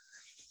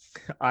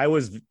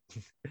was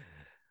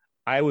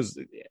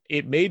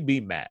it made me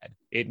mad.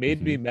 It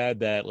made me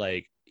mad that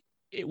like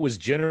it was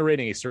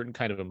generating a certain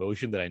kind of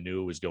emotion that I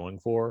knew it was going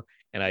for,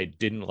 and I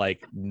didn't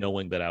like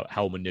knowing that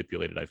how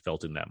manipulated I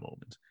felt in that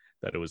moment.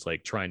 That it was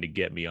like trying to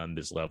get me on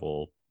this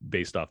level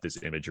based off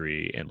this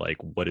imagery and like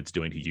what it's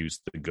doing to use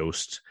the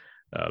ghost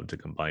to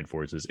combine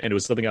forces. And it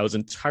was something I was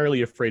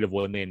entirely afraid of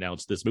when they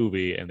announced this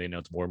movie and they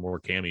announced more and more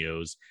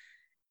cameos.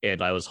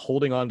 And I was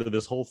holding on to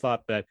this whole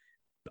thought that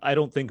I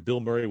don't think Bill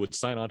Murray would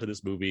sign on to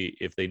this movie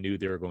if they knew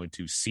they were going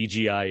to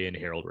CGI in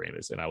Harold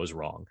Ramis, and I was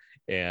wrong.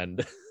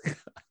 And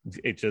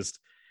it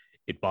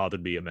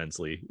bothered me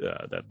immensely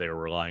that they were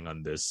relying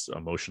on this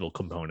emotional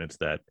component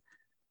that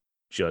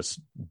just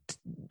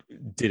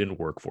didn't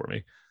work for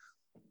me.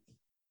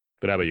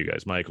 But how about you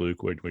guys, Mike,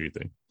 Luke? What do you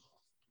think?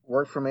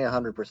 Worked for me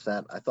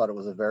 100%. I thought it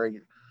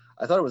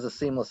was a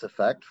seamless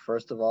effect,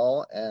 first of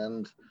all,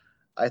 and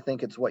I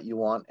think it's what you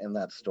want in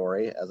that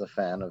story as a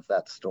fan of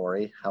that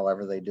story,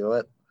 however they do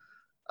it.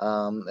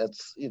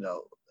 It's,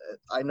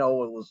 I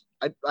know it was,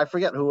 I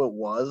forget who it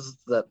was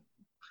that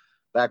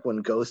back when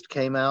Ghost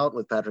came out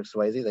with Patrick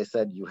Swayze, they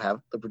said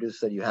the producer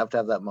said you have to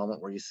have that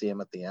moment where you see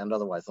him at the end,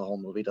 otherwise the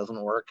whole movie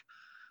doesn't work.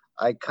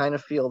 I kind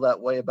of feel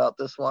that way about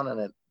this one, and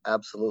it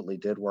absolutely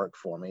did work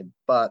for me.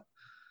 But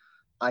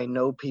I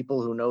know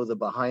people who know the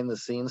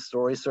behind-the-scenes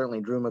story.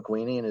 Certainly Drew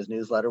McWeeny in his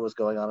newsletter was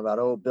going on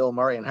about, Bill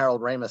Murray and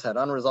Harold Ramis had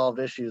unresolved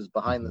issues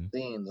behind the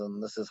scenes,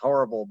 and this is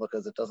horrible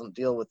because it doesn't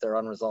deal with their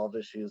unresolved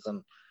issues,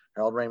 and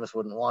Harold Ramis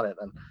wouldn't want it.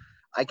 And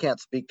I can't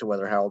speak to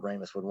whether Harold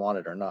Ramis would want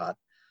it or not.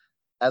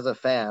 As a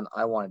fan,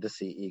 I wanted to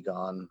see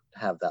Egon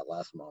have that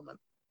last moment.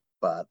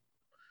 But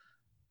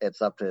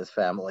it's up to his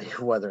family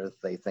whether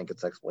they think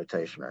it's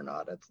exploitation or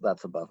not.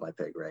 That's above my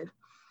pay grade.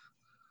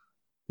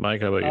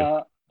 Mike, how about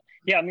you?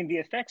 Yeah, I mean, the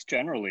effects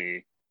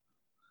generally,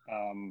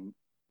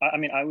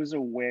 I was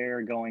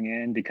aware going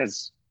in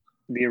because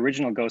the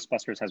original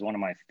Ghostbusters has one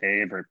of my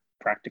favorite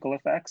practical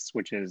effects,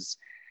 which is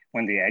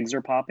when the eggs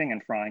are popping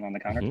and frying on the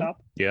countertop.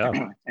 Yeah.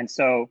 And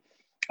so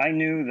I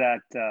knew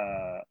that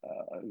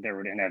there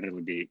would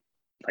inevitably be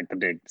like the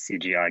big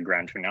CGI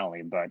grand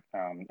finale, but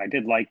I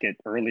did like it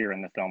earlier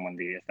in the film when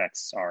the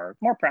effects are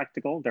more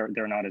practical.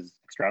 They're not as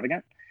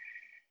extravagant.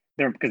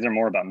 Because they're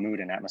more about mood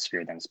and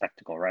atmosphere than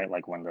spectacle, right?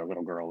 Like when the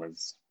little girl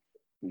is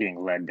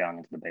being led down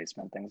into the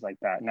basement, things like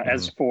that. Now,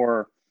 as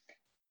for,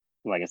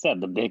 like I said,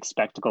 the big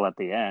spectacle at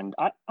the end,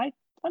 I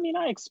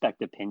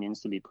expect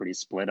opinions to be pretty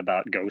split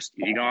about Ghost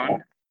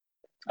Egon.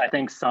 I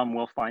think some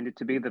will find it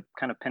to be the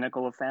kind of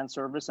pinnacle of fan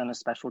service and a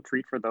special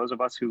treat for those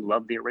of us who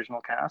love the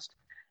original cast,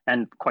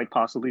 and quite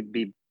possibly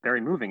be very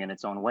moving in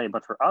its own way.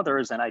 But for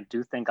others, and I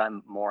do think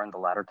I'm more in the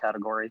latter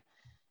category,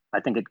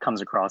 I think it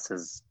comes across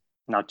as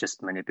not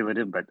just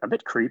manipulative, but a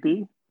bit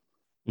creepy.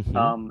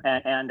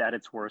 And at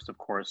its worst, of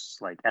course,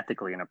 like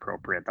ethically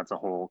inappropriate. That's a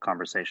whole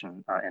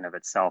conversation in of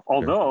itself.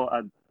 Although,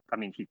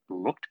 he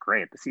looked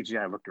great. The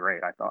CGI looked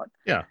great, I thought.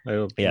 Yeah, I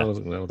don't think I was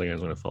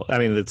going to fall. I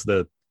mean, it's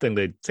the thing.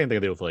 Same thing they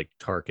did with like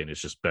Tarkin. It's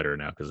just better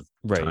now because of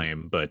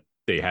time. But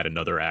they had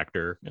another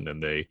actor, and then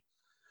they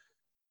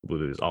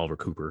believe it was Oliver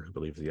Cooper, I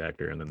believe is the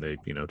actor, and then they,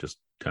 just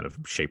kind of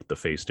shaped the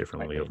face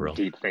differently overall.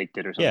 Deep faked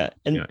it or something. Yeah,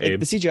 and Yeah,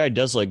 the CGI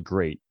does look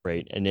great,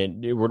 right? And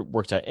it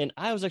worked out. And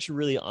I was actually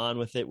really on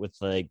with it, with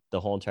like the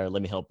whole entire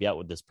 "let me help you out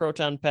with this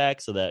proton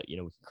pack," so that we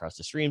can cross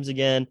the streams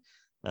again.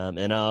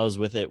 And I was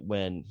with it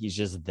when he's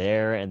just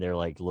there and they're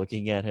like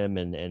looking at him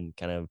and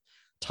kind of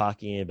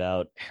talking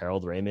about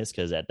Harold Ramis,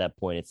 because at that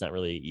point it's not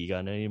really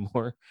Egon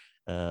anymore.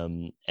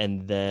 And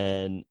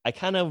then I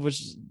kind of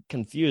was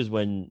confused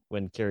when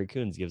Carrie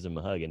Coons gives him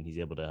a hug and he's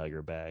able to hug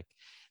her back.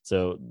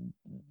 So,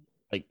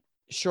 like,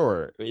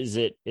 sure, is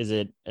it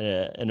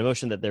an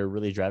emotion that they're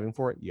really driving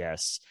for?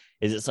 Yes.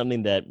 Is it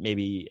something that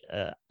maybe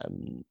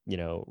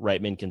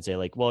Reitman can say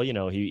like, well,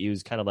 he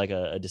was kind of like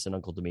a distant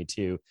uncle to me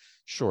too.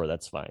 Sure,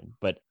 that's fine.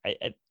 But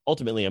I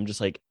ultimately I'm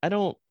just like, I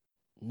don't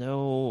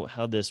know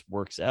how this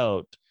works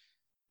out,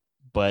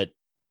 but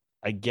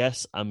I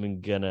guess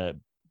I'm gonna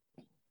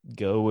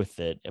go with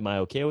it. Am I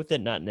okay with it?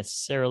 Not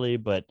necessarily,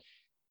 but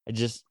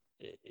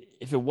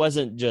if it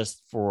wasn't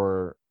just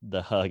for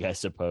the hug, I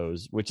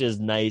suppose, which is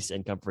nice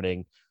and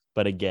comforting,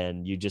 but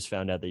again, you just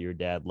found out that your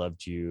dad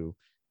loved you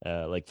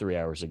like 3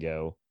 hours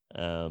ago,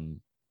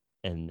 and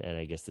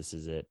I guess this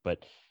is it.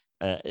 But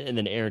and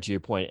then Aaron, to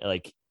your point,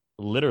 like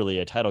literally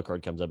a title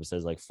card comes up and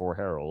says like for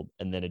Harold,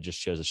 and then it just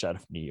shows a shot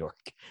of New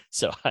York.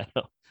 So I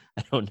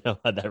don't know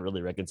how that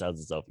really reconciles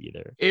itself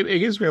either. It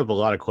gives me up a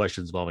lot of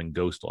questions involving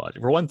ghost logic.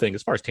 For one thing,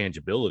 as far as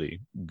tangibility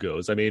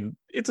goes, I mean,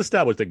 it's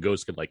established that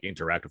ghosts can like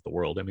interact with the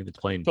world. I mean, it's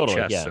playing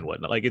chess and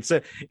whatnot. Like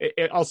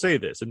I'll say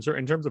this in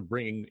terms of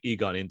bringing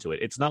Egon into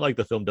it, it's not like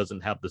the film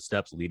doesn't have the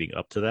steps leading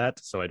up to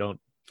that. So I don't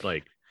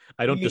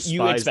despise.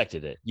 You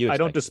expected it. I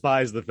don't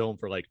despise the film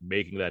for like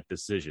making that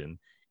decision.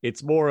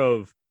 It's more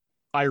of,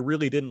 I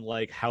really didn't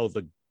like how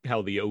the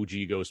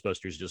OG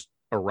Ghostbusters just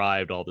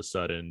arrived all of a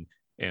sudden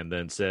and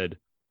then said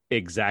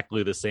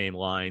exactly the same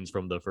lines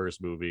from the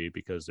first movie,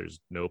 because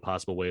there's no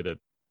possible way that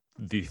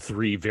the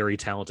three very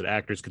talented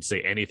actors could say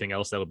anything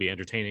else that would be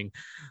entertaining.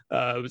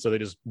 So they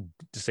just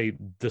say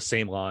the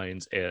same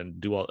lines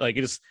and do all like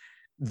it is.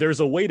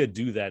 There's a way to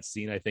do that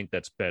scene, I think,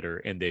 that's better,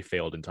 and they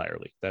failed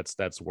entirely.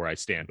 That's where I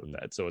stand with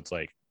that. So it's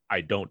like,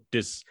 I don't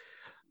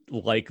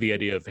dislike the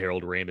idea of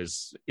Harold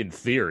Ramis in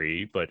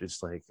theory, but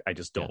it's like I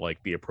just don't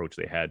like the approach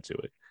they had to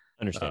it.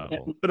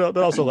 Understandable. But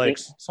also like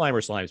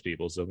Slimer slimes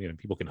people, so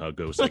people can hug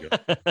ghosts. I guess.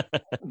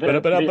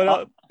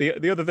 but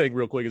the other thing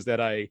real quick is that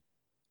I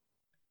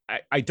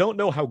don't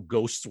know how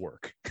ghosts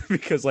work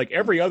because like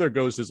every other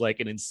ghost is like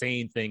an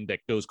insane thing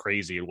that goes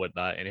crazy and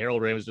whatnot, and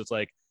Harold Ramis is just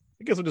like,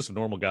 I guess I'm just a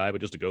normal guy, but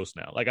just a ghost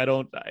now. Like I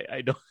don't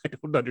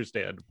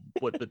understand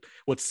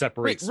what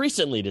separates.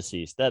 Recently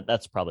deceased.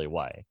 That's probably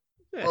why.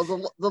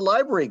 Well, the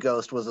library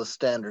ghost was a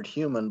standard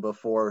human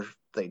before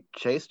they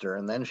chased her,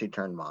 and then she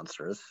turned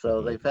monstrous.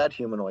 So they've had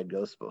humanoid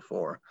ghosts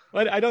before.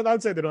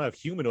 I'd say they don't have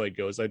humanoid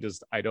ghosts.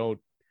 I don't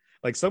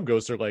like some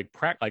ghosts are like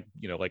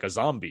like a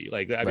zombie.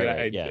 Like I mean,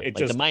 like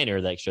just the miner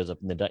that shows up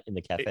in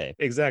the cafe.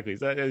 Exactly.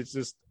 It's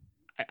just.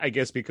 I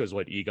guess because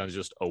Egon's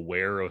just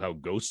aware of how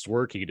ghosts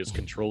work, he can just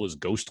control his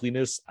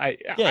ghostliness.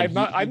 I'm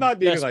not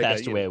being just like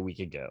passed that, away a week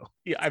ago.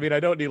 Yeah, I mean, I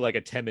don't need like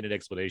a 10-minute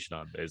explanation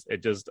on this.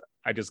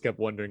 I just kept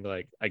wondering,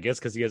 like, I guess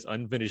because he has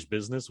unfinished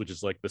business, which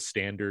is like the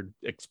standard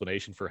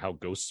explanation for how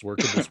ghosts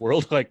work in this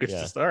world. Like, it's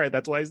just all right.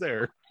 That's why he's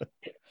there.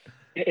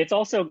 It's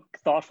also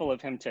thoughtful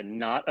of him to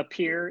not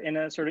appear in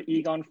a sort of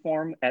Egon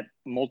form at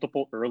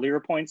multiple earlier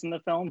points in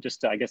the film,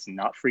 just to, I guess,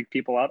 not freak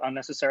people out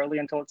unnecessarily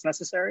until it's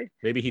necessary.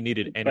 Maybe he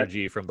needed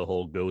energy from the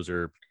whole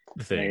Gozer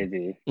thing.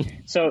 Maybe.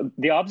 So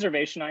the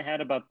observation I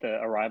had about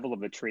the arrival of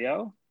the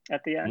trio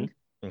at the end,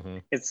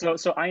 it's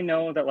so I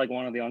know that like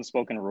one of the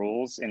unspoken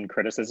rules in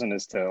criticism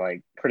is to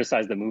like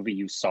criticize the movie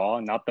you saw,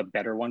 not the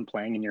better one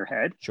playing in your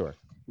head. Sure.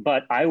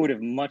 But I would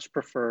have much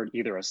preferred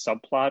either a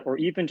subplot or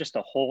even just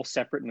a whole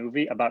separate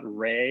movie about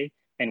Ray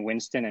and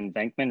Winston and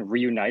Venkman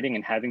reuniting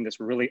and having this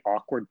really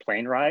awkward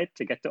plane ride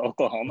to get to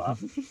Oklahoma.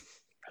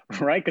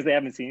 Right? Because they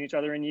haven't seen each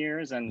other in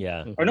years. And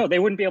or no, they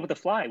wouldn't be able to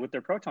fly with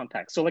their proton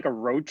packs. So like a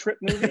road trip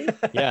movie.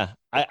 Yeah.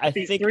 I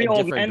think a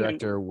different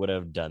director would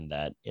have done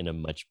that in a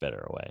much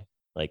better way.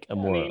 Like a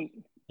more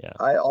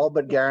I all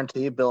but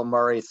guarantee Bill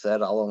Murray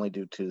said I'll only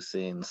do 2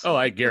 scenes. Oh,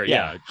 I guarantee.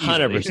 Yeah,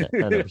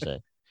 100%.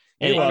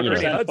 And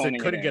Ernie Hudson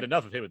couldn't get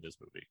enough of him in this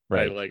movie,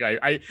 right? Like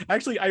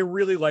I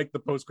really like the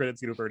post-credit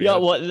scene of Ernie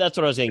Hudson. Well, that's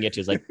what I was going to get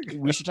to. Is like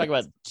we should talk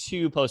about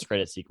 2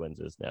 post-credit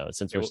sequences now,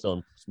 since we're still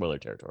in spoiler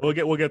territory.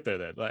 We'll get there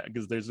then,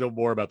 because there's no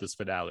more about this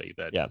finale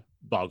that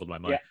boggled my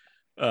mind.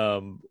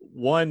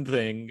 One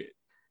thing,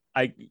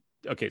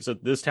 so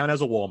this town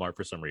has a Walmart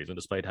for some reason,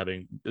 despite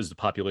having a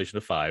population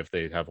of 5,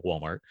 they have a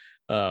Walmart.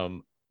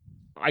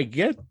 I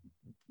get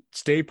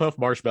Stay Puft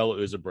Marshmallow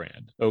is a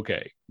brand.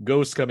 Okay.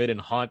 Ghosts come in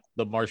and haunt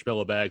the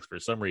marshmallow bags for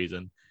some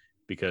reason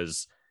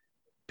because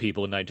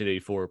people in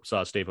 1984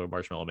 saw Stay Puft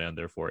Marshmallow Man.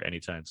 Therefore,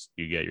 anytime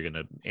you're going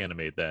to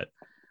animate that.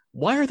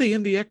 Why are they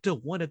in the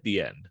Ecto-1 at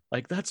the end?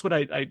 Like, that's what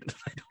I don't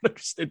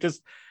understand.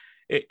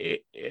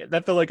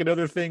 that felt like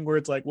another thing where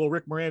it's like, well,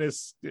 Rick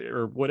Moranis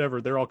or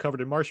whatever, they're all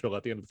covered in marshmallow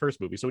at the end of the first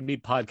movie, so we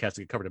need podcasts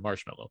to get covered in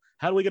marshmallow.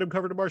 How do we get them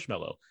covered in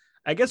marshmallow?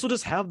 I guess we'll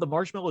just have the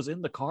marshmallows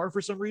in the car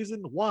for some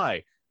reason.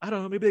 Why? I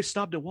don't know. Maybe they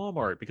stopped at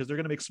Walmart because they're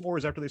going to make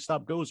s'mores after they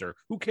stop Gozer.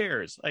 Who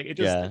cares? Like, it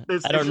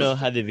just, I don't know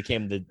how they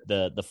became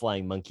the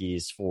flying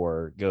monkeys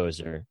for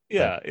Gozer.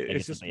 Yeah,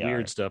 it's just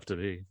weird stuff to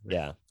me.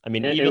 Yeah, I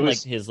mean, even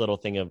like his little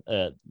thing of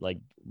like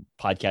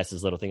podcast,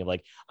 his little thing of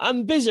like,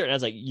 I'm busy, and I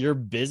was like, you're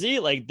busy?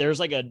 Like, there's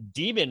like a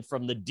demon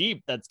from the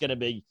deep that's going to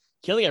be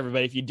killing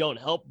everybody if you don't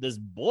help this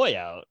boy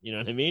out. You know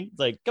what I mean? It's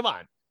like, come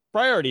on,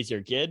 priorities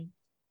here, kid.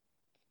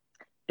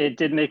 It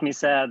did make me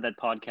sad that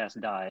podcast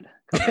died.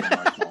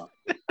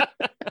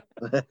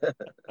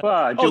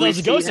 Well, there was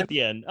a ghost at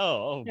the end.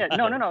 Oh, yeah,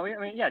 no. I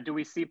mean, yeah. Do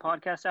we see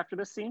podcast after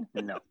this scene?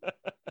 No.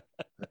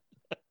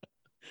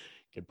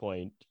 Good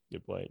point.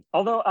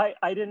 Although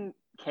I didn't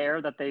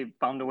care that they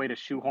found a way to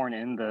shoehorn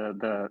in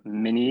the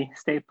mini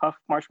Stay Puft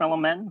Marshmallow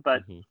Men,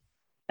 but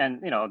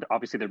and you know,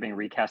 obviously they're being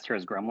recast here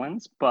as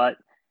Gremlins, but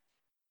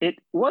it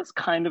was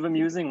kind of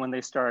amusing when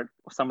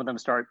some of them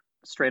start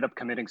straight up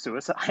committing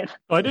suicide.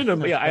 Oh, I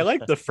didn't. Yeah, I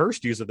like the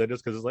first use of that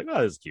just because it's like,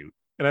 oh, it's cute,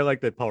 and I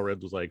like that Paul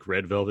Rudd was like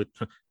red velvet,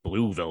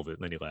 blue velvet,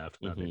 and then he laughed.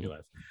 Not made me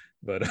laugh,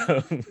 but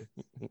I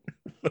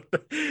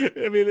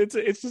mean, it's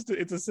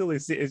a silly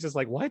scene. It's just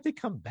like, why'd they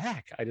come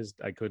back?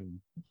 I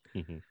couldn't.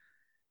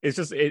 It's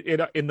just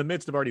it in the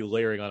midst of already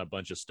layering on a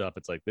bunch of stuff.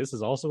 It's like, this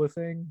is also a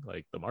thing.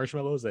 Like the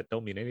marshmallows that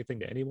don't mean anything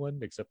to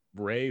anyone except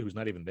Ray, who's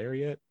not even there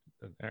yet.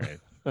 All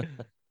right.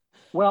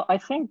 Well, I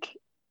think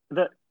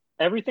that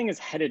everything is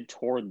headed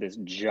toward this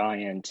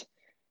giant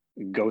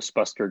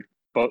Ghostbusters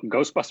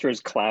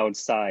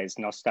cloud-sized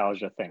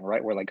nostalgia thing,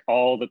 right? Where like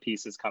all the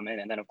pieces come in,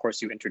 and then of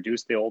course you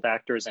introduce the old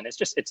actors, and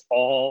it's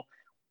all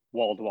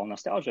wall-to-wall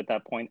nostalgia at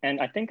that point. And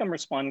I think I'm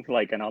responding to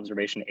like an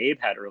observation Abe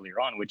had earlier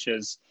on, which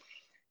is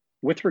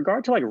with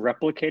regard to like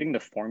replicating the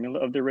formula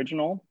of the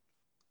original.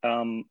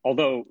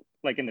 Although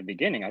like in the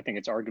beginning, I think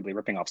it's arguably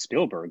ripping off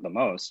Spielberg the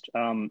most.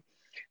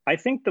 I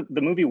think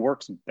the movie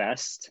works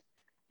best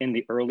in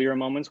the earlier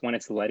moments when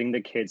it's letting the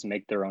kids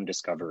make their own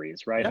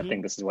discoveries, right? I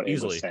think this is what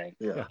Abe was saying.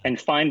 Yeah.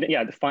 And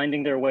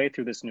finding their way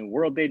through this new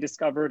world they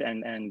discovered.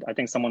 And I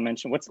think someone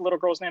mentioned, what's the little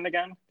girl's name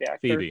again? The actor?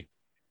 Phoebe.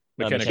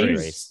 McKenna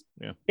Grace.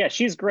 Yeah,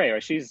 she's great,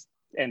 right? She's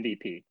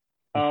MVP.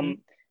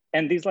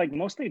 And these like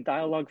mostly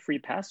dialogue-free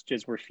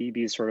passages where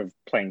Phoebe's sort of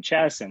playing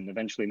chess and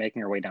eventually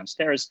making her way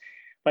downstairs.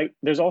 Like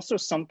there's also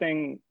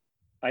something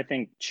I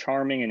think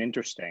charming and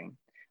interesting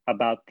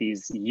about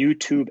these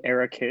YouTube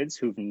era kids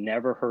who've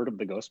never heard of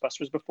the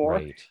Ghostbusters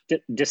before,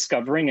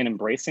 discovering and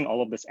embracing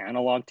all of this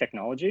analog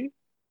technology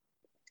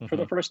for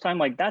the first time.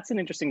 Like that's an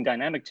interesting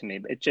dynamic to me,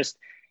 but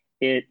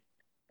it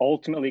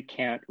ultimately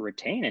can't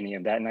retain any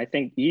of that. And I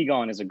think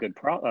Egon is a good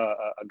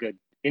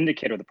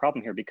indicator of the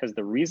problem here, because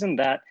the reason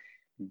that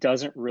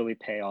doesn't really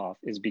pay off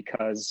is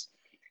because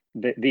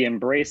the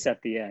embrace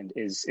at the end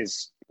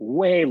is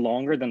way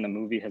longer than the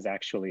movie has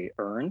actually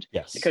earned.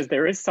 Yes. Because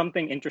there is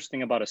something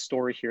interesting about a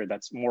story here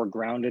that's more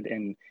grounded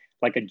in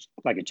like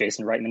a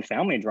Jason Reitman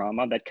family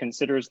drama that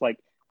considers like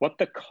what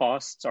the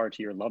costs are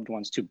to your loved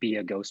ones to be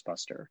a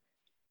Ghostbuster.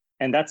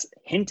 And that's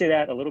hinted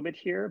at a little bit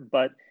here,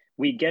 but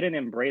we get an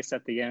embrace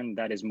at the end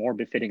that is more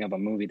befitting of a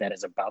movie that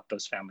is about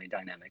those family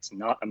dynamics,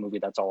 not a movie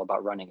that's all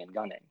about running and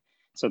gunning.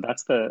 So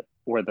that's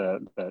where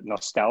the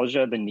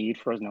nostalgia, the need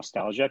for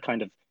nostalgia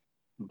kind of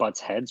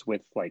butts heads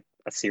with like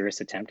a serious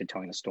attempt at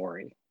telling a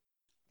story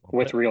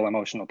with real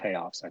emotional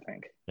payoffs, I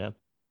think. Yeah.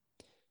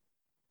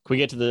 Can we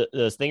get to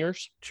the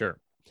stingers? Sure.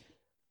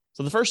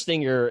 So the first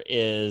stinger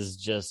is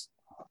just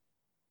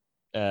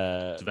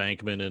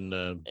Vankman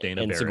and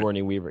Dana and Barrett.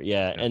 Sigourney Weaver.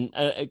 Yeah. And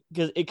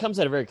because it comes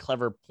at a very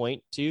clever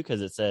point too,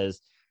 because it says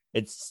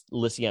it's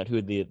listing out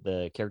who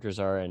the characters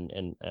are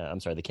and I'm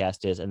sorry, the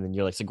cast is, and then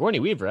you're like,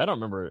 Sigourney Weaver, I don't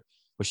remember,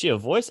 was she a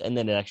voice? And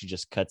then it actually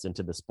just cuts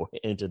into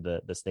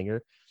the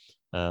stinger.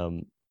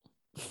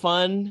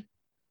 Fun,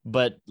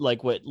 but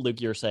like what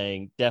Luke, you're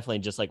saying, definitely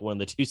just like one of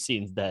the two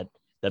scenes that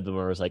Bill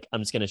Murray was like,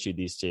 I'm just gonna shoot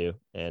these two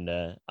and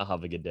I'll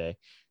have a good day.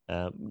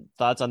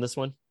 Thoughts on this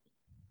one?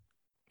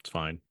 It's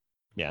fine.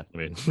 Yeah, I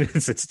mean,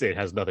 it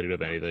has nothing to do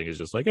with anything. It's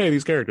just like, hey,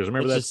 these characters.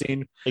 Remember that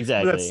scene?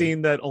 Exactly. Remember that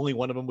scene that only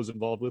one of them was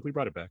involved with? We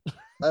brought it back.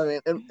 I mean,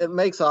 it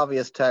makes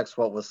obvious text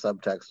what was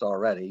subtext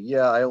already.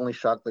 Yeah, I only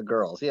shocked the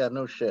girls. Yeah,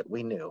 no shit,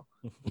 we knew.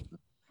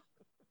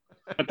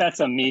 But that's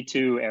a Me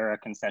Too era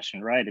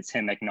concession, right? It's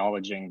him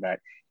acknowledging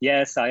that,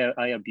 yes,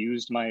 I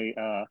abused my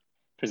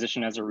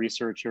position as a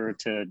researcher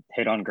to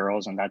hit on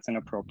girls, and that's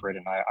inappropriate,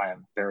 and I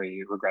am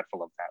very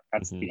regretful of that.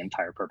 That's the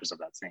entire purpose of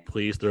that scene.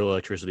 Please throw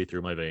electricity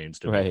through my veins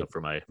to make up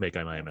for my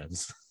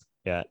amends.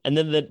 Yeah, and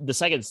then the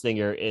second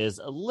stinger is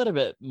a little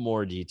bit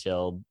more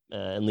detailed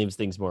and leaves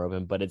things more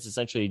open, but it's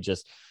essentially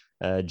just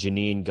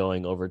Janine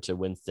going over to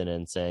Winston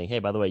and saying, hey,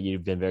 by the way,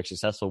 you've been very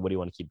successful. What do you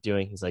want to keep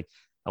doing? He's like,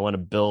 I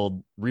want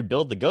to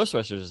rebuild the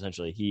Ghostbusters,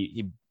 essentially.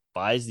 He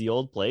buys the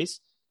old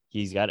place.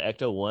 He's got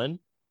Ecto-1,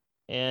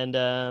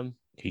 and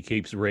he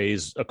keeps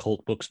Ray's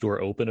occult bookstore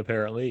open,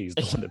 apparently. He's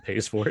the one that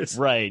pays for it.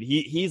 Right.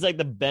 He's like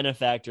the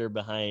benefactor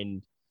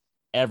behind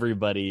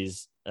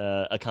everybody's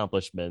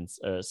accomplishments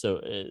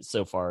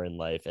so far in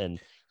life, and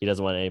he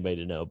doesn't want anybody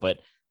to know. But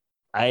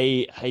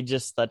I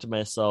just thought to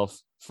myself,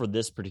 for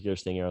this particular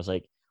thing, I was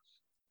like,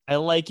 I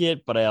like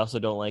it, but I also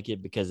don't like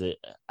it because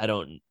I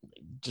don't,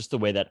 just the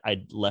way that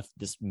I left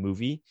this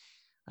movie,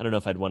 I don't know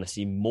if I'd want to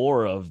see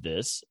more of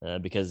this,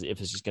 because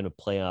if it's just going to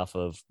play off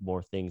of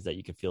more things that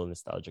you can feel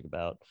nostalgic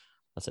about,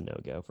 that's a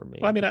no-go for me.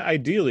 Well, I mean,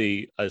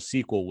 ideally, a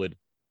sequel would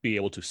be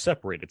able to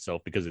separate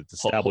itself because it's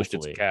established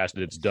its cast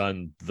and it's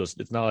done this.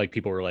 It's not like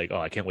people are like, oh,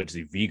 I can't wait to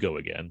see Vigo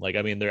again. Like,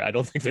 I mean, I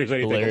don't think there's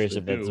anything hilarious else to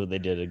if that's do. what they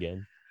did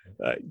again.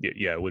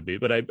 Yeah, it would be.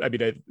 But I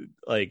mean,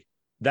 like,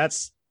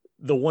 that's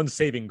the one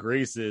saving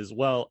grace is,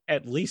 well,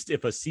 at least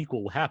if a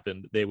sequel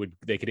happened, they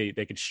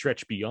could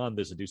stretch beyond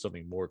this and do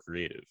something more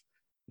creative.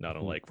 Not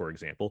unlike, for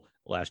example,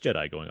 Last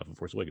Jedi going off of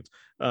Force Awakens.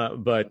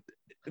 But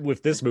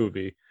with this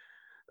movie,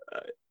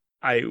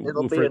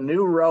 it'll be a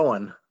new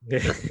Rowan.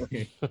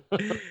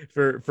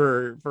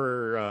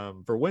 for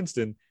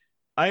Winston,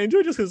 I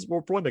enjoy just because,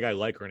 well, for one thing, I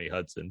like Ernie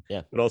Hudson,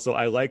 but also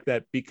I like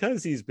that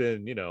because he's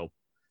been, he's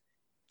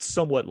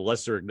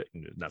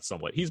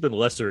been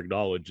lesser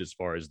acknowledged as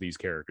far as these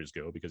characters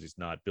go, because he's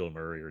not Bill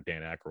Murray or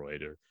Dan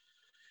Aykroyd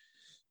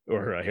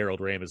or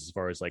Harold Ramis as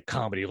far as like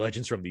comedy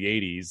legends from the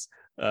 80s.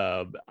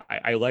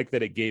 I like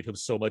that it gave him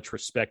so much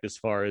respect as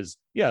far as,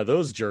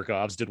 those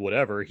jerk-offs did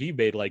whatever. He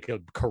made like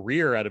a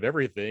career out of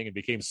everything and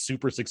became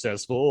super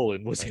successful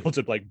and was able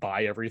to like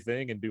buy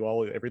everything and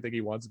do everything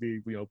he wants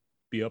to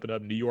be up and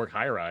up New York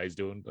high-rise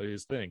doing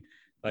his thing.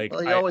 Like,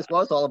 well, he always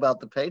was all about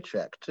the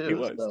paycheck too. He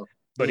was. So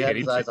but he had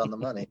his eyes on the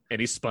money. And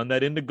he spun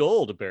that into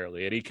gold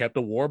apparently, and he kept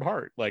a warm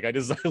heart. Like, I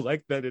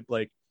like that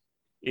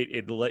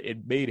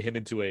it made him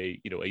into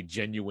a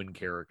genuine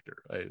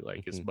character. I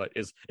like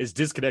as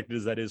disconnected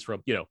as that is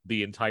from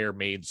the entire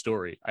main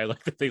story. I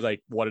like that they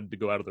like wanted to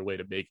go out of their way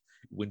to make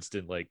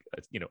Winston like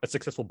a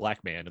successful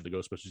black man in the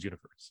Ghostbusters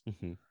universe.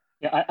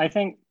 Yeah, I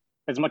think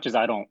as much as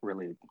I don't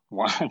really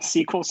want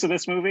sequels to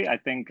this movie, I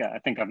think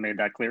I've made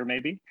that clear.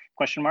 Maybe ?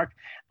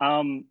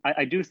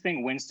 I do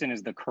think Winston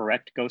is the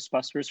correct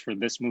Ghostbusters for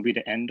this movie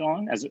to end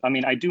on.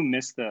 I do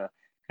miss the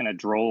kind of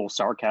droll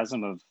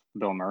sarcasm of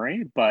Bill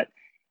Murray, but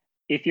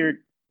if you're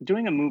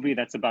doing a movie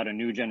that's about a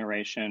new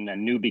generation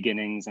and new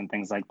beginnings and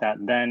things like that,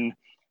 then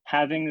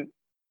having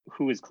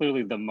who is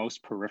clearly the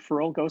most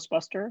peripheral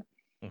Ghostbuster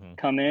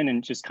come in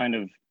and just kind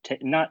of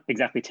not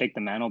exactly take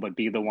the mantle, but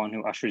be the one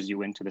who ushers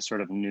you into the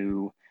sort of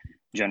new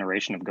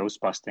generation of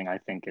ghostbusting, I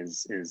think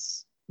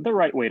is the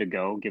right way to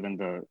go, given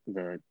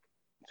the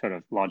sort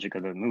of logic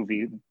of the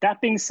movie.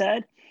 That being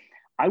said,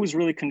 I was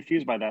really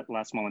confused by that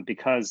last moment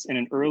because in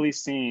an earlier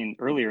scene,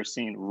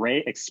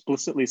 Ray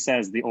explicitly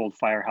says the old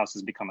firehouse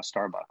has become a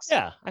Starbucks.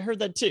 Yeah, I heard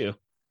that too.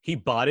 He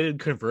bought it and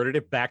converted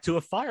it back to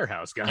a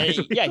firehouse, guys.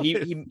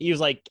 He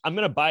was like, I'm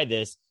going to buy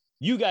this.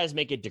 You guys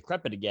make it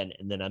decrepit again,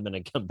 and then I'm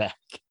going to come back.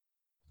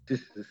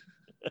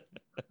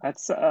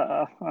 That's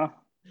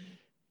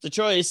it's a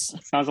choice.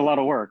 Sounds a lot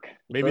of work.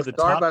 Maybe so the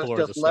top Starbucks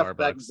floor is just a left Starbucks.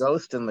 that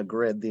ghost in the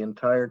grid the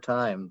entire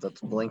time that's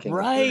blinking.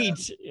 Right.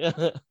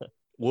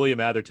 William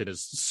Atherton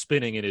is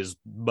spinning in his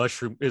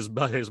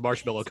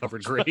marshmallow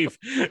covered grave.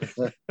 That's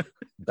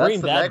Bring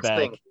the that next back.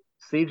 thing.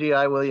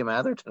 CGI William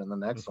Atherton in the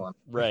next one.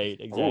 Right,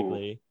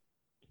 exactly. Ooh.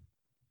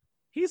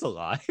 He's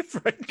alive,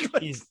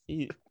 right? He's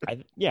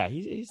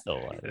still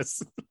alive.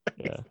 Yes.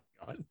 Yeah.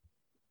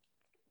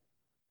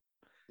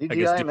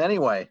 CGI him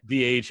anyway.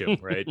 De-age him,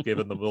 right? Give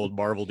him the old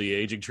Marvel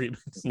de-aging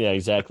treatments. Yeah,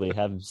 exactly.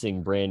 Have him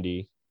sing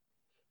Brandy.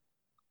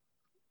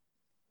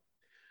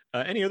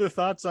 Any other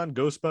thoughts on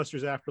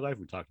Ghostbusters Afterlife?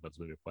 We talked about this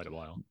movie for quite a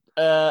while.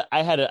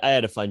 I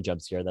had a fun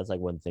jump scare. That's like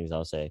one of the things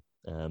I'll say.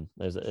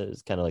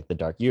 It's kind of like the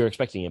dark. You're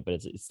expecting it, but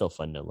it's still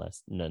fun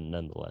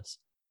nonetheless.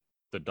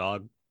 The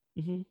dog.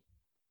 Mm-hmm.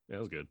 Yeah, that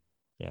was good.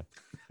 Yeah.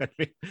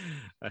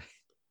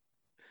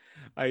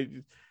 I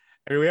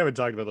mean, we haven't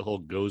talked about the whole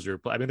Gozer.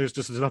 I mean, there's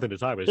nothing to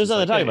talk about. There's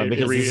nothing to talk about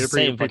because it's the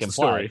same fucking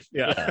plot.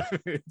 Yeah.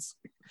 It's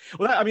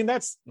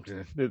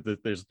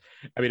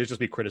just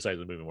me criticizing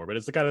the movie more, but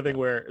it's the kind of thing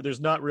where there's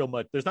not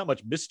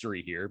much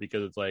mystery here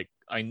because it's like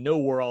I know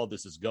where all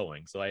this is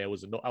going. So I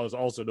was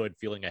also annoyed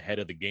feeling ahead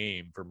of the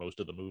game for most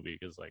of the movie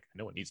because like I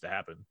know what needs to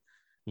happen.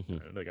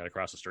 Mm-hmm. They got to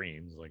cross the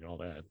streams, like all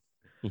that.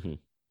 Mm-hmm.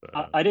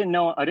 But, I didn't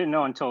know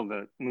until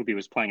the movie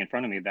was playing in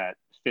front of me that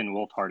Finn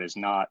Wolfhard is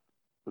not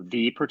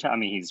the protagonist. I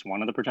mean, he's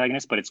one of the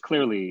protagonists, but it's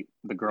clearly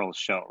the girl's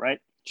show, right?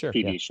 Sure.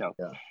 TV show.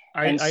 Yeah.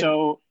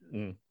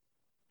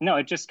 No,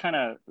 it just kind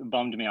of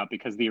bummed me out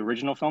because the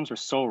original films were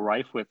so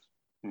rife with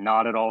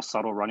not at all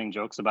subtle running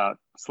jokes about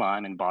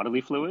slime and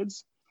bodily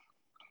fluids.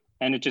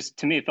 And it just,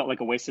 to me, it felt like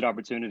a wasted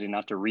opportunity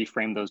not to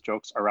reframe those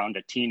jokes around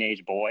a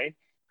teenage boy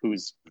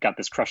who's got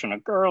this crush on a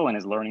girl and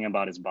is learning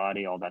about his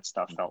body. All that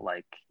stuff felt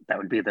like that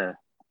would be the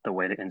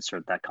way to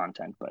insert that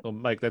content. But well,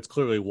 Mike, that's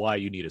clearly why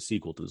you need a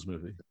sequel to this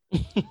movie.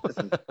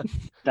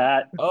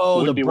 That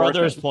the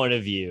brother's point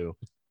of view.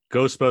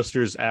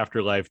 Ghostbusters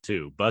Afterlife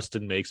 2.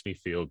 Bustin' makes me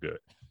feel good.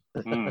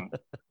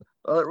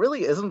 Well, it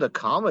really isn't a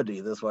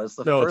comedy. This was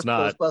the first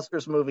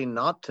Ghostbusters movie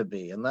not to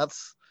be, and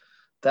that's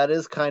that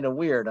is kind of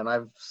weird. And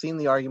I've seen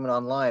the argument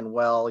online.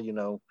 Well,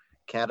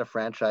 can't a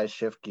franchise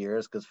shift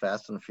gears because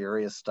Fast and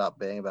Furious stopped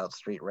being about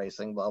street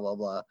racing? Blah blah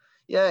blah.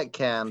 Yeah, it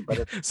can,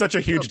 but it's such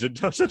a huge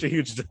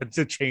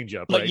change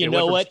up. But right? you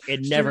know what?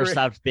 It never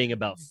stopped being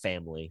about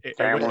family.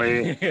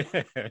 Family.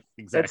 Exactly.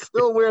 It's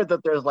still weird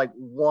that there's like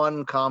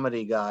one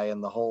comedy guy in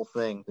the whole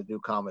thing to do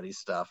comedy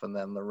stuff, and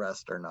then the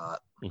rest are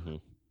not. Mm-hmm.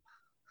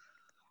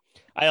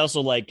 I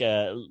also like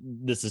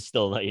this is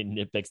still not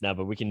nitpicks now,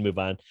 but we can move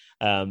on.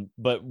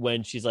 But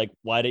when she's like,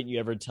 "Why didn't you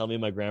ever tell me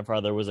my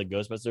grandfather was a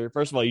Ghostbuster?"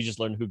 First of all, you just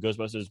learned who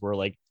Ghostbusters were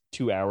like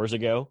 2 hours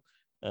ago.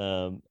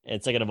 And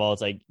second of all,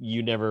 it's like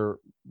you never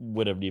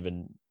would have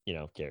even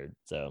cared.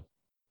 So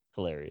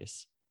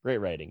hilarious, great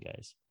writing,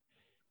 guys.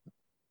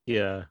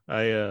 Yeah,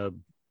 I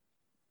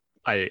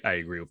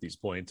agree with these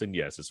points, and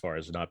yes, as far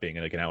as not being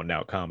like an out and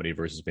out comedy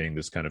versus being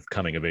this kind of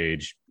coming of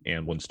age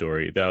and one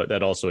story,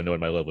 that also annoyed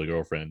my lovely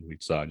girlfriend. We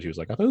saw it, and she was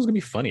like, "I thought it was gonna be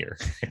funnier,"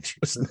 and she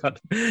was not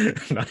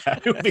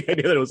happy with the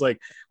idea that it was like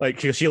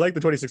she liked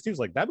the 2016. She was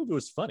like, "That movie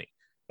was funny."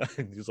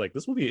 And he was like,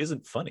 "This movie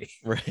isn't funny."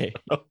 Right?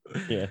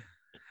 Yeah.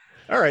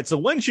 All right, so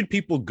when should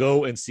people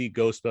go and see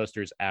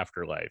Ghostbusters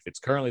Afterlife? It's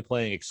currently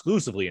playing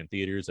exclusively in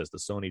theaters, as the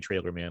Sony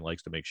trailer man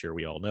likes to make sure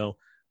we all know.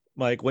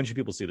 Mike, when should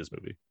people see this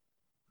movie?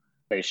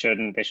 They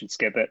shouldn't. They should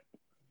skip it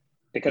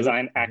because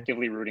I'm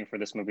actively rooting for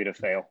this movie to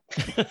fail.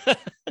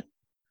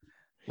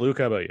 Luke,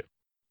 how about you?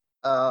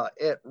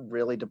 It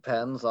really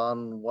depends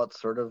on what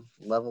sort of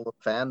level of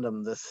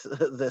fandom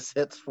this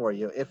hits for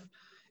you.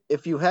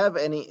 If you have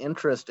any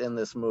interest in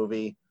this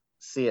movie,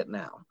 see it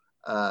now.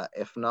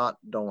 If not,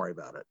 don't worry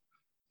about it.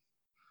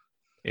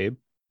 Abe?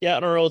 Yeah,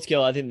 on a roll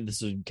scale, I think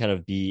this would kind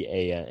of be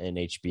an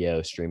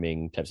HBO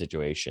streaming type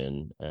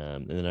situation.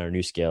 And then on our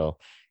new scale,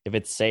 if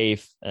it's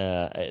safe,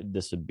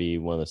 this would be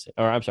one of those.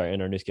 Or I'm sorry,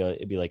 in our new scale,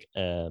 it'd be like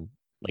a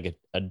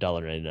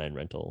 $1.99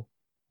 rental.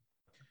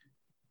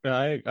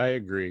 I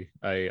agree.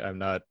 I'm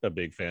not a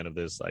big fan of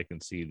this. I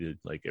can see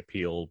the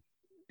appeal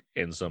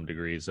in some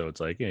degree. So it's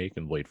like, you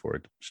can wait for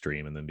it to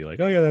stream and then be like,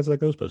 oh yeah, that's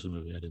that Ghostbusters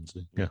movie I didn't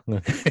see. Yeah.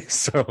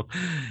 So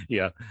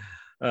yeah.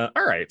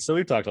 All right, so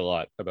we've talked a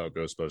lot about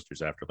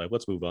Ghostbusters Afterlife.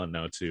 Let's move on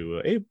now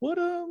to Abe. What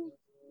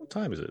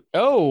time is it?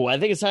 Oh, I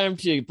think it's time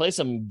to play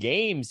some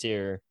games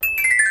here.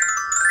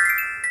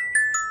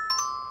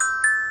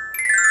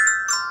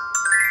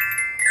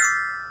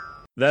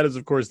 That is,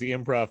 of course, the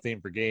improv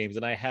theme for games,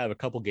 and I have a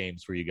couple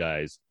games for you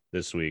guys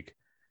this week.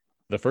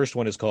 The first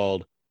one is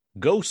called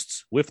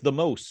Ghosts with the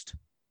Most.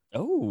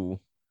 Oh.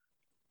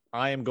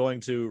 I am going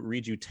to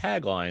read you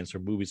taglines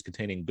from movies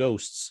containing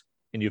ghosts,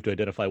 and you have to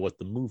identify what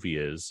the movie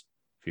is.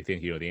 If you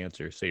think you know the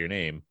answer, say your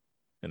name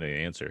and then the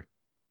answer.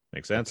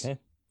 Make sense? Okay.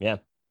 Yeah.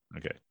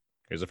 Okay.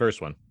 Here's the first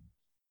one.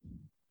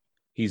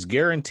 He's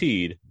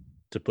guaranteed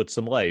to put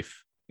some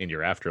life in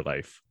your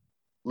afterlife.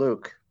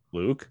 Luke.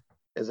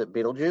 Is it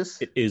Beetlejuice?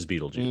 It is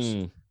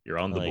Beetlejuice. You're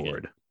on the like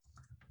board.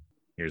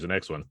 Here's the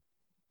next one.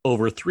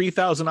 Over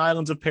 3,000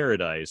 islands of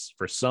paradise.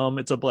 For some,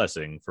 it's a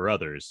blessing. For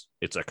others,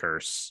 it's a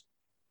curse.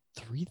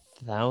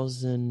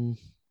 3,000.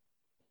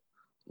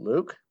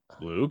 Luke.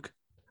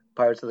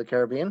 Pirates of the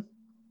Caribbean.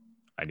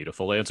 I need a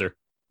full answer.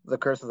 The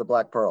Curse of the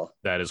Black Pearl.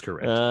 That is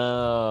correct.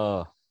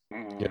 Oh,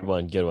 good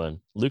one.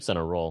 Luke's on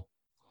a roll.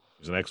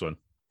 Here's the next one.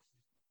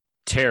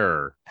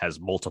 Terror has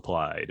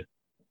multiplied.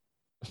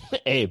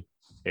 Abe.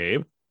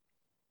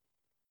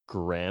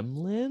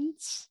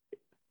 Gremlins?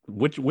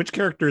 Which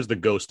character is the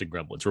ghost in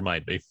Gremlins?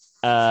 Remind me.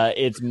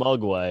 It's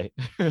Mogwai.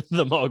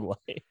 The Mogwai.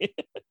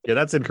 Yeah,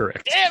 that's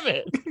incorrect. Damn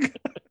it.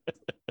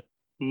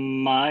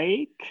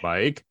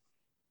 Mike?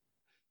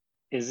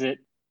 Is it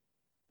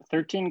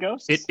 13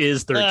 Ghosts? It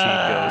is 13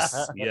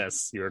 Ghosts.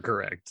 Yes, you're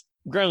correct.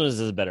 Gremlins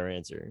is a better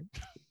answer.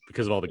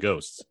 Because of all the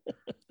ghosts.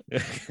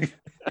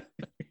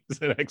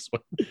 The next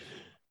one.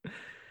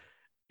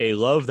 A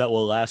love that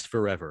will last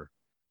forever.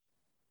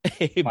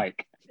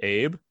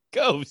 Abe?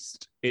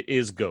 Ghost. It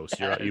is Ghost.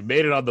 You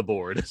made it on the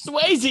board.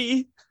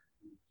 Swayze.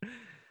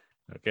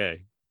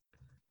 Okay.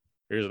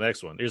 Here's the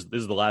next one. This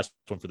is the last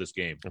one for this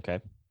game. Okay.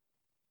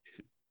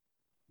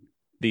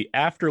 The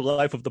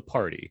afterlife of the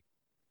party.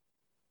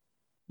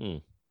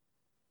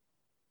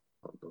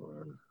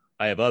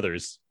 I have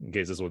others in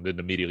case this one didn't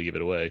immediately give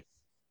it away.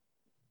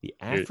 The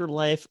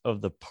afterlife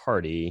of the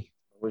party.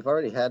 We've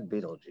already had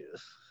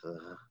Beetlejuice.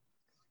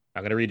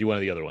 I'm going to read you one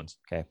of the other ones.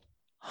 Okay.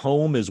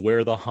 Home is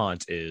where the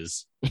haunt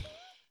is.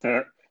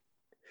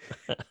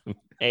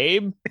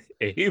 Abe?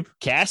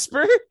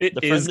 Casper? It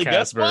the is friendly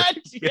Casper. What?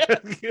 Yeah,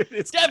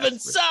 it's Devin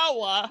Casper.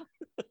 Sawa.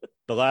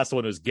 The last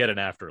one was Get an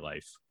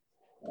Afterlife.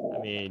 I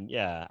mean,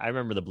 yeah, I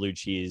remember the blue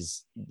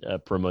cheese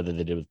promo that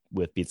they did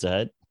with Pizza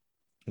Hut.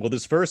 Well,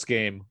 this first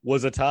game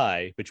was a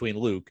tie between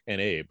Luke and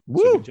Abe.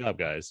 Woo! So good job,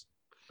 guys.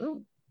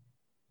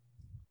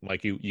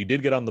 Mike, you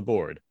did get on the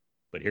board,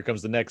 but here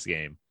comes the next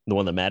game. The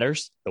one that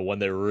matters? The one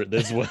that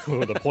this is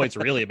where the points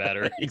really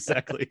matter.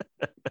 Exactly.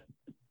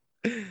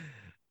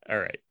 All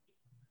right.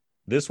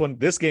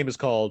 This game is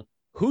called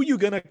Who You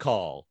Gonna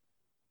Call?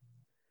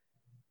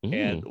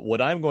 And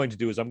what I'm going to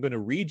do is I'm going to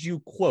read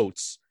you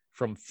quotes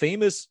from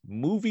famous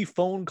movie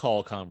phone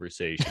call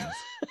conversations.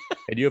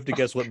 and you have to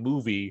guess what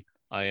movie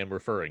I am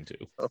referring to.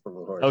 Oh,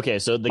 Lord. Okay,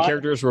 so the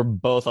characters were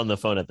both on the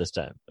phone at this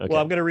time. Okay.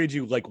 Well, I'm going to read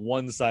you like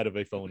one side of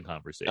a phone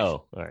conversation.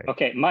 Oh, all right.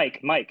 Okay,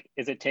 Mike,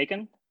 is it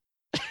Taken?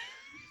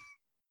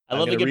 I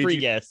love a good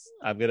pre-guess.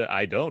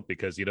 I don't,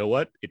 because you know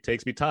what? It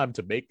takes me time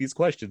to make these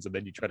questions, and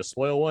then you try to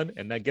spoil one,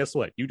 and then guess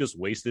what? You just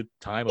wasted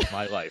time of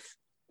my life.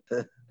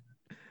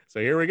 So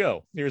here we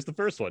go. Here's the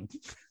first one.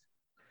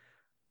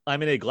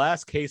 I'm in a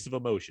glass case of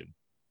emotion.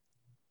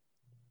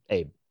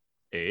 Abe.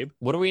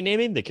 What are we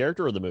naming? The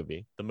character or the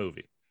movie? The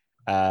movie.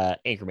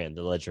 Anchorman,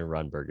 The Legend of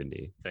Ron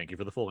Burgundy. Thank you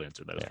for the full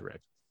answer. That is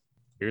correct.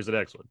 Here's the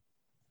next one.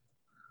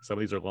 Some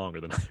of these are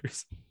longer than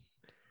others.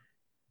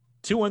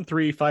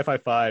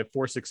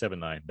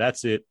 213-555-4679.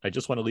 That's it. I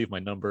just want to leave my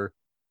number.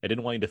 I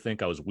didn't want you to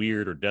think I was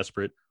weird or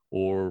desperate,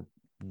 or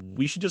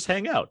we should just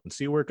hang out and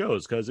see where it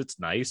goes, because it's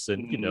nice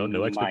and,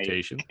 no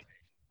expectation.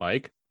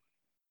 Mike?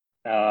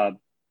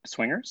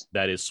 Swingers?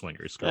 That is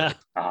Swingers.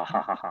 Correct.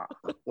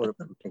 Would have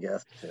been a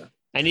guess. Yeah.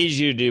 I need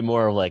you to do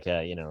more of like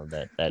a,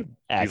 that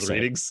accent. These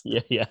readings?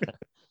 Yeah. You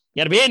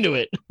got to be into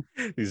it.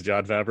 These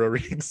Jon Favreau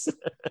readings.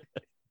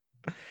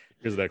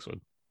 Here's the next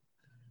one.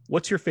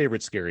 What's your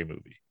favorite scary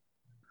movie?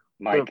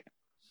 Mike.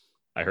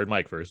 I heard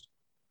Mike first.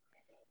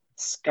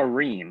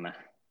 Scream.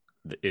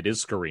 It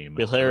is Scream.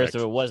 Be hilarious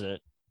if it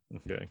wasn't.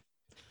 Okay.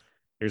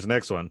 Here's the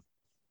next one. I'm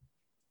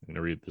going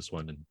to read this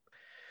one, and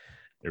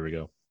there we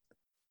go.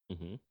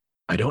 Mm-hmm.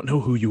 I don't know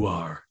who you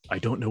are. I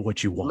don't know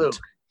what you want.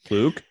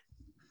 Luke?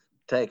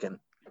 Taken.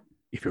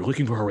 If you're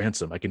looking for a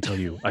ransom, I can tell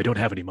you I don't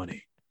have any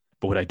money.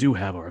 But what I do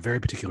have are a very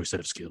particular set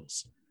of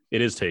skills.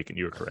 It is Taken.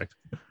 You are correct.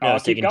 No,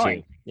 keep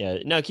going. Yeah.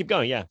 No, keep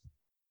going. Yeah.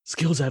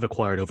 Skills I've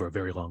acquired over a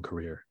very long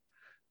career.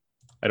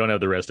 I don't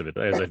have the rest of it.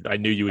 I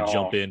knew you would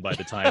jump in by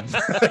the time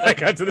I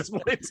got to this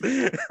point.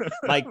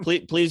 Mike,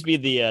 please be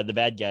the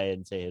bad guy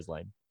and say his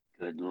line.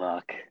 Good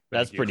luck.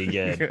 That's pretty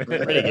good.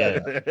 Pretty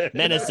good.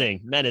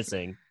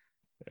 Menacing.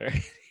 All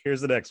right,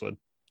 here's the next one.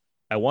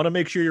 I want to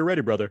make sure you're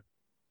ready, brother.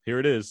 Here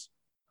it is.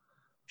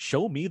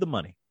 Show me the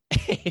money.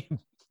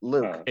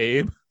 Luke.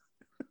 Abe.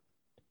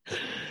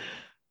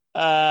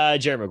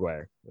 Jerry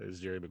Maguire. It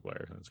is Jerry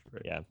Maguire. That's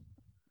great. Yeah.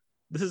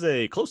 This is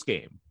a close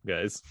game,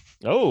 guys.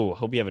 Oh,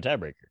 hope you have a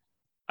tiebreaker.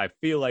 I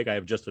feel like I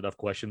have just enough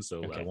questions,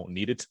 so I won't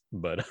need it,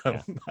 but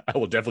I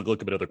will definitely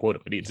look up another quote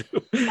if I need to.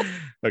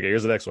 Okay,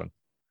 here's the next one.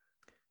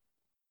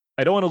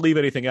 I don't want to leave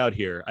anything out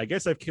here. I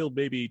guess I've killed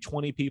maybe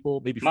 20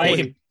 people, maybe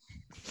 40.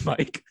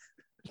 Mike.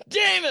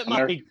 Damn it,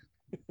 Mike.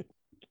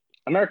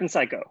 American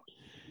Psycho.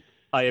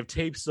 I have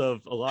tapes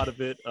of a lot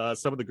of it.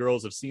 Some of the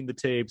girls have seen the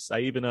tapes. I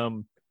even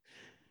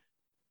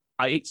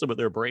I ate some of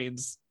their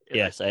brains.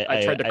 Yes,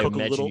 I tried to cook a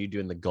little. You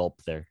doing the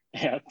gulp there.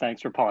 Yeah,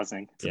 thanks for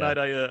pausing. Tonight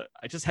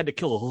I just had to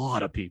kill a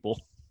lot of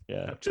people.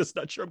 Yeah. I'm just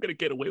not sure I'm going to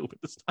get away with it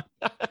this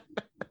time.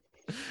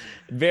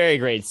 Very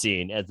great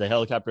scene as the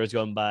helicopter is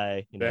going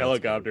by. The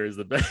helicopter is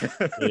the best.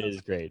 It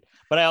is great.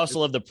 But I also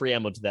love the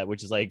preamble to that,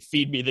 which is like,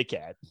 feed me the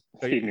cat.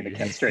 Feed me the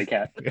cat, stray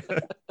cat.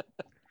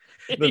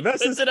 The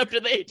best is it up to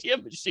the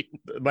ATM machine.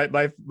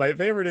 My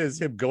favorite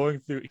is him going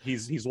through.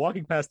 He's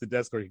walking past the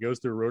desk where he goes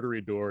through a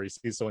rotary door. He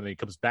sees someone, and he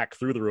comes back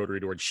through the rotary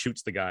door and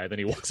shoots the guy. Then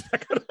he walks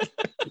back out.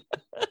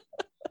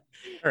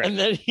 Right. And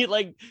then he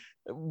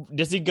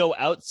does he go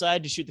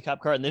outside to shoot the cop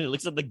car? And then he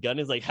looks at the gun.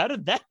 And is like, how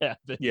did that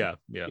happen? Yeah.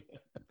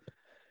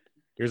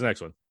 Here's the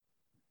next one.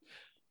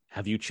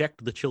 Have you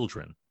checked the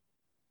children?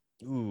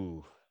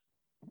 Ooh,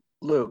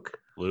 Luke.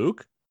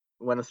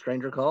 When a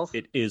Stranger Calls.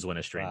 It is When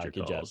a Stranger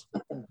Calls.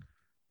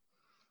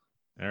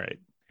 All right.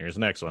 Here's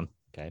the next one.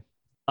 Okay.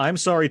 I'm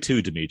sorry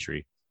too,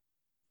 Dimitri.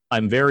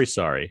 I'm very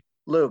sorry.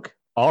 Luke.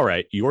 All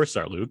right. You're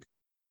sorry, Luke.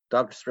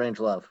 Dr.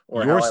 Strangelove.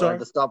 Or You're How I sorry. Learned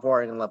to Stop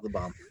Worrying and Love the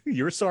Bomb.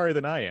 You're sorry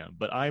than I am,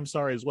 but I am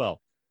sorry as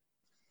well.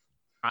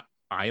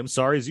 I am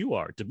sorry as you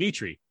are.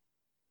 Dimitri,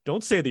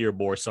 don't say that you're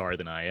more sorry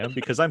than I am,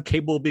 because I'm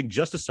capable of being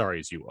just as sorry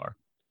as you are.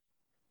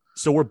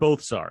 So we're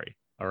both sorry.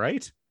 All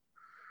right?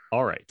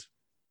 All right.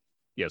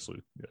 Yes,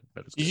 Luke. Yeah,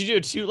 that is good. Did you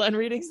do 2-line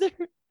readings there?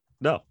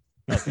 No.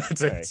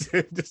 Just,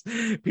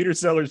 Peter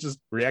Sellers just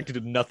reacted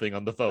to nothing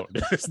on the phone.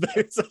 It's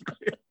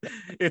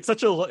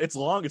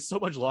long. It's so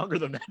much longer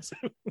than that.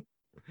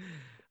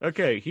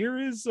 Okay, here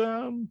is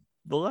the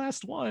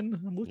last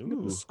one. I'm looking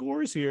at the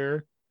scores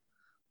here.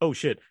 Oh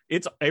shit!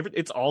 It's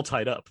all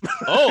tied up.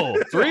 Oh,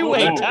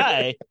 3-way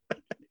tie.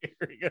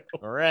 Here we go.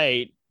 All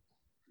right.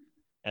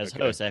 As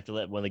host, I have to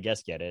let one of the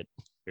guests get it.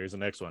 Here's the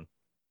next one.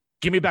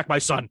 Give me back my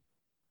son.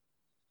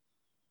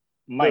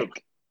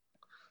 Mike.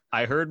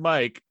 I heard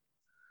Mike.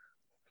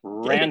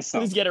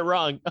 Ransom. Please get it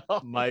wrong.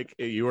 Mike,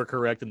 you are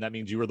correct, and that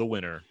means you are the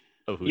winner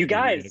of who's You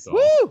guys.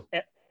 Woo!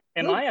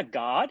 Am I a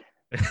god?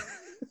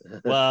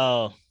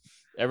 Well,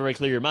 everybody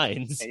clear your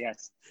minds. Say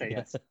yes. Say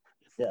yes.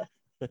 Yeah.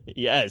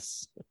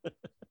 Yes.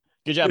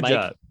 Good job,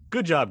 Mike.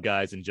 Good job,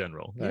 guys, in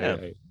general. Yeah.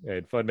 I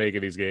had fun making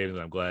these games,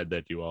 and I'm glad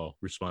that you all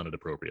responded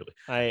appropriately.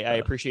 I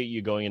appreciate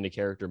you going into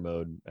character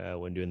mode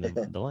when doing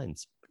the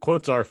lines.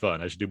 Quotes are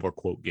fun. I should do more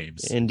quote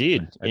games.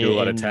 Indeed. I do a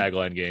lot of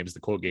tagline games. The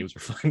quote games are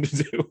fun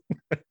to do.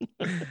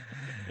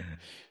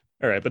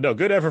 All right, but no,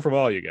 good effort from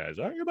all you guys.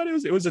 All right, everybody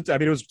it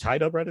was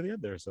tied up right at the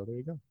end there. So there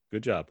you go.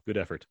 Good job. Good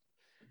effort.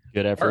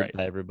 Good effort right.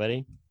 by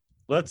everybody.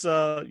 Let's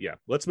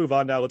move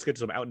on now. Let's get to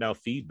some out now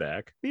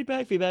feedback.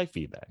 Feedback. This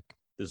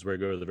is where we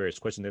go to the various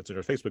questions answered on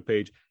our Facebook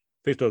page,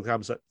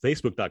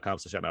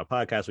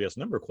 facebook.com/outnowpodcast. We asked a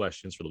number of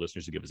questions for the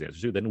listeners to give us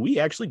answers to. Then we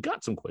actually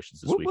got some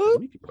questions this week that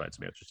we can provide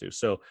some answers to.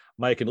 So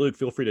Mike and Luke,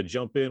 feel free to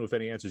jump in with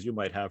any answers you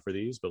might have for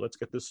these, but let's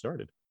get this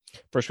started.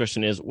 First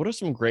question is, what are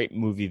some great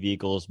movie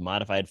vehicles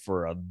modified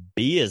for a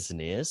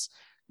business?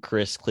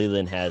 Chris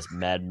Cleveland has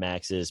Mad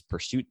Max's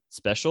Pursuit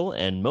Special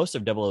and most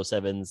of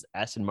 007's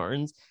Aston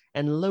Martins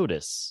and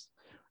Lotus.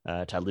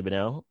 Todd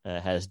Liebenow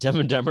has Dumb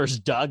and Dumber's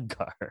dog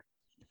car.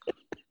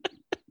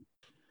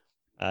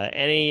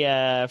 Any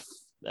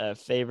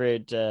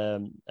favorite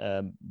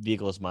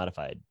vehicles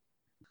modified?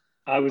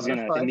 I was going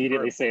to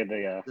immediately say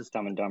the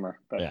Dumb and Dumber.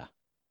 But yeah.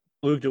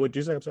 Luke, what did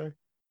you say? I'm sorry.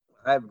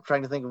 I'm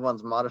trying to think of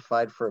ones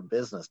modified for a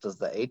business. Does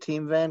the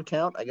A-Team van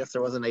count? I guess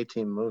there was an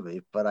A-Team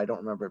movie, but I don't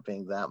remember it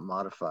being that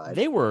modified.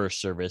 They were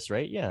service,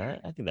 right? Yeah,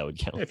 I think that would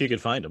count. If you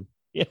could find them.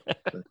 Yeah.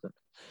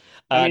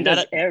 I mean,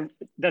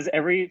 does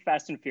every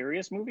Fast and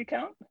Furious movie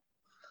count?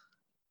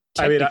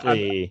 I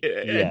mean,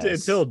 yes.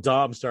 Until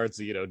Dom starts,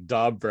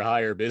 Dom for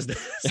hire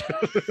business.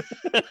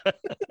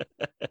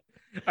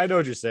 I know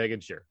what you're saying,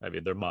 and sure. I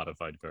mean, they're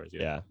modified cars.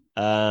 Yeah.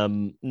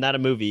 Not a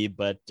movie,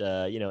 but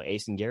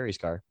Ace and Gary's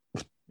car.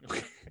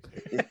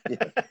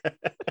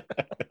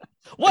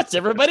 What's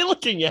everybody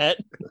looking at?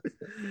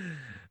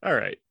 All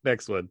right,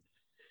 next one.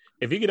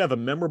 If you could have a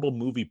memorable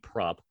movie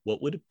prop,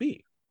 what would it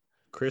be?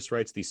 Chris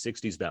writes the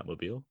 60s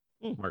Batmobile.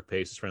 Mark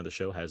Pace, friend of the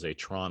show, has a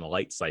Tron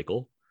light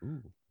cycle.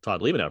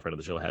 Todd Liebenow, friend of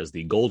the show, has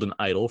the Golden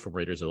Idol from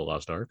Raiders of the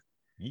Lost Ark.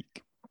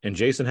 Eek. And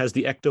Jason has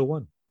the Ecto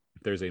One.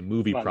 If there's a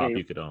movie prop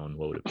you could own,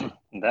 what would it be?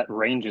 That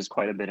ranges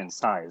quite a bit in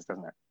size,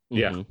 doesn't it?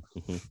 Yeah.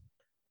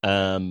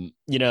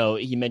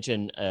 He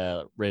mentioned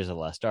Raiders of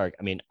the Lost Ark.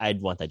 I mean,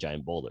 I'd want that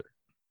giant boulder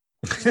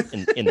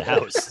in the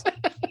house.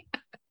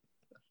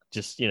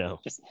 Just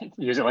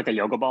use it like a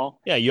yoga ball.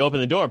 Yeah, you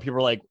open the door and people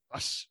are like,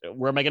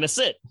 where am I going to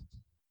sit?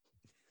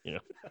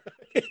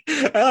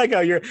 I like how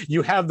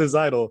you have this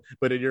idol,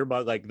 but in your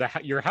mind, like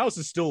your house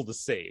is still the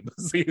same,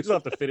 so you still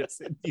have to fit it.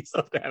 You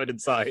still have to have it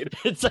inside.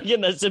 It's like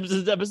in that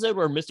Simpsons episode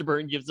where Mr.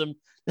 Burton gives him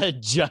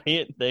that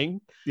giant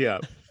thing. Yeah,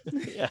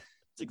 yeah,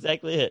 that's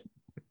exactly it.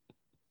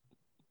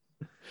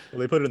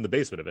 Well, they put it in the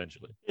basement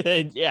eventually.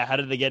 Yeah, how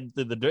did they get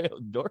into the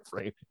door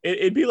frame?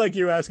 It'd be like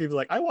you asking,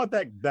 like, I want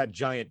that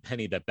giant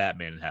penny that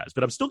Batman has,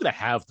 but I'm still gonna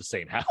have the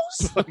same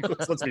house.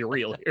 Like, let's be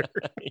real here.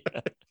 Yeah.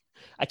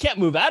 I can't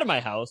move out of my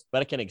house,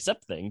 but I can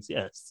accept things.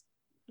 Yes.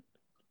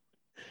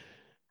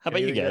 How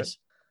about you guys?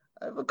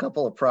 I have a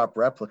couple of prop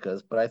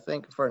replicas, but I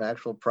think for an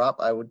actual prop,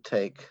 I would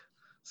take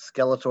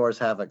Skeletor's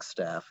Havoc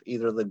staff,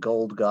 either the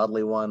gold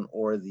godly one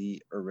or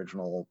the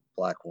original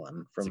black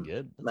one from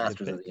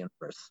Masters of the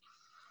Universe.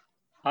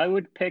 I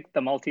would pick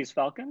the Maltese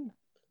Falcon.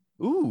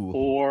 Ooh.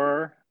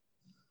 Or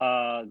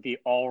the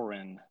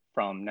Allrin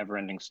from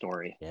Neverending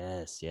Story.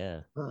 Yes, yeah.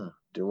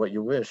 Do what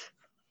you wish.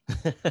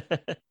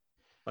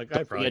 Like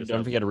don't forget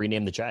to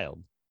rename the child.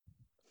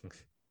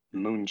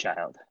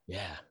 Moonchild.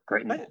 Yeah.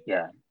 Great name.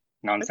 Yeah.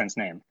 Nonsense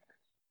name.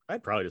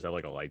 I'd probably just have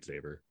like a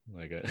lightsaber.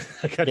 I can't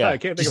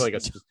think of like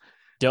a.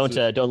 Don't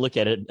look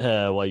at it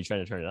while you're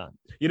trying to turn it on.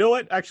 You know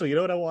what? Actually, you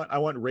know what I want? I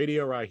want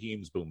Radio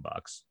Raheem's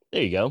boombox.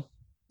 There you go.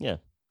 Yeah.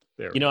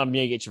 There. I'm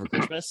gonna get you for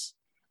Christmas?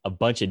 A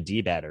bunch of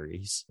D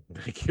batteries.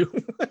 Thank you.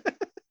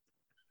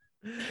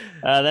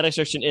 That next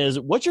question is,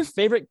 what's your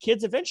favorite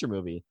kids adventure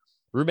movie?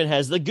 Ruben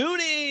has The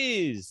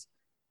Goonies.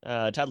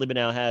 Todd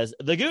Liebenow has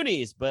The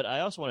Goonies, but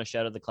I also want to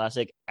shout out the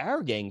classic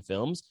Our Gang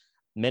films,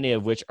 many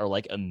of which are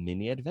like a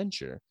mini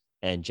adventure.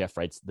 And Jeff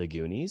writes The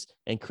Goonies,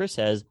 and Chris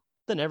has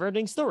The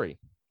Never-Ending Story.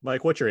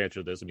 Mike, what's your answer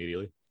to this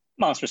immediately?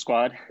 Monster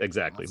Squad.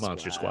 Exactly,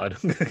 Monster Squad.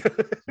 Yeah.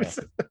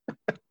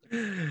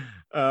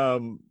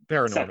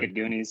 Paranorman. Second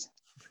Goonies.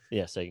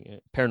 Yeah, so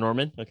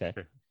Paranorman. Okay.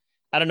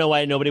 I don't know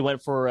why nobody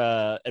went for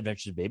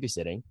Adventures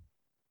Babysitting.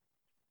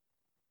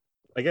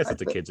 I guess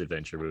it's a kids'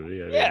 adventure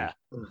movie. Yeah.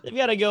 They've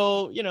got to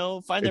go,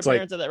 find their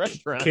parents at that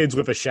restaurant. Kids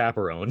with a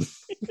chaperone.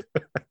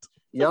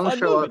 Young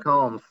Sherlock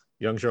Holmes.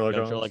 Young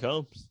Sherlock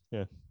Holmes.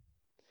 Yeah.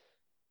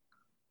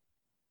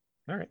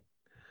 All right.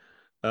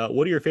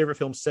 What are your favorite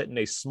films set in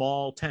a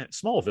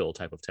Smallville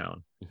type of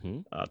town?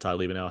 Mm-hmm. Todd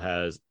Liebenow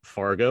has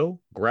Fargo,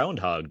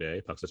 Groundhog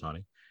Day,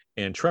 Punxsutawney,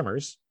 and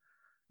Tremors,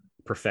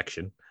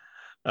 Perfection.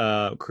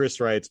 Chris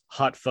writes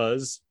Hot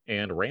Fuzz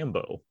and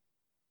Rambo.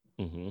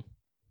 Mm-hmm.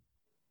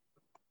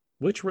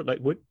 Which were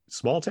what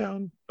small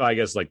town? Oh, I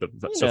guess like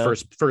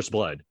First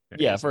Blood.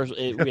 Yeah,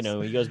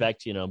 he goes back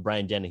to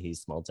Brian Dennehy's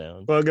Small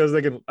Town. Well, because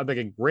I'm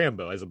thinking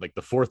Rambo, as in like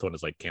the fourth one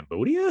is like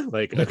Cambodia,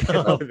 like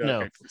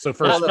no. So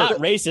first, not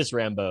racist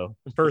Rambo.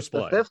 First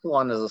Blood. The fifth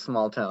one is a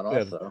small town,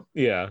 also.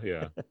 Yeah.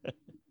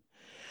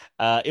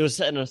 It was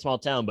set in a small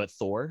town, but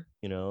Thor,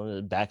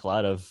 the back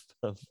lot of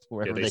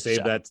wherever they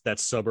saved that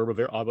suburb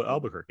of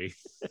Albuquerque.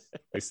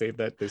 They saved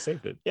that. They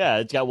saved it. Yeah,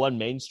 it's got one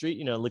main street.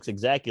 It looks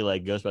exactly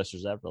like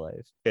Ghostbusters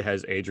Afterlife. It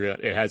has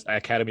It has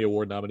Academy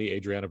Award nominee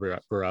Adriana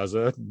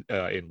Barraza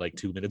in like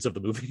 2 minutes of the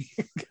movie.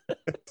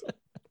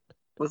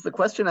 Was the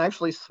question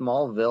actually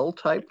Smallville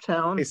type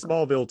town? A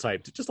Smallville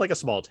type, just like a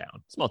small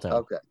town. Small town.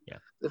 Okay. Yeah.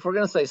 If we're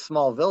going to say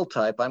Smallville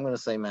type, I'm going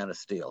to say Man of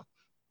Steel.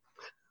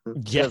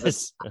 Because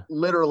it's Yes.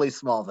 literally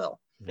Smallville.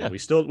 Yeah, we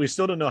still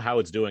don't know how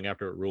it's doing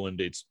after it ruined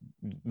its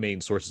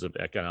main sources of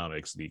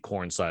economics, the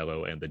corn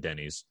silo and the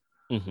Denny's.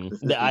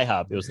 Mm-hmm. The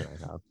IHOP. It was an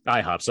IHOP.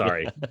 IHOP,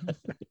 sorry.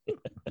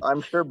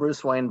 I'm sure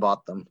Bruce Wayne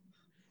bought them.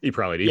 He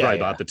probably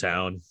bought the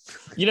town.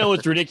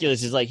 What's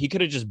ridiculous is like he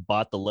could have just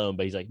bought the loan,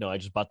 but he's like, no, I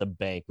just bought the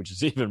bank, which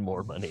is even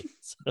more money.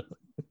 So,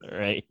 all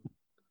right.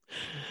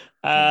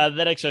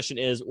 The next question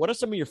is, what are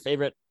some of your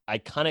favorite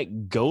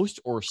iconic ghost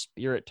or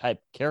spirit type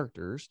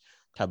characters?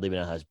 Todd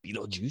Liebenau has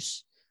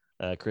Beetlejuice.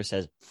 Chris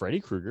has Freddy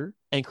Krueger.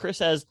 And Chris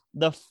has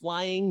the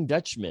Flying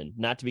Dutchman.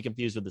 Not to be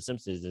confused with the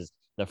Simpsons, is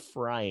the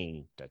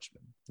Frying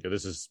Dutchman. Yeah,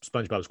 this is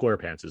SpongeBob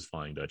SquarePants'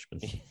 Flying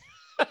Dutchman.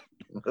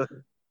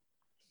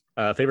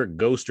 Favorite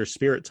ghost or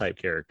spirit type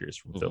characters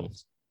from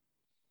films?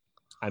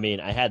 I mean,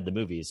 I had the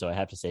movie, so I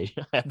have to say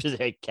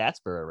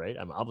Casper, right?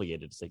 I'm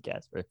obligated to say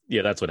Casper.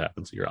 Yeah, that's what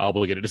happens. You're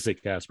obligated to say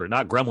Casper,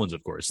 not Gremlins,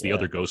 of course. The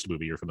other ghost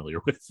movie you're familiar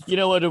with. You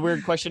know what a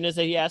weird question is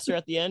that he asked her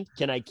at the end?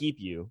 Can I keep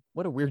you?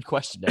 What a weird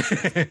question.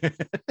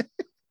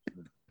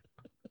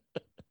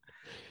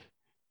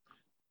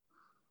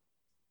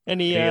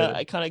 Any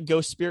iconic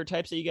ghost spirit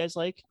types that you guys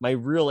like? My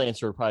real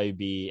answer would probably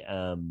be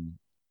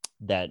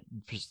that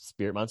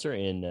spirit monster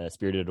in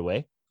Spirited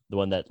Away, the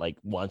one that like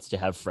wants to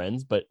have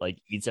friends but like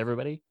eats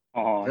everybody.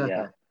 Oh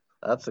yeah,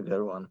 that's a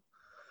good one.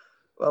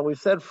 Well, we've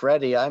said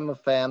Freddy. I'm a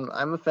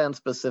fan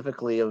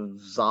specifically of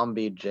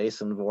zombie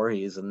Jason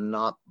Voorhees, and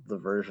not the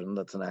version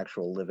that's an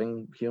actual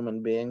living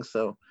human being.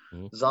 So,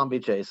 zombie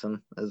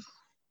Jason is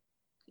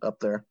up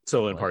there.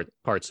 So in part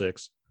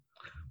 6.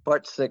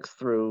 Part 6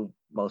 through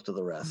most of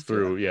the rest.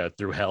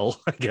 Through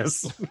hell, I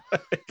guess.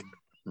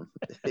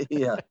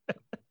 Yeah.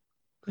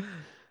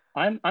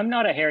 I'm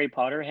not a Harry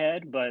Potter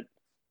head, but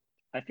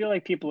I feel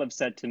like people have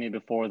said to me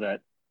before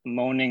that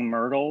Moaning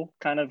Myrtle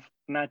kind of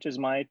matches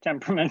my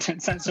temperament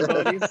and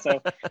sensibilities. So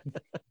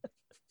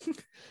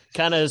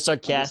kind of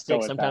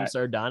sarcastic, sometimes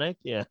sardonic.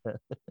 Yeah.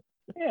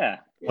 Yeah.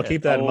 I'll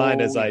keep that in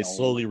mind as I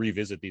slowly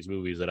revisit these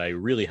movies that I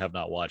really have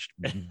not watched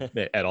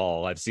at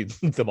all. I've seen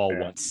them all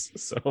once.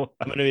 So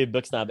I'm going to be a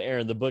book snob.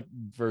 Aaron, the book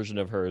version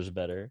of her is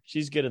better.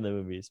 She's good in the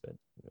movies, but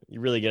you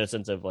really get a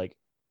sense of like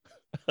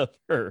of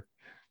her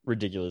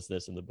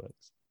ridiculousness in the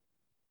books.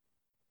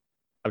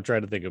 I'm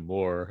trying to think of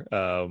more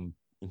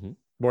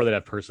that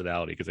have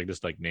personality, because they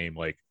just like name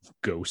like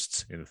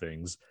ghosts and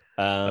things.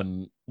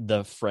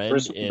 The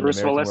friend in Bruce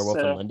American Willis, Werewolf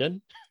in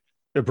London.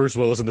 Bruce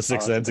Willis in The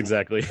Sixth Sense,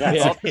 exactly.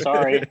 Yeah, oh,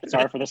 sorry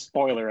for the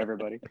spoiler,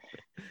 everybody.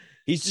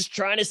 He's just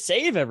trying to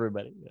save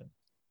everybody. Yeah.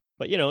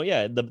 But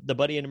the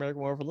buddy in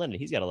American Werewolf in London,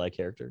 he's got a light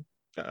character.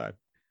 I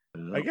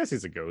guess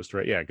he's a ghost,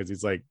 right? Yeah, because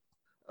he's like,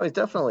 oh, he's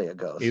definitely a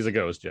ghost. He's a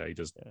ghost. Yeah, he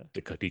just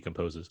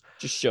decomposes.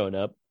 Just showing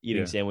up,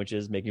 eating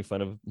sandwiches, making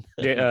fun of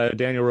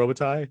Daniel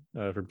Robitaille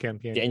from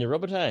Camp Canyon. Daniel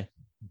Robitaille.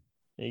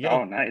 There you go.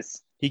 Oh,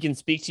 nice. He can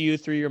speak to you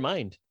through your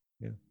mind.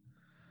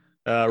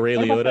 Yeah. Ray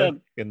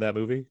Liotta in that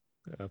movie,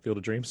 Field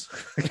of Dreams.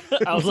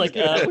 I was like,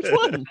 which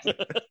one?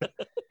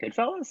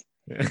 Goodfellas?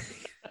 Yeah.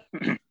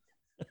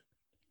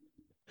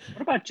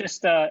 What about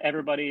just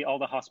everybody, all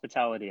the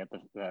hospitality at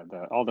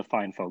the all the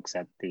fine folks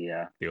at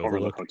the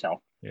Overlook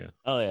Hotel? Yeah.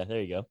 Oh yeah,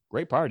 there you go.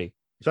 Great party.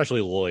 Especially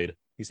Lloyd.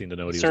 He seemed to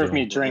know what he was doing. Serve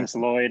me drinks,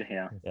 Lloyd.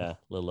 Yeah. Yeah,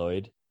 Lil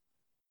Lloyd.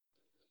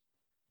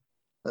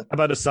 How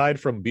about aside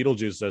from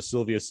Beetlejuice,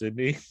 Sylvia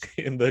Sidney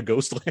in the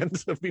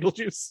Ghostland of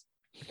Beetlejuice?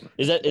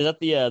 Is that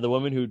the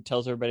woman who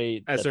tells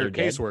everybody as her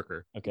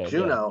caseworker? Okay,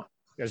 Juno.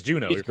 Yeah. As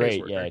Juno, she's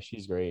great. Yeah,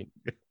 she's great.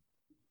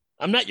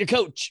 I'm not your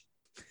coach.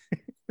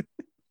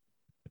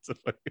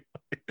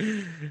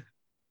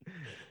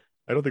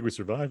 I don't think we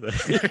survived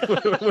that.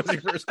 What was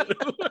your first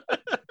clue?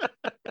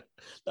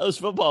 Those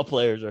football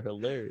players are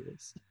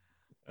hilarious.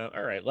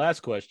 All right, last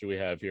question we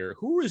have here.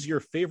 Who is your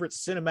favorite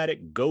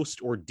cinematic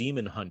ghost or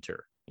demon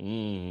hunter?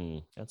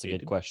 That's a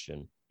good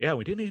question. Yeah,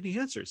 we didn't have any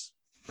answers.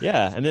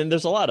 Yeah, and then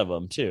there's a lot of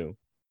them too.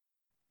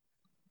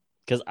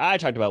 Because I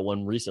talked about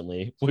one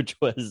recently, which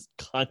was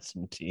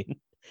Constantine,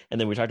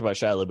 and then we talked about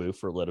Shia LaBeouf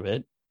for a little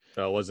bit.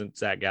 Wasn't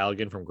Zach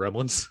Galligan from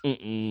Gremlins?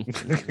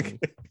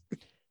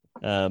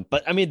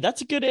 But I mean,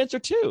 that's a good answer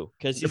too,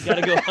 because he's got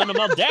to go hunt them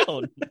all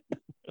down.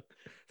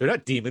 They're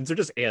not demons; they're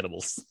just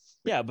animals.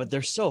 Yeah, but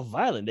they're so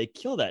violent. They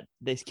kill that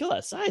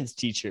science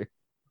teacher.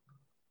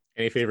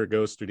 Any favorite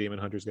ghost or demon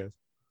hunters, guys?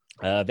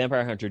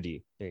 Vampire Hunter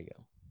D. There you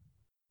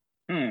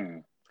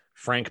go.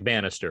 Frank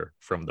Bannister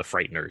from The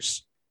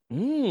Frighteners.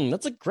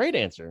 That's a great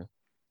answer.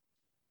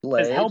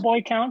 Does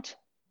Hellboy count?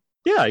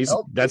 Yeah,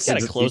 that's got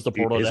to close the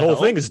portal. His whole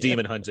thing is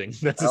demon hunting.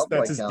 That's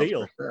his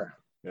deal. Sure.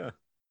 Yeah,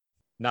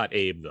 not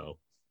Abe though.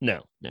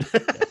 No.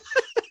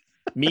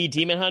 Me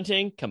demon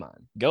hunting? Come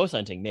on. Ghost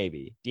hunting,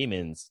 maybe.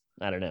 Demons,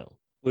 I don't know.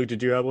 Luke,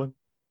 did you have one?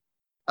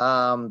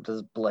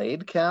 Does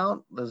Blade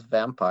count? There's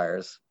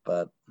vampires,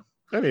 but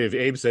I mean, if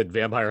Abe said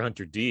Vampire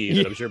Hunter D,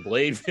 then I'm sure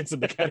Blade fits in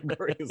the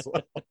category as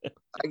well.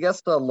 I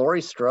guess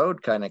Laurie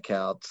Strode kind of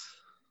counts.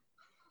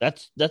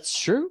 That's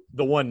true.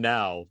 The one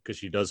now, because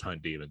she does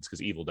hunt demons,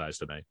 because evil dies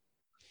tonight.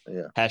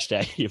 Yeah.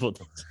 Hashtag evil.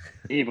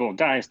 Evil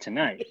dies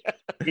tonight.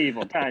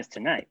 Evil dies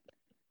tonight.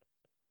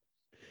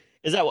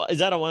 Is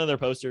that on one of their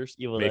posters?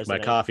 Evil Make dies my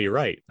tonight? coffee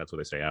right. That's what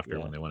they say after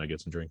Yeah. when they want to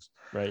get some drinks.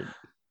 Right.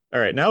 All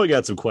right, now we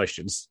got some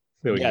questions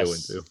that we can go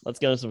Yes. into. Let's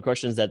go into some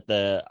questions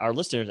that our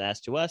listeners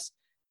asked to us.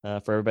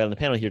 For everybody on the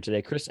panel here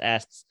today, Chris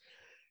asks,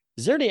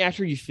 is there any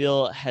actor you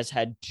feel has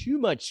had too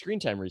much screen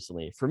time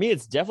recently? For me,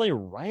 it's definitely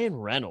Ryan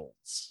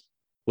Reynolds.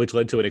 Which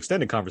led to an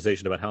extended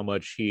conversation about how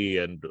much he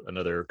and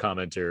another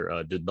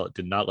commenter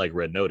did not like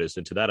Red Notice.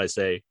 And to that, I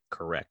say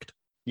correct.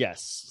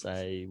 Yes,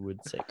 I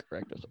would say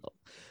correct as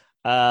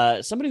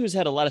well. Somebody who's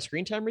had a lot of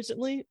screen time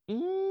recently.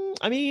 We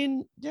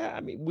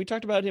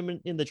talked about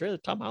him in the trailer.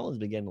 Tom Holland's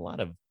been getting a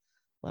lot of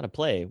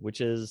play, which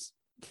is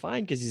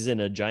fine because he's in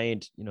a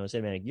giant,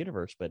 cinematic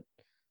universe. But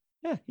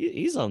yeah,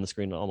 he's on the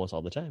screen almost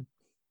all the time.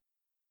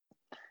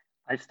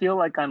 I feel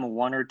like I'm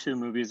one or two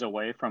movies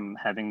away from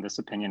having this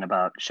opinion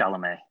about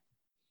Chalamet.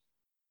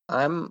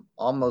 I'm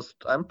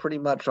pretty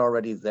much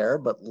already there,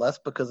 but less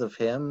because of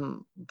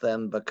him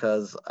than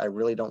because I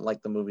really don't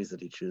like the movies that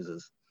he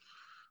chooses.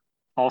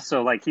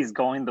 Also, like, he's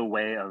going the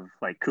way of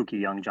like kooky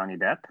young Johnny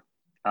Depp,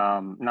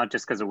 not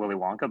just because of Willy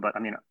Wonka, but I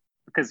mean,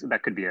 because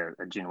that could be a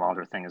Gene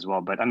Wilder thing as well.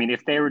 But I mean,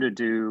 if they were to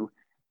do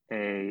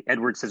a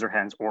Edward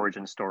Scissorhands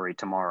origin story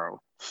tomorrow,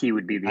 he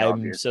would be the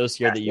obvious. I'm so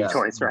scared that you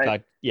choice,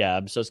 right?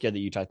 I'm so scared that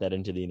you talked that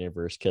into the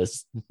universe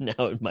because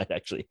now it might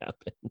actually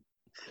happen.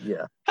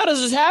 Yeah. How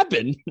does this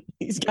happen?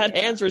 He's got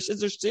hands for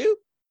scissors too.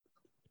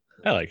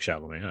 I like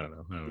Chalamet. I don't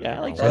know. Yeah, I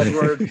like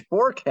Edward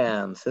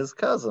Forkhands, his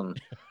cousin.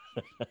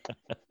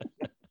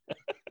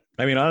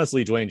 I mean,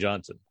 honestly, Dwayne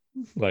Johnson.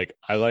 Like,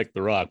 I like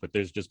The Rock, but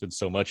there's just been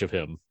so much of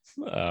him.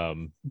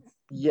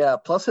 Yeah.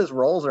 Plus, his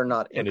roles are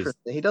not And his-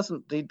 interesting. He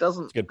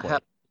doesn't Good point.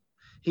 have.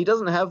 He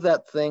doesn't have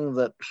that thing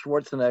that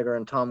Schwarzenegger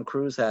and Tom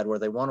Cruise had, where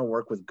they want to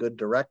work with good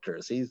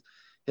directors.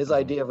 His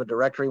idea of a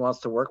director he wants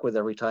to work with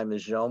every time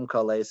is Jaume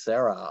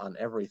Collet-Serra on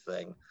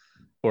everything.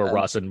 Or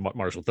Ross and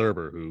Marshall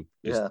Thurber, who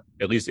is, Yeah.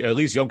 at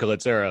least Yom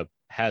Collet-Serra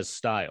has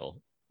style.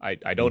 I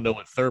don't know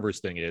what Thurber's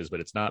thing is, but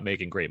it's not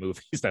making great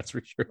movies, that's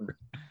for sure.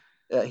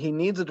 He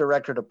needs a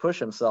director to push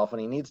himself,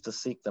 and he needs to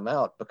seek them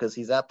out because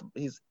he's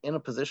in a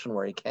position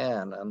where he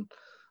can, and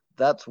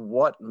that's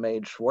what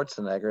made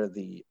Schwarzenegger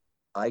the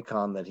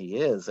icon that he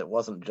is. It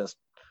wasn't just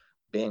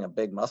being a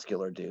big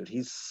muscular dude.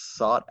 He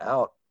sought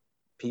out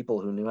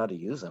people who knew how to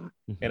use him.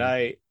 And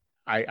I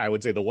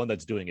would say the one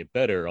that's doing it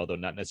better, although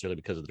not necessarily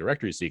because of the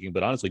director he's seeking,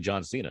 but honestly,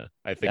 John Cena.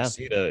 I think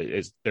Cena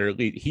is there.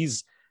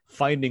 He's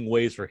finding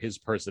ways for his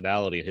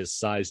personality and his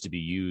size to be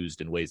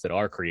used in ways that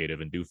are creative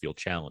and do feel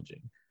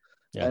challenging.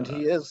 Yeah. And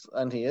he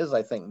is,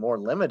 I think, more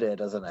limited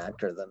as an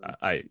actor than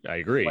I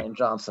agree. Dwayne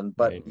Johnson.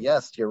 But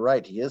yes, you're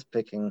right. He is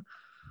picking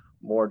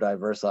more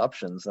diverse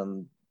options,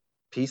 and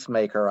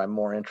Peacemaker I'm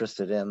more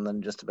interested in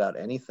than just about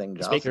anything.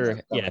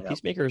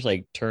 Peacemaker's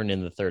like turn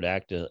in the third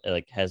act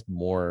like has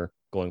more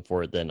going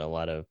for it than a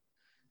lot of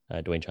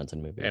Dwayne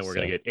Johnson movies. And we're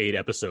gonna get 8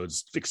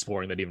 episodes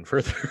exploring that even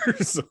further.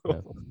 So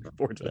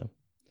forward to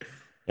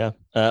yeah.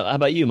 How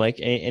about you, Mike?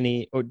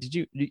 Any or did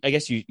you? I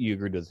guess you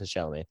agreed with the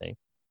Chalamet thing.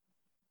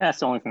 That's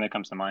the only thing that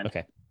comes to mind.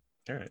 Okay.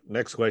 All right.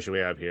 Next question we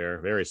have here.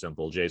 Very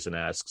simple. Jason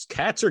asks,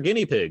 cats or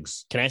guinea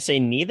pigs? Can I say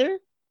neither?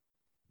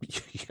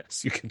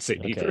 Yes, you can say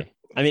neither. Okay.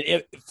 I mean,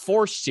 if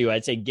forced to,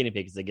 I'd say guinea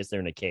pigs. I guess they're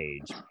in a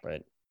cage.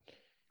 But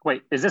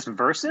wait, is this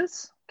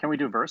versus? Can we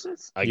do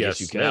versus? I guess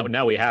you can.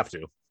 Now we have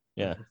to.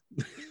 Yeah.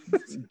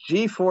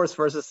 G-Force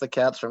versus the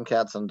cats from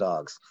Cats and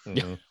Dogs.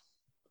 Mm-hmm.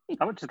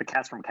 How much is the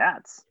Cats from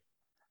Cats?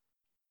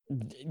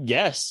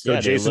 Yes. So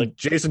Jason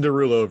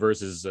Derulo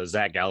versus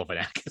Zach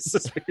Galifianakis.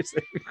 That's what you're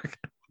saying.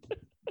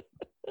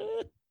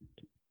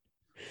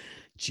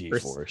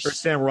 G-Force. Or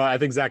Sam Rock. I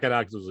think Zach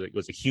Galifianakis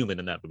was a human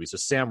in that movie. So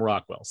Sam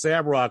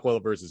Rockwell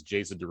versus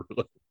Jason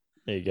Derulo.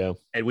 There you go.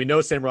 And we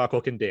know Sam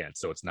Rockwell can dance,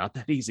 so it's not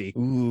that easy.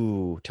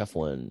 Ooh, tough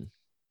one.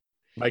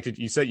 Mike,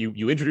 you said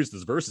you introduced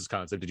this versus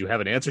concept. Did you have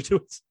an answer to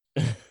it?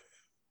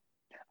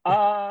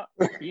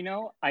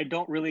 I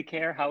don't really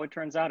care how it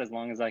turns out as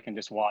long as I can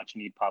just watch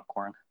and eat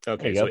popcorn.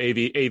 Okay, so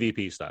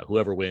AVP style.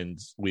 Whoever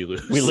wins, we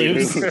lose. We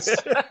lose.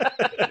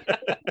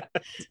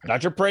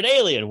 Dr. Pred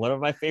Alien, one of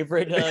my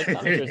favorite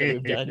commentaries that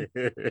we've done.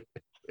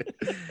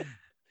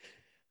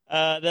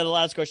 Then the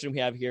last question we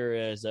have here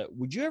is,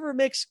 would you ever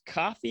mix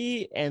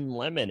coffee and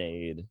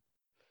lemonade?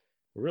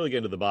 We're really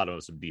getting to the bottom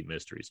of some deep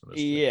mysteries on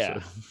this. Yeah.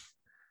 Thing, so.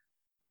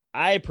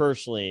 I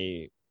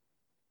personally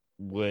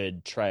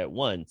would try it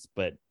once,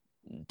 but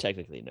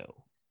technically no.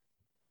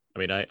 I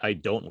mean, I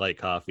don't like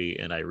coffee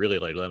and I really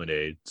like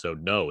lemonade, so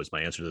no is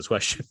my answer to this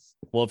question.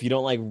 Well, if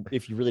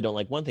you really don't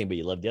like one thing but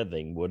you love the other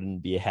thing, wouldn't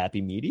it be a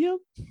happy medium?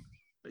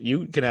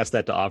 You can ask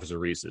that to Officer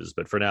Reese's,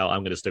 but for now,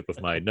 I'm going to stick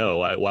with my no.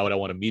 Why would I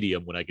want a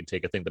medium when I can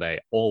take a thing that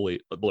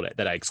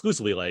I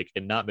exclusively like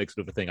and not mix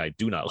it with a thing I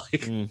do not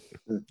like?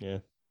 Yeah.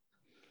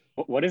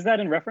 What is that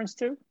in reference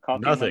to?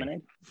 Coffee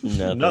Nothing. and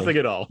lemonade? Nothing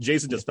at all.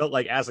 Jason just felt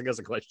like asking us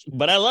a question.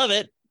 But I love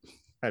it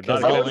I'm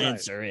because not I'll gonna deny it.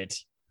 answer it.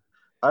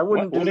 I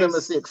wouldn't What do them is-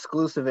 as the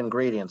exclusive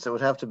ingredients. It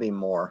would have to be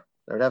more.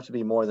 There would have to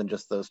be more than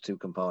just those two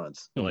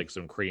components. Like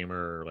some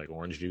creamer or like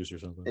orange juice or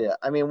something. Yeah,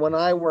 I mean, when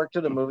I worked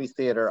at a movie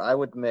theater, I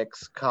would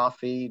mix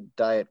coffee,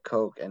 Diet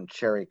Coke, and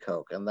Cherry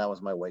Coke, and that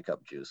was my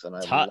wake-up juice. And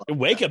I loved that.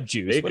 Wake up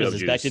juice. Wake What is up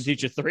this? Back to juice.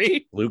 Future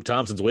 3? Luke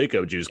Thompson's Wake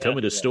Up Juice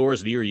coming to yeah.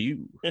 stores near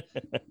you.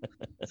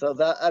 So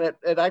that and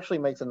it actually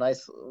makes a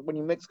nice when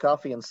you mix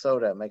coffee and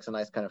soda, it makes a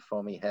nice kind of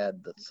foamy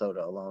head that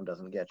soda alone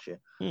doesn't get you.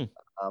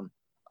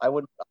 I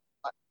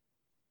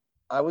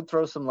would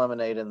throw some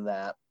lemonade in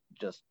that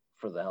just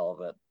for the hell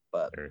of it,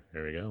 but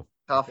There we go.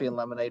 coffee and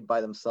lemonade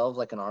by themselves,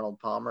 like an Arnold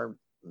Palmer,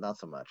 not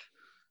so much.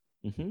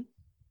 Mm-hmm.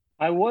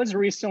 I was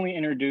recently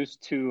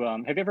introduced to.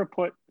 Have you ever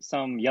put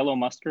some yellow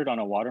mustard on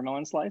a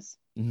watermelon slice?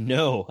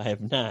 No, I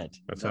have not.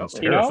 That sounds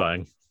You know?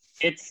 terrifying.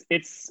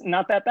 It's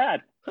not that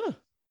bad.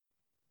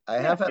 I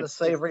have had a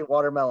savory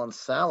watermelon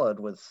salad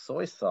with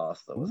soy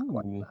sauce that was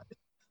quite Ooh.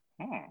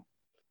 nice. Hmm.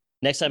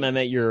 Next time I'm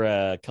at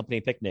your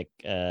company picnic,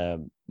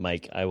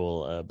 Mike, I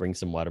will bring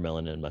some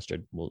watermelon and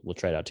mustard. We'll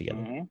try it out together.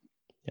 Mhm.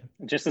 Yeah.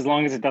 Just as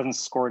long as it doesn't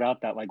squirt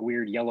out that like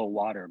weird yellow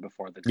water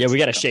before the. Yeah, we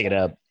got to drinks shake it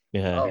come up.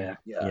 Yeah. Oh, Yeah.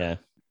 yeah.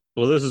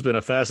 Well, this has been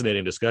a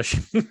fascinating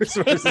discussion. As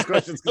far as this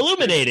question's concerned.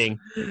 Illuminating.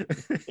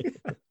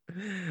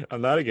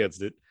 I'm not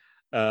against it.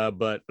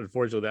 But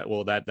unfortunately,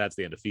 that's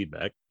the end of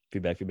feedback.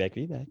 Feedback.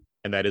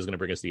 And that is going to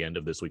bring us to the end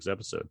of this week's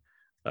episode.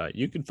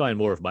 You can find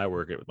more of my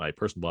work at my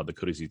personal blog,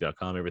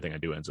 thecodeseat.com. Everything I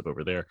do ends up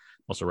over there. I'm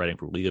also writing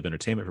for League of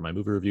Entertainment for my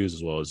movie reviews,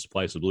 as well as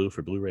Splice of Blue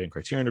for Blu-ray and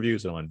Criterion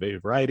reviews. And I'm on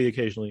Variety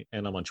occasionally.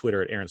 And I'm on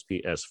Twitter at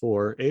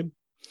AaronsPS4. Abe?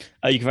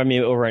 You can find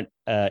me over on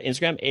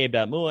Instagram,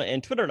 abe.mua,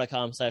 and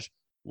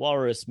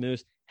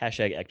twitter.com/walrusmoose,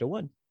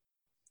 #Ecto1.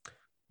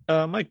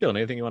 Mike Dillon,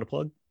 anything you want to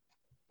plug?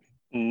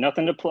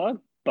 Nothing to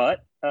plug, but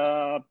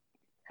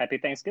happy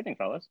Thanksgiving,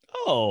 fellas.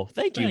 Oh,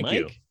 thank you, Mike.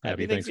 You.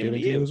 Happy Thanksgiving to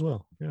you you. as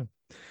well. Yeah.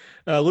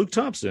 Luke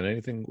Thompson,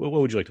 anything? What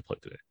would you like to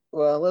plug today?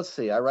 Well, let's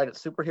see. I write at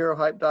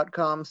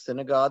superherohype.com,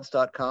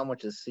 cinegods.com,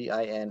 which is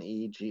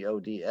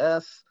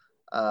CINEGODS,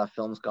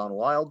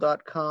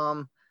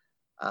 filmsgonewild.com.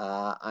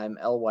 I'm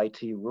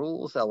LYT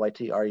Rules,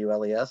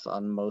 LYTRULES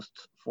on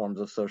most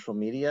forms of social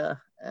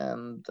media.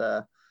 And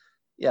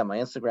yeah, my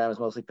Instagram is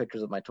mostly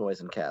pictures of my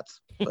toys and cats.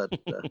 But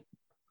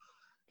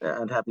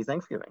and happy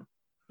Thanksgiving.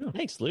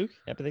 Thanks, Luke.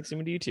 Happy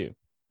Thanksgiving to you too.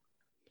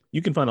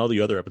 You can find all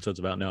the other episodes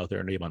of Out Now Out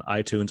There Name on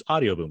iTunes,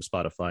 Audio Boom,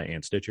 Spotify,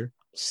 and Stitcher.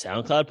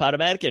 SoundCloud,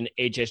 Podomatic, and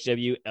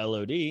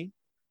HSWLOD.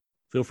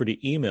 Feel free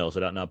to email us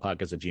at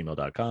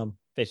outnowpodcast@gmail.com.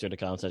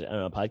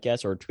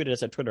 Facebook.com/outnowpodcast or tweet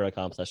us at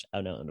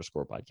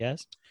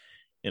twitter.com/outnow_podcast.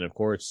 And of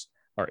course,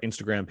 our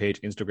Instagram page,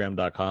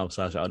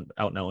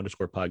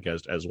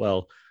 instagram.com/outnow_podcast as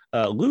well.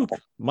 Luke,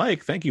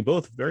 Mike, thank you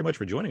both very much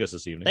for joining us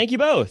this evening. Thank you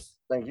both.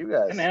 Thank you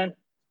guys. Hey, man.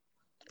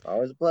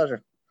 Always a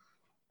pleasure.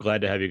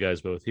 Glad to have you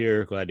guys both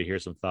here. Glad to hear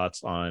some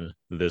thoughts on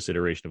this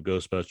iteration of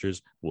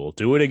Ghostbusters. We'll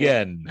do it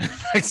again.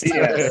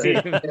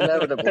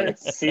 Inevitably.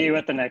 See you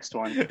at the next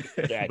one.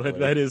 Exactly. But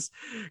that is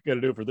going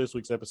to do it for this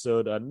week's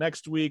episode.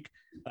 Next week,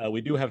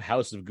 we do have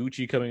House of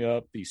Gucci coming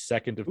up, the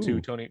second of two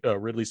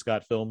Ridley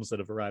Scott films that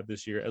have arrived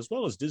this year, as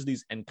well as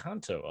Disney's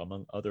Encanto,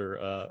 among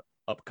other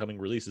upcoming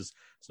releases.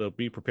 So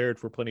be prepared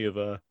for plenty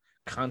of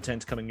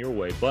content coming your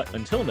way. But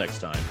until next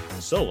time,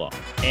 so long.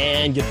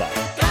 And goodbye.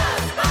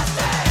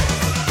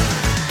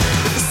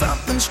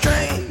 Something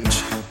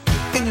strange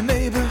in your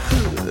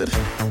neighborhood.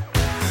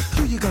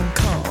 Who you gonna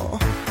call?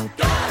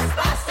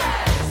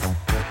 Ghostbusters!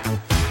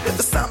 If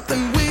there's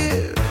something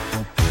weird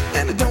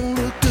and it don't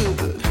look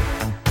good,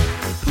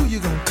 who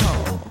you gonna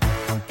call?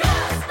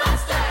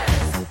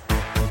 Ghostbusters!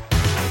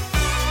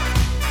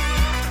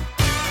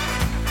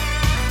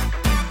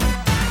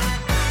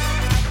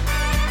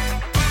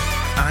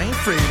 I ain't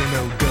afraid of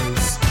no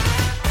ghosts.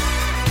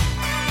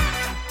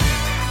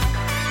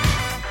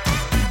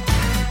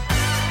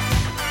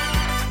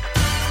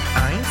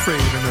 Afraid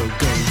of no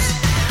ghosts.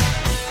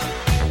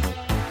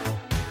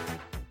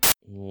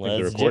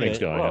 The recording's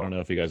going. I don't know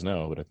if you guys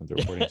know, but I think the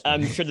recording's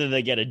going. I'm sure that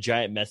they get a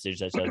giant message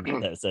that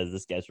says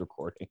this guy's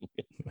recording.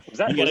 Was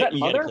that, you gotta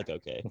Mother? click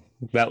OK.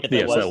 That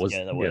was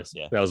Yeah.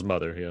 That was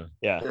Mother.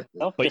 Yeah.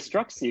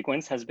 Self-destruct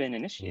sequence has been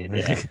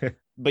initiated. Yeah.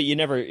 But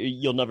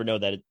you'll never know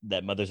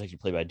that Mother's actually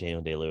played by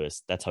Daniel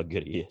Day-Lewis. That's how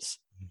good he is.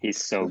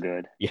 He's so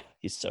good. Yeah,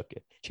 he's so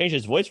good. Changed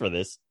his voice for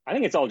this. I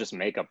think it's all just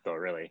makeup, though.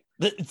 Really,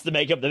 it's the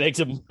makeup that makes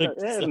him.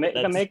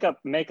 The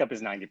makeup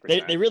is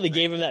 90%. They really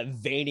gave him that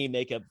veiny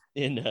makeup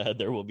in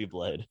There Will Be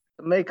Blood.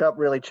 Makeup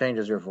really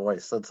changes your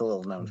voice. That's a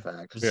little known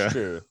fact. It's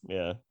true.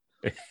 Yeah,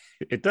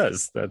 it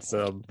does. That's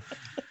how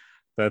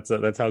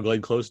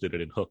Glenn Close did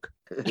it in Hook.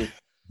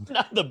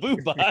 Not the boo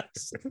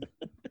box.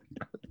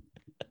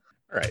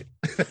 All right,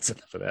 that's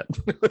enough of that.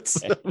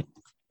 Let's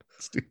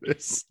do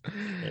this.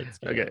 Let's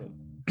go. Okay.